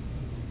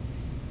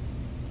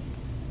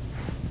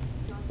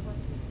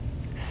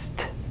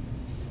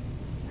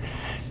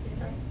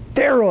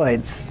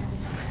steroids.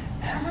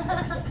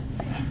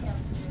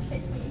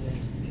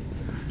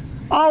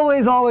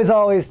 Always, always,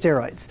 always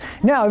steroids.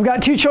 Now, we've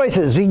got two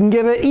choices. We can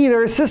give it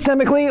either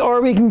systemically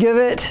or we can give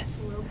it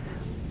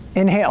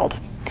inhaled.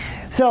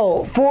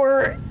 So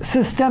for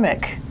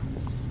systemic,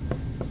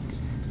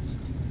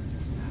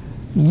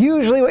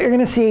 usually what you're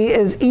going to see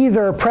is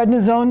either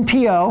prednisone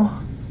PO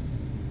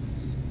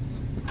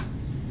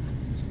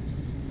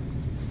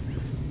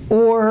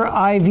or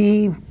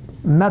IV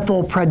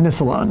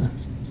methylprednisolone.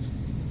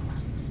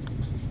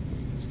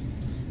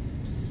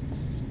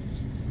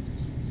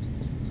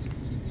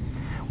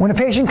 When a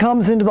patient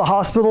comes into the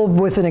hospital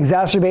with an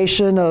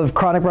exacerbation of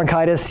chronic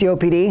bronchitis,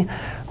 COPD,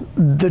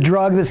 the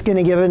drug that's going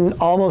to be given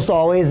almost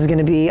always is going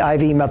to be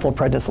IV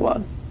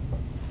methylprednisolone.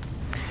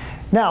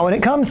 Now, when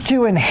it comes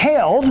to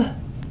inhaled,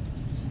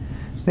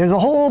 there's a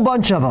whole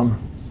bunch of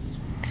them.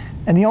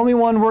 And the only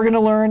one we're going to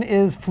learn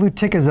is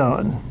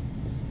fluticasone.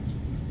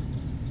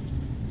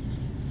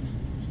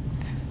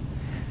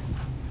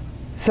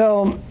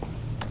 So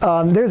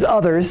there's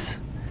others.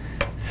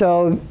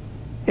 So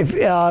if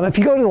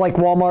you go to like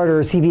Walmart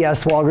or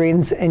CVS,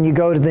 Walgreens, and you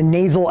go to the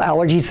nasal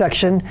allergy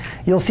section,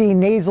 you'll see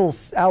nasal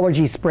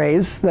allergy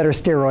sprays that are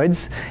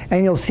steroids,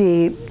 and you'll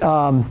see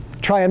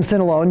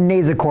triamcinolone,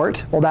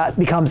 Nasacort. Well, that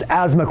becomes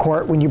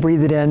Asmacort when you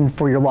breathe it in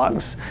for your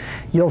lungs.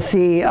 You'll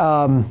see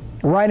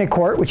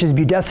Rhinocort, which is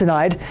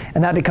budesonide,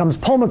 and that becomes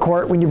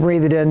Pulmicort when you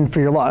breathe it in for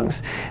your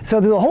lungs. So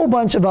there's a whole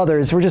bunch of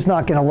others. We're just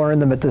not going to learn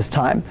them at this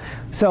time.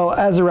 So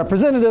as a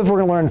representative,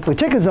 we're going to learn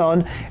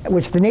fluticasone,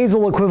 which the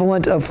nasal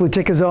equivalent of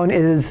fluticasone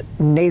is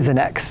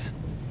Nasonex.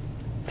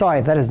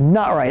 Sorry, that is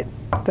not right.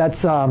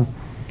 That's,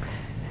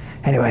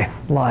 anyway,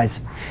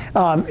 lies.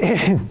 Let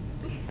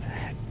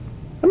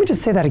me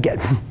just say that again.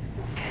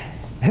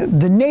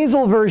 The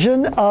nasal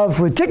version of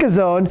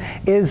fluticasone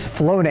is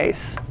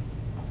Flonase.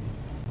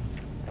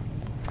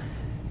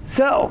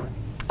 So,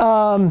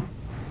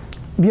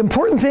 the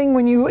important thing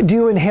when you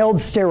do inhaled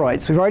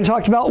steroids, we've already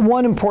talked about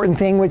one important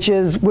thing, which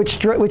is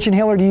which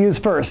inhaler do you use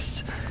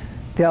first?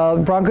 The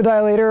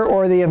bronchodilator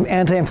or the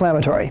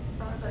anti-inflammatory?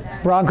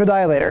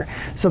 Bronchodilator.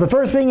 So the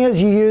first thing is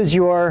you use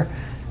your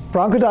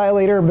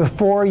bronchodilator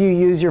before you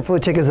use your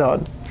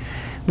fluticasone.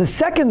 The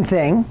second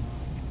thing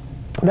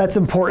that's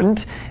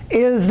important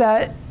is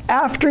that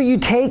after you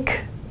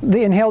take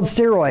the inhaled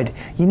steroid,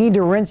 you need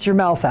to rinse your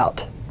mouth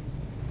out.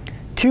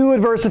 Two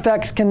adverse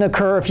effects can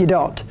occur if you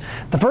don't.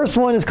 The first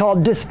one is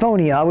called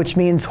dysphonia, which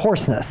means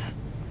hoarseness.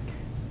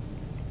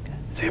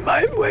 So you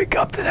might wake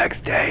up the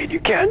next day and you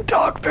can't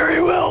talk very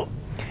well.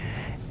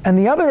 And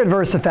the other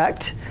adverse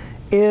effect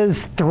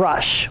is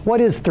thrush.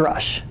 What is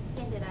thrush?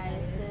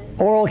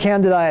 Candidiasis. Oral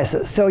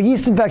candidiasis, so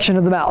yeast infection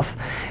of the mouth.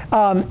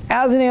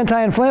 As an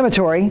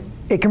anti-inflammatory,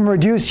 it can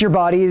reduce your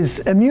body's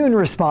immune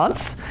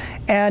response,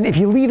 and if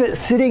you leave it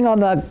sitting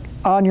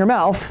on your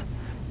mouth,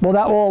 well,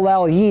 that will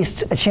allow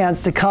yeast a chance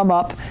to come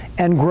up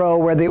and grow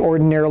where they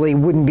ordinarily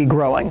wouldn't be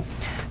growing.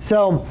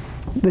 So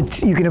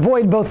you can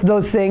avoid both of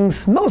those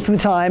things most of the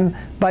time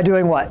by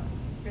doing what?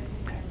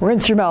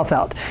 Rinse your mouth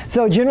out.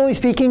 So generally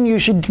speaking, you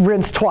should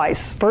rinse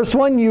twice. First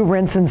one, you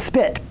rinse and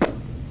spit.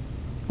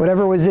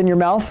 Whatever was in your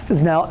mouth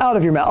is now out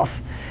of your mouth.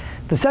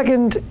 The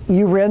second,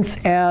 you rinse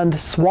and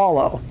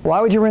swallow.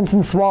 Why would you rinse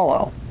and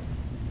swallow?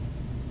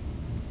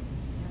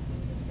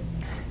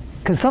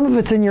 Because some of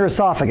it's in your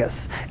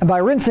esophagus. And by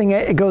rinsing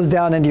it, it goes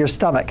down into your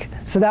stomach.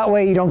 So that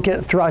way you don't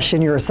get thrush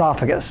in your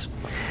esophagus.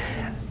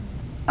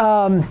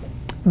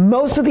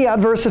 Most of the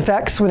adverse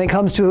effects when it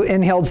comes to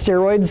inhaled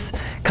steroids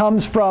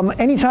comes from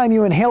anytime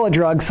you inhale a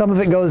drug, some of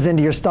it goes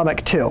into your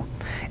stomach too,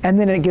 and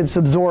then it gets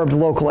absorbed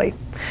locally.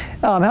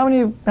 How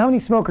many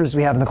smokers do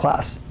we have in the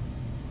class?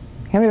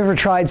 How many have ever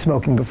tried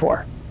smoking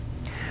before?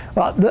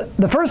 Well,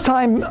 the first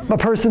time a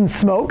person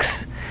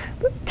smokes,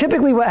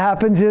 typically what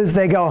happens is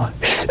they go,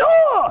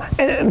 oh,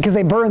 because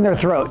they burn their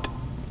throat,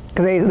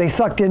 because they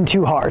sucked in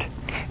too hard.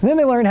 And then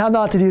they learn how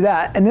not to do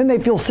that, and then they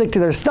feel sick to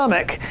their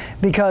stomach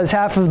because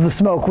half of the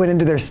smoke went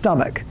into their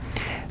stomach.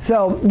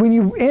 So when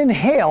you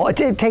inhale,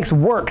 it takes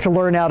work to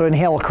learn how to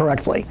inhale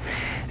correctly.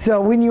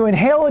 So when you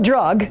inhale a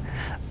drug,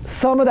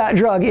 some of that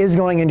drug is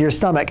going into your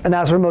stomach, and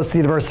that's where most of the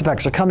adverse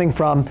effects are coming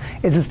from,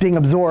 is it's being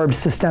absorbed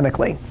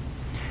systemically.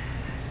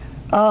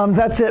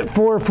 That's it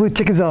for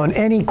fluticasone.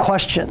 Any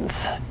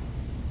questions?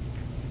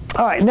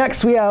 All right,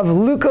 next we have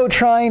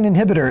leukotriene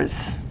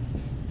inhibitors.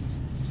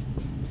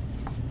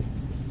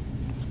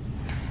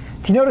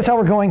 Do you notice how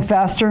we're going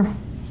faster?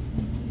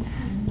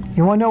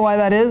 You want to know why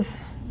that is?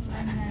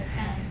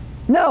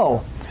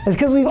 No, it's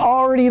because we've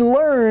already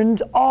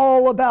learned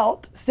all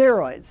about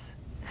steroids,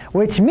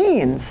 which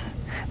means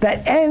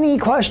that any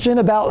question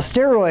about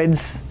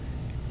steroids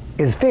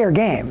is fair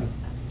game.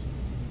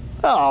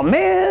 Oh,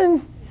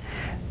 man.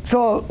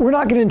 So we're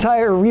not going to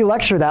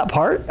re-lecture that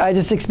part. I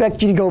just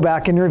expect you to go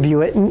back and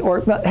review it.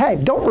 Hey,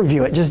 don't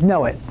review it, just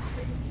know it.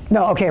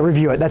 No, okay,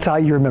 review it. That's how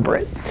you remember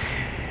it.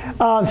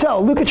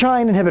 So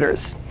leukotriene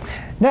inhibitors.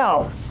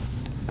 Now,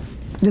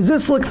 does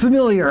this look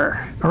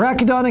familiar?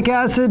 Arachidonic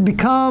acid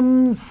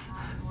becomes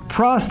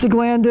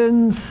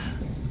prostaglandins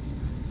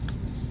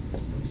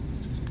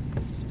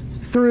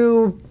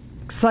through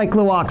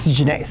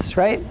cyclooxygenase,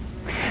 right?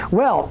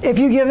 Well, if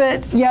you give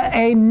it yet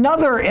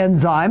another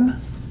enzyme,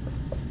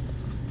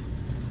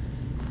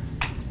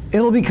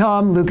 it'll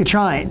become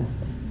leukotriene.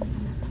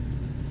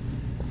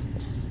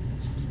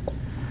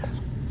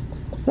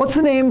 What's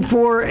the name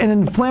for an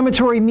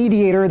inflammatory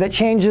mediator that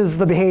changes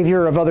the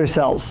behavior of other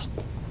cells?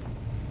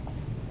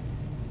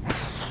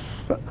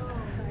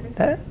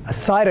 A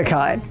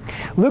cytokine.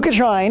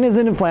 Leukotriene is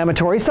an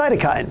inflammatory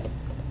cytokine.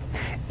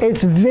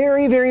 It's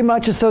very, very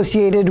much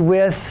associated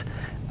with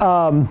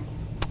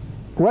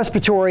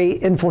respiratory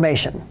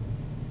inflammation.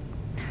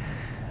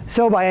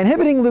 So by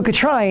inhibiting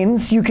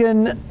leukotrienes, you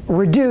can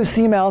reduce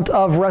the amount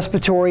of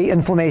respiratory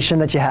inflammation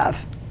that you have.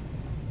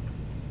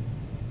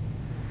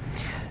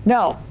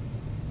 Now,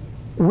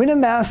 when a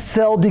mast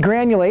cell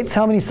degranulates,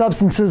 how many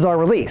substances are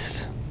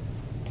released?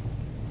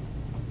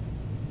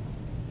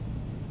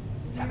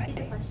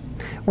 17.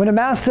 When a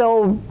mast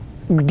cell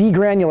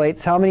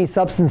degranulates, how many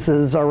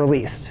substances are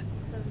released?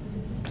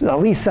 17. At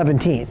least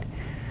 17.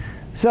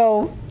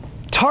 So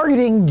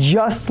targeting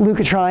just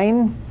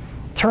leukotriene,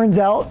 turns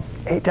out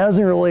it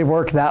doesn't really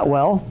work that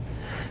well.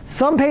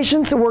 Some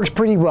patients it works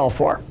pretty well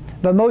for,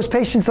 but most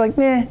patients like,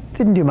 nah,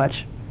 didn't do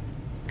much.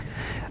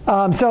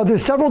 So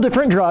there's several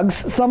different drugs.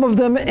 Some of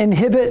them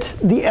inhibit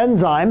the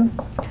enzyme.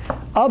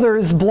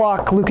 Others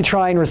block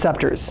leukotriene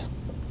receptors.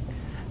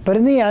 But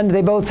in the end,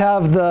 they both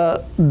have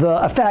the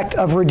effect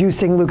of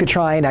reducing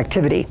leukotriene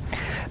activity.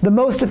 The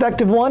most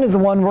effective one is the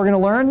one we're going to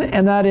learn,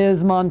 and that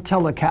is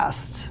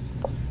montelukast,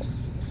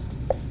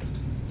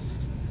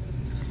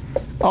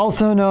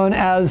 also known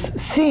as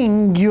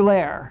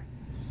Singulair.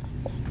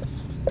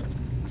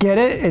 Get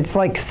it? It's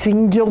like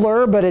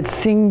singular, but it's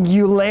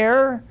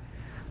Singulair.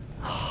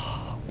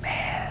 Oh,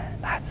 man,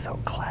 that's so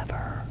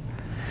clever.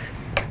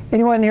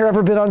 Anyone here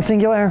ever been on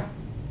Singulair?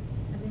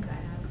 I think I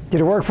have.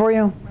 Did it work for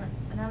you?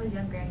 When I was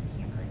younger, I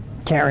can't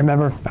remember. Can't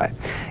remember? All right.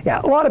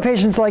 Yeah, a lot of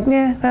patients are like,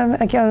 nah,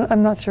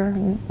 I'm not sure.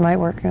 It might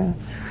work.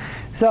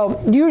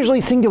 So usually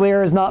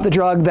Singulair is not the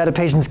drug that a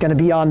patient's going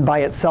to be on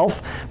by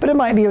itself, but it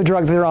might be a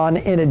drug they're on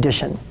in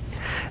addition.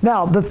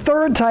 Now, the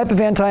third type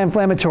of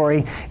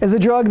anti-inflammatory is a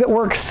drug that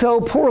works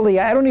so poorly,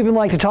 I don't even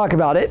like to talk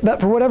about it,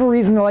 but for whatever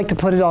reason, they like to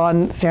put it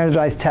on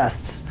standardized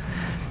tests.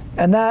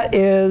 And that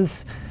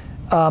is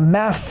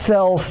mast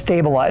cell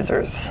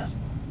stabilizers.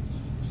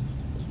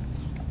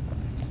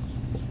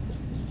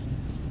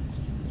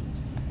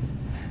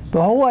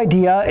 The whole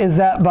idea is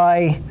that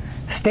by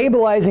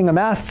stabilizing a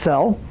mast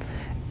cell,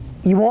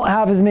 you won't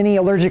have as many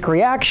allergic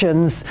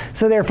reactions,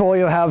 so therefore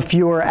you'll have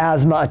fewer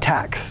asthma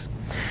attacks.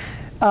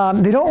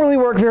 They don't really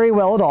work very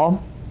well at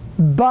all,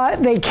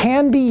 but they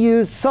can be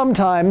used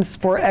sometimes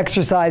for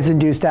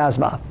exercise-induced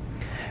asthma.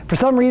 For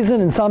some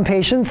reason, in some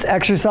patients,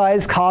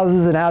 exercise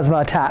causes an asthma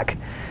attack,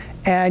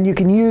 and you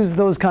can use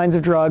those kinds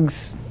of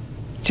drugs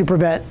to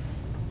prevent.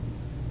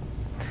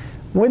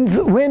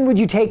 When would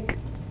you take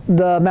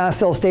the mast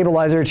cell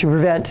stabilizer to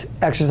prevent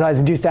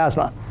exercise-induced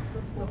asthma?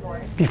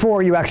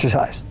 Before you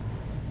exercise.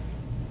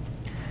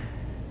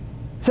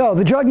 So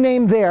the drug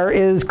name there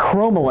is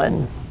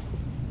cromolyn,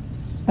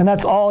 and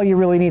that's all you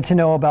really need to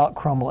know about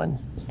cromolyn.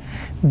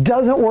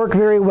 Doesn't work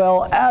very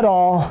well at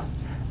all,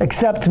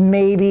 except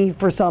maybe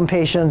for some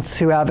patients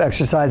who have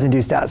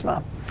exercise-induced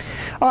asthma.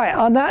 All right,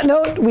 on that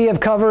note, we have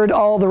covered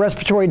all the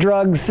respiratory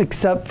drugs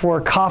except for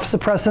cough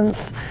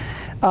suppressants.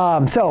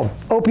 So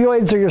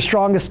opioids are your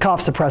strongest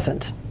cough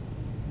suppressant.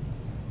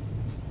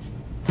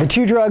 The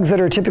two drugs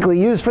that are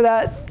typically used for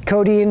that,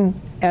 codeine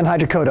and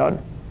hydrocodone.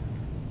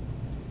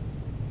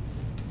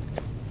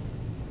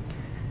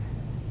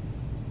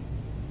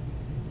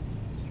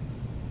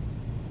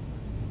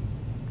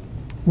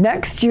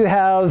 Next, you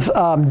have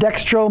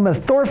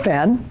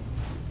dextromethorphan,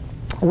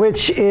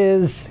 which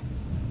is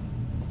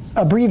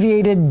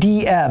abbreviated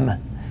DM.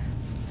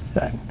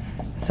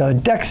 So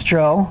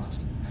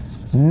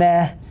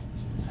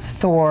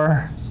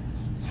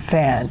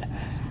dextromethorphan.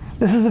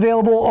 This is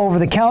available over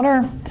the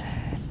counter,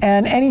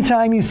 and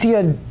anytime you see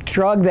a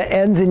drug that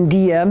ends in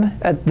DM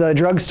at the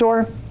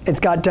drugstore, it's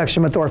got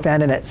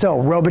dextromethorphan in it. So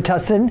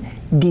Robitussin,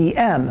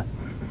 DM.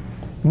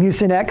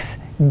 Mucinex,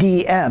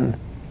 DM.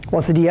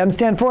 What's the DM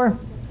stand for?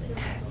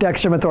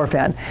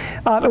 Dextromethorphan.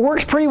 It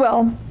works pretty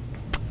well,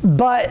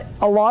 but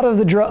a lot of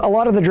the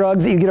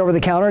drugs that you get over the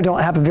counter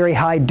don't have a very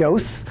high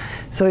dose,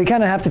 so you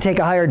kind of have to take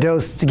a higher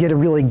dose to get a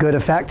really good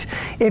effect.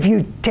 If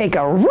you take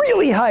a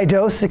really high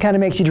dose, it kind of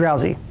makes you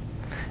drowsy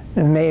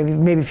and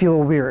maybe feel a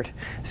little weird.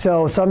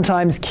 So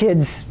sometimes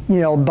kids,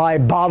 buy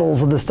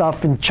bottles of the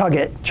stuff and chug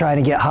it, trying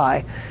to get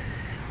high.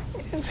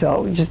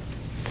 So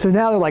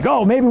now they're like,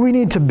 oh, maybe we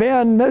need to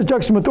ban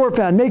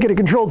dextromethorphan, make it a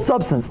controlled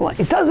substance.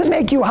 Like, it doesn't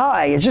make you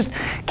high. It's just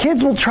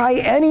kids will try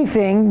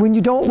anything when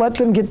you don't let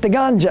them get the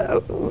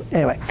ganja.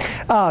 Anyway,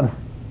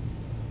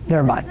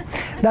 never mind.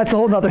 That's a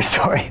whole other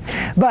story.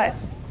 But,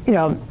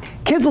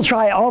 kids will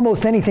try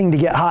almost anything to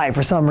get high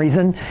for some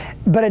reason,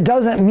 but it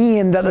doesn't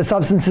mean that the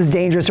substance is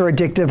dangerous or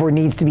addictive or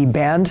needs to be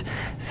banned.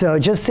 So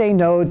just say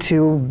no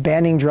to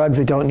banning drugs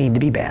that don't need to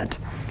be banned.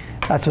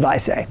 That's what I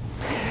say.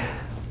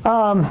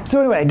 So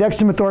anyway,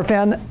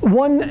 dextromethorphan.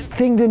 One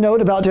thing to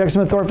note about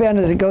dextromethorphan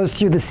is it goes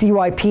through the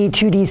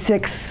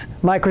CYP2D6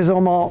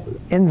 microsomal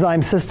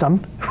enzyme system.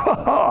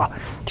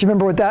 Do you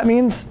remember what that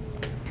means?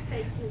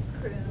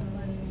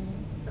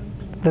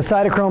 The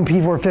cytochrome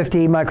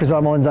P450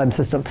 microsomal enzyme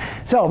system.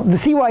 So the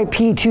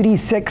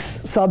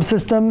CYP2D6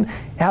 subsystem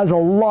has a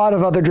lot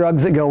of other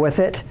drugs that go with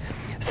it.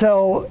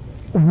 So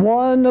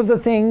one of the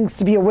things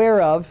to be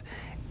aware of,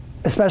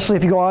 especially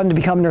if you go on to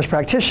become a nurse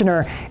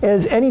practitioner,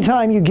 is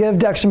anytime you give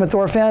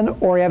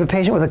dextromethorphan or you have a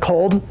patient with a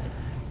cold,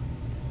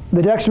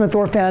 the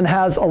dextromethorphan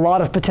has a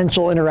lot of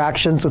potential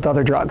interactions with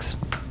other drugs.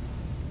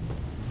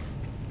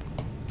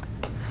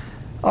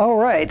 All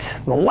right,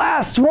 the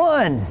last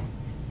one.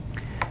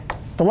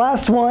 The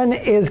last one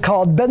is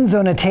called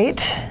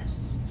benzonatate.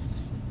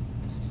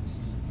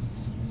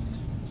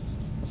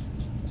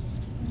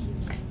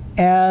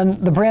 And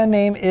the brand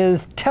name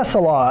is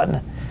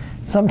Tessalon,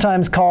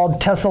 sometimes called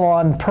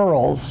Tessalon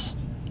pearls,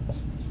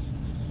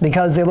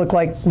 because they look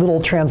like little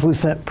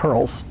translucent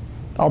pearls,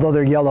 although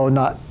they're yellow,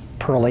 not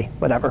pearly,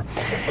 whatever.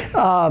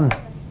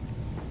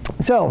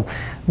 So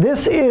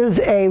this is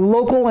a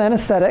local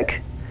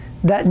anesthetic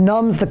that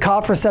numbs the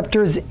cough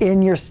receptors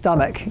in your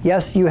stomach.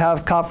 Yes, you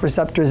have cough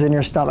receptors in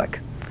your stomach.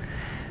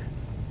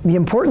 The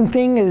important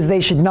thing is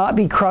they should not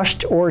be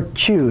crushed or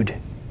chewed.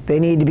 They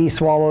need to be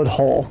swallowed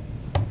whole.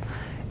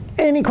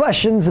 Any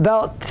questions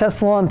about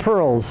Tessalon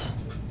pearls?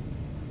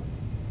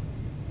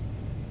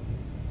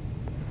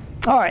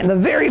 All right, and the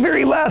very,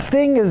 very last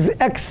thing is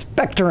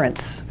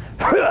expectorants.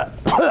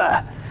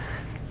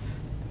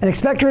 An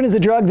expectorant is a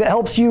drug that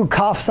helps you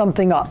cough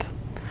something up.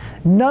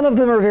 None of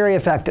them are very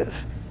effective.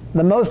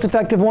 The most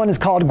effective one is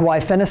called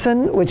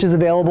guaifenesin, which is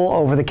available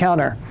over the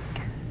counter.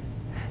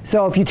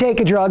 So if you take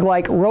a drug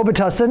like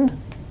Robitussin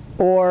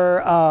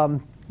or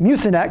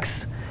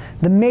Mucinex,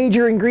 the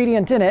major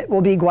ingredient in it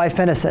will be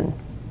guaifenesin.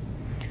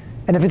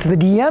 And if it's the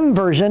DM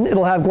version,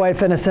 it'll have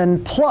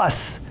guaifenesin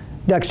plus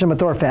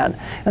dextromethorphan.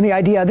 And the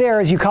idea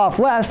there is you cough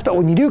less, but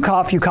when you do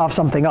cough, you cough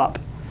something up.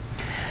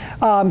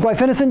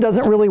 Guaifenesin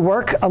doesn't really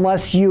work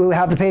unless you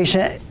have the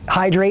patient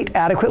hydrate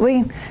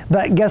adequately,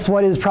 but guess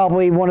what is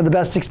probably one of the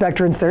best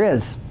expectorants there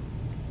is?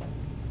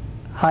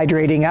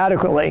 Hydrating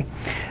adequately.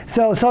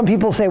 So some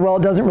people say, well,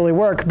 it doesn't really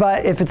work,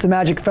 but if it's a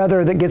magic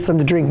feather that gets them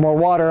to drink more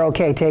water,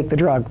 okay, take the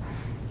drug.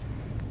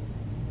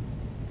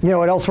 You know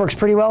what else works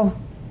pretty well?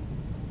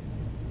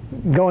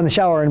 Go in the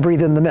shower and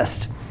breathe in the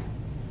mist.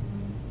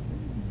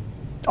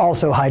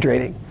 Also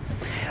hydrating.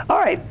 All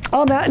right,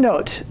 on that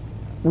note,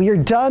 we are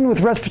done with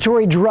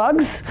respiratory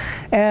drugs,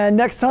 and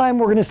next time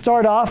we're going to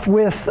start off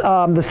with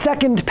the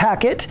second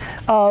packet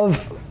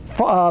of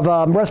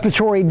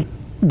respiratory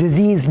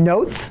disease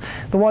notes,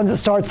 the ones that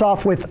starts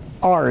off with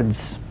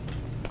ARDS.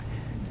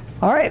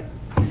 All right,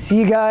 see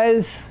you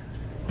guys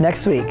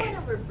next week. I went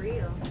over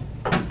Brio.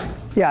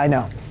 Yeah, I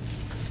know.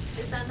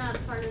 Is that not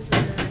part of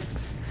the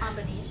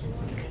combination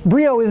one?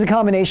 Brio is a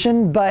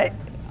combination, but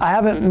I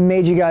haven't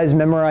made you guys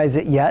memorize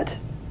it yet.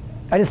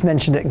 I just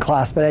mentioned it in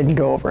class, but I didn't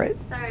go over it.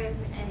 Sorry, I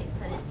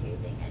put it to your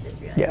thing. I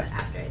just realized Yeah. that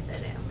after I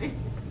said it.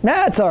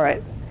 Nah, it's all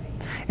right.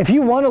 If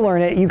you want to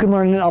learn it, you can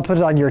learn it, and I'll put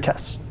it on your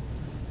test.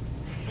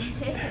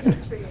 It's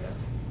just for you.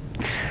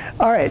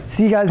 All right,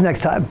 see you guys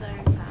next time. Sorry.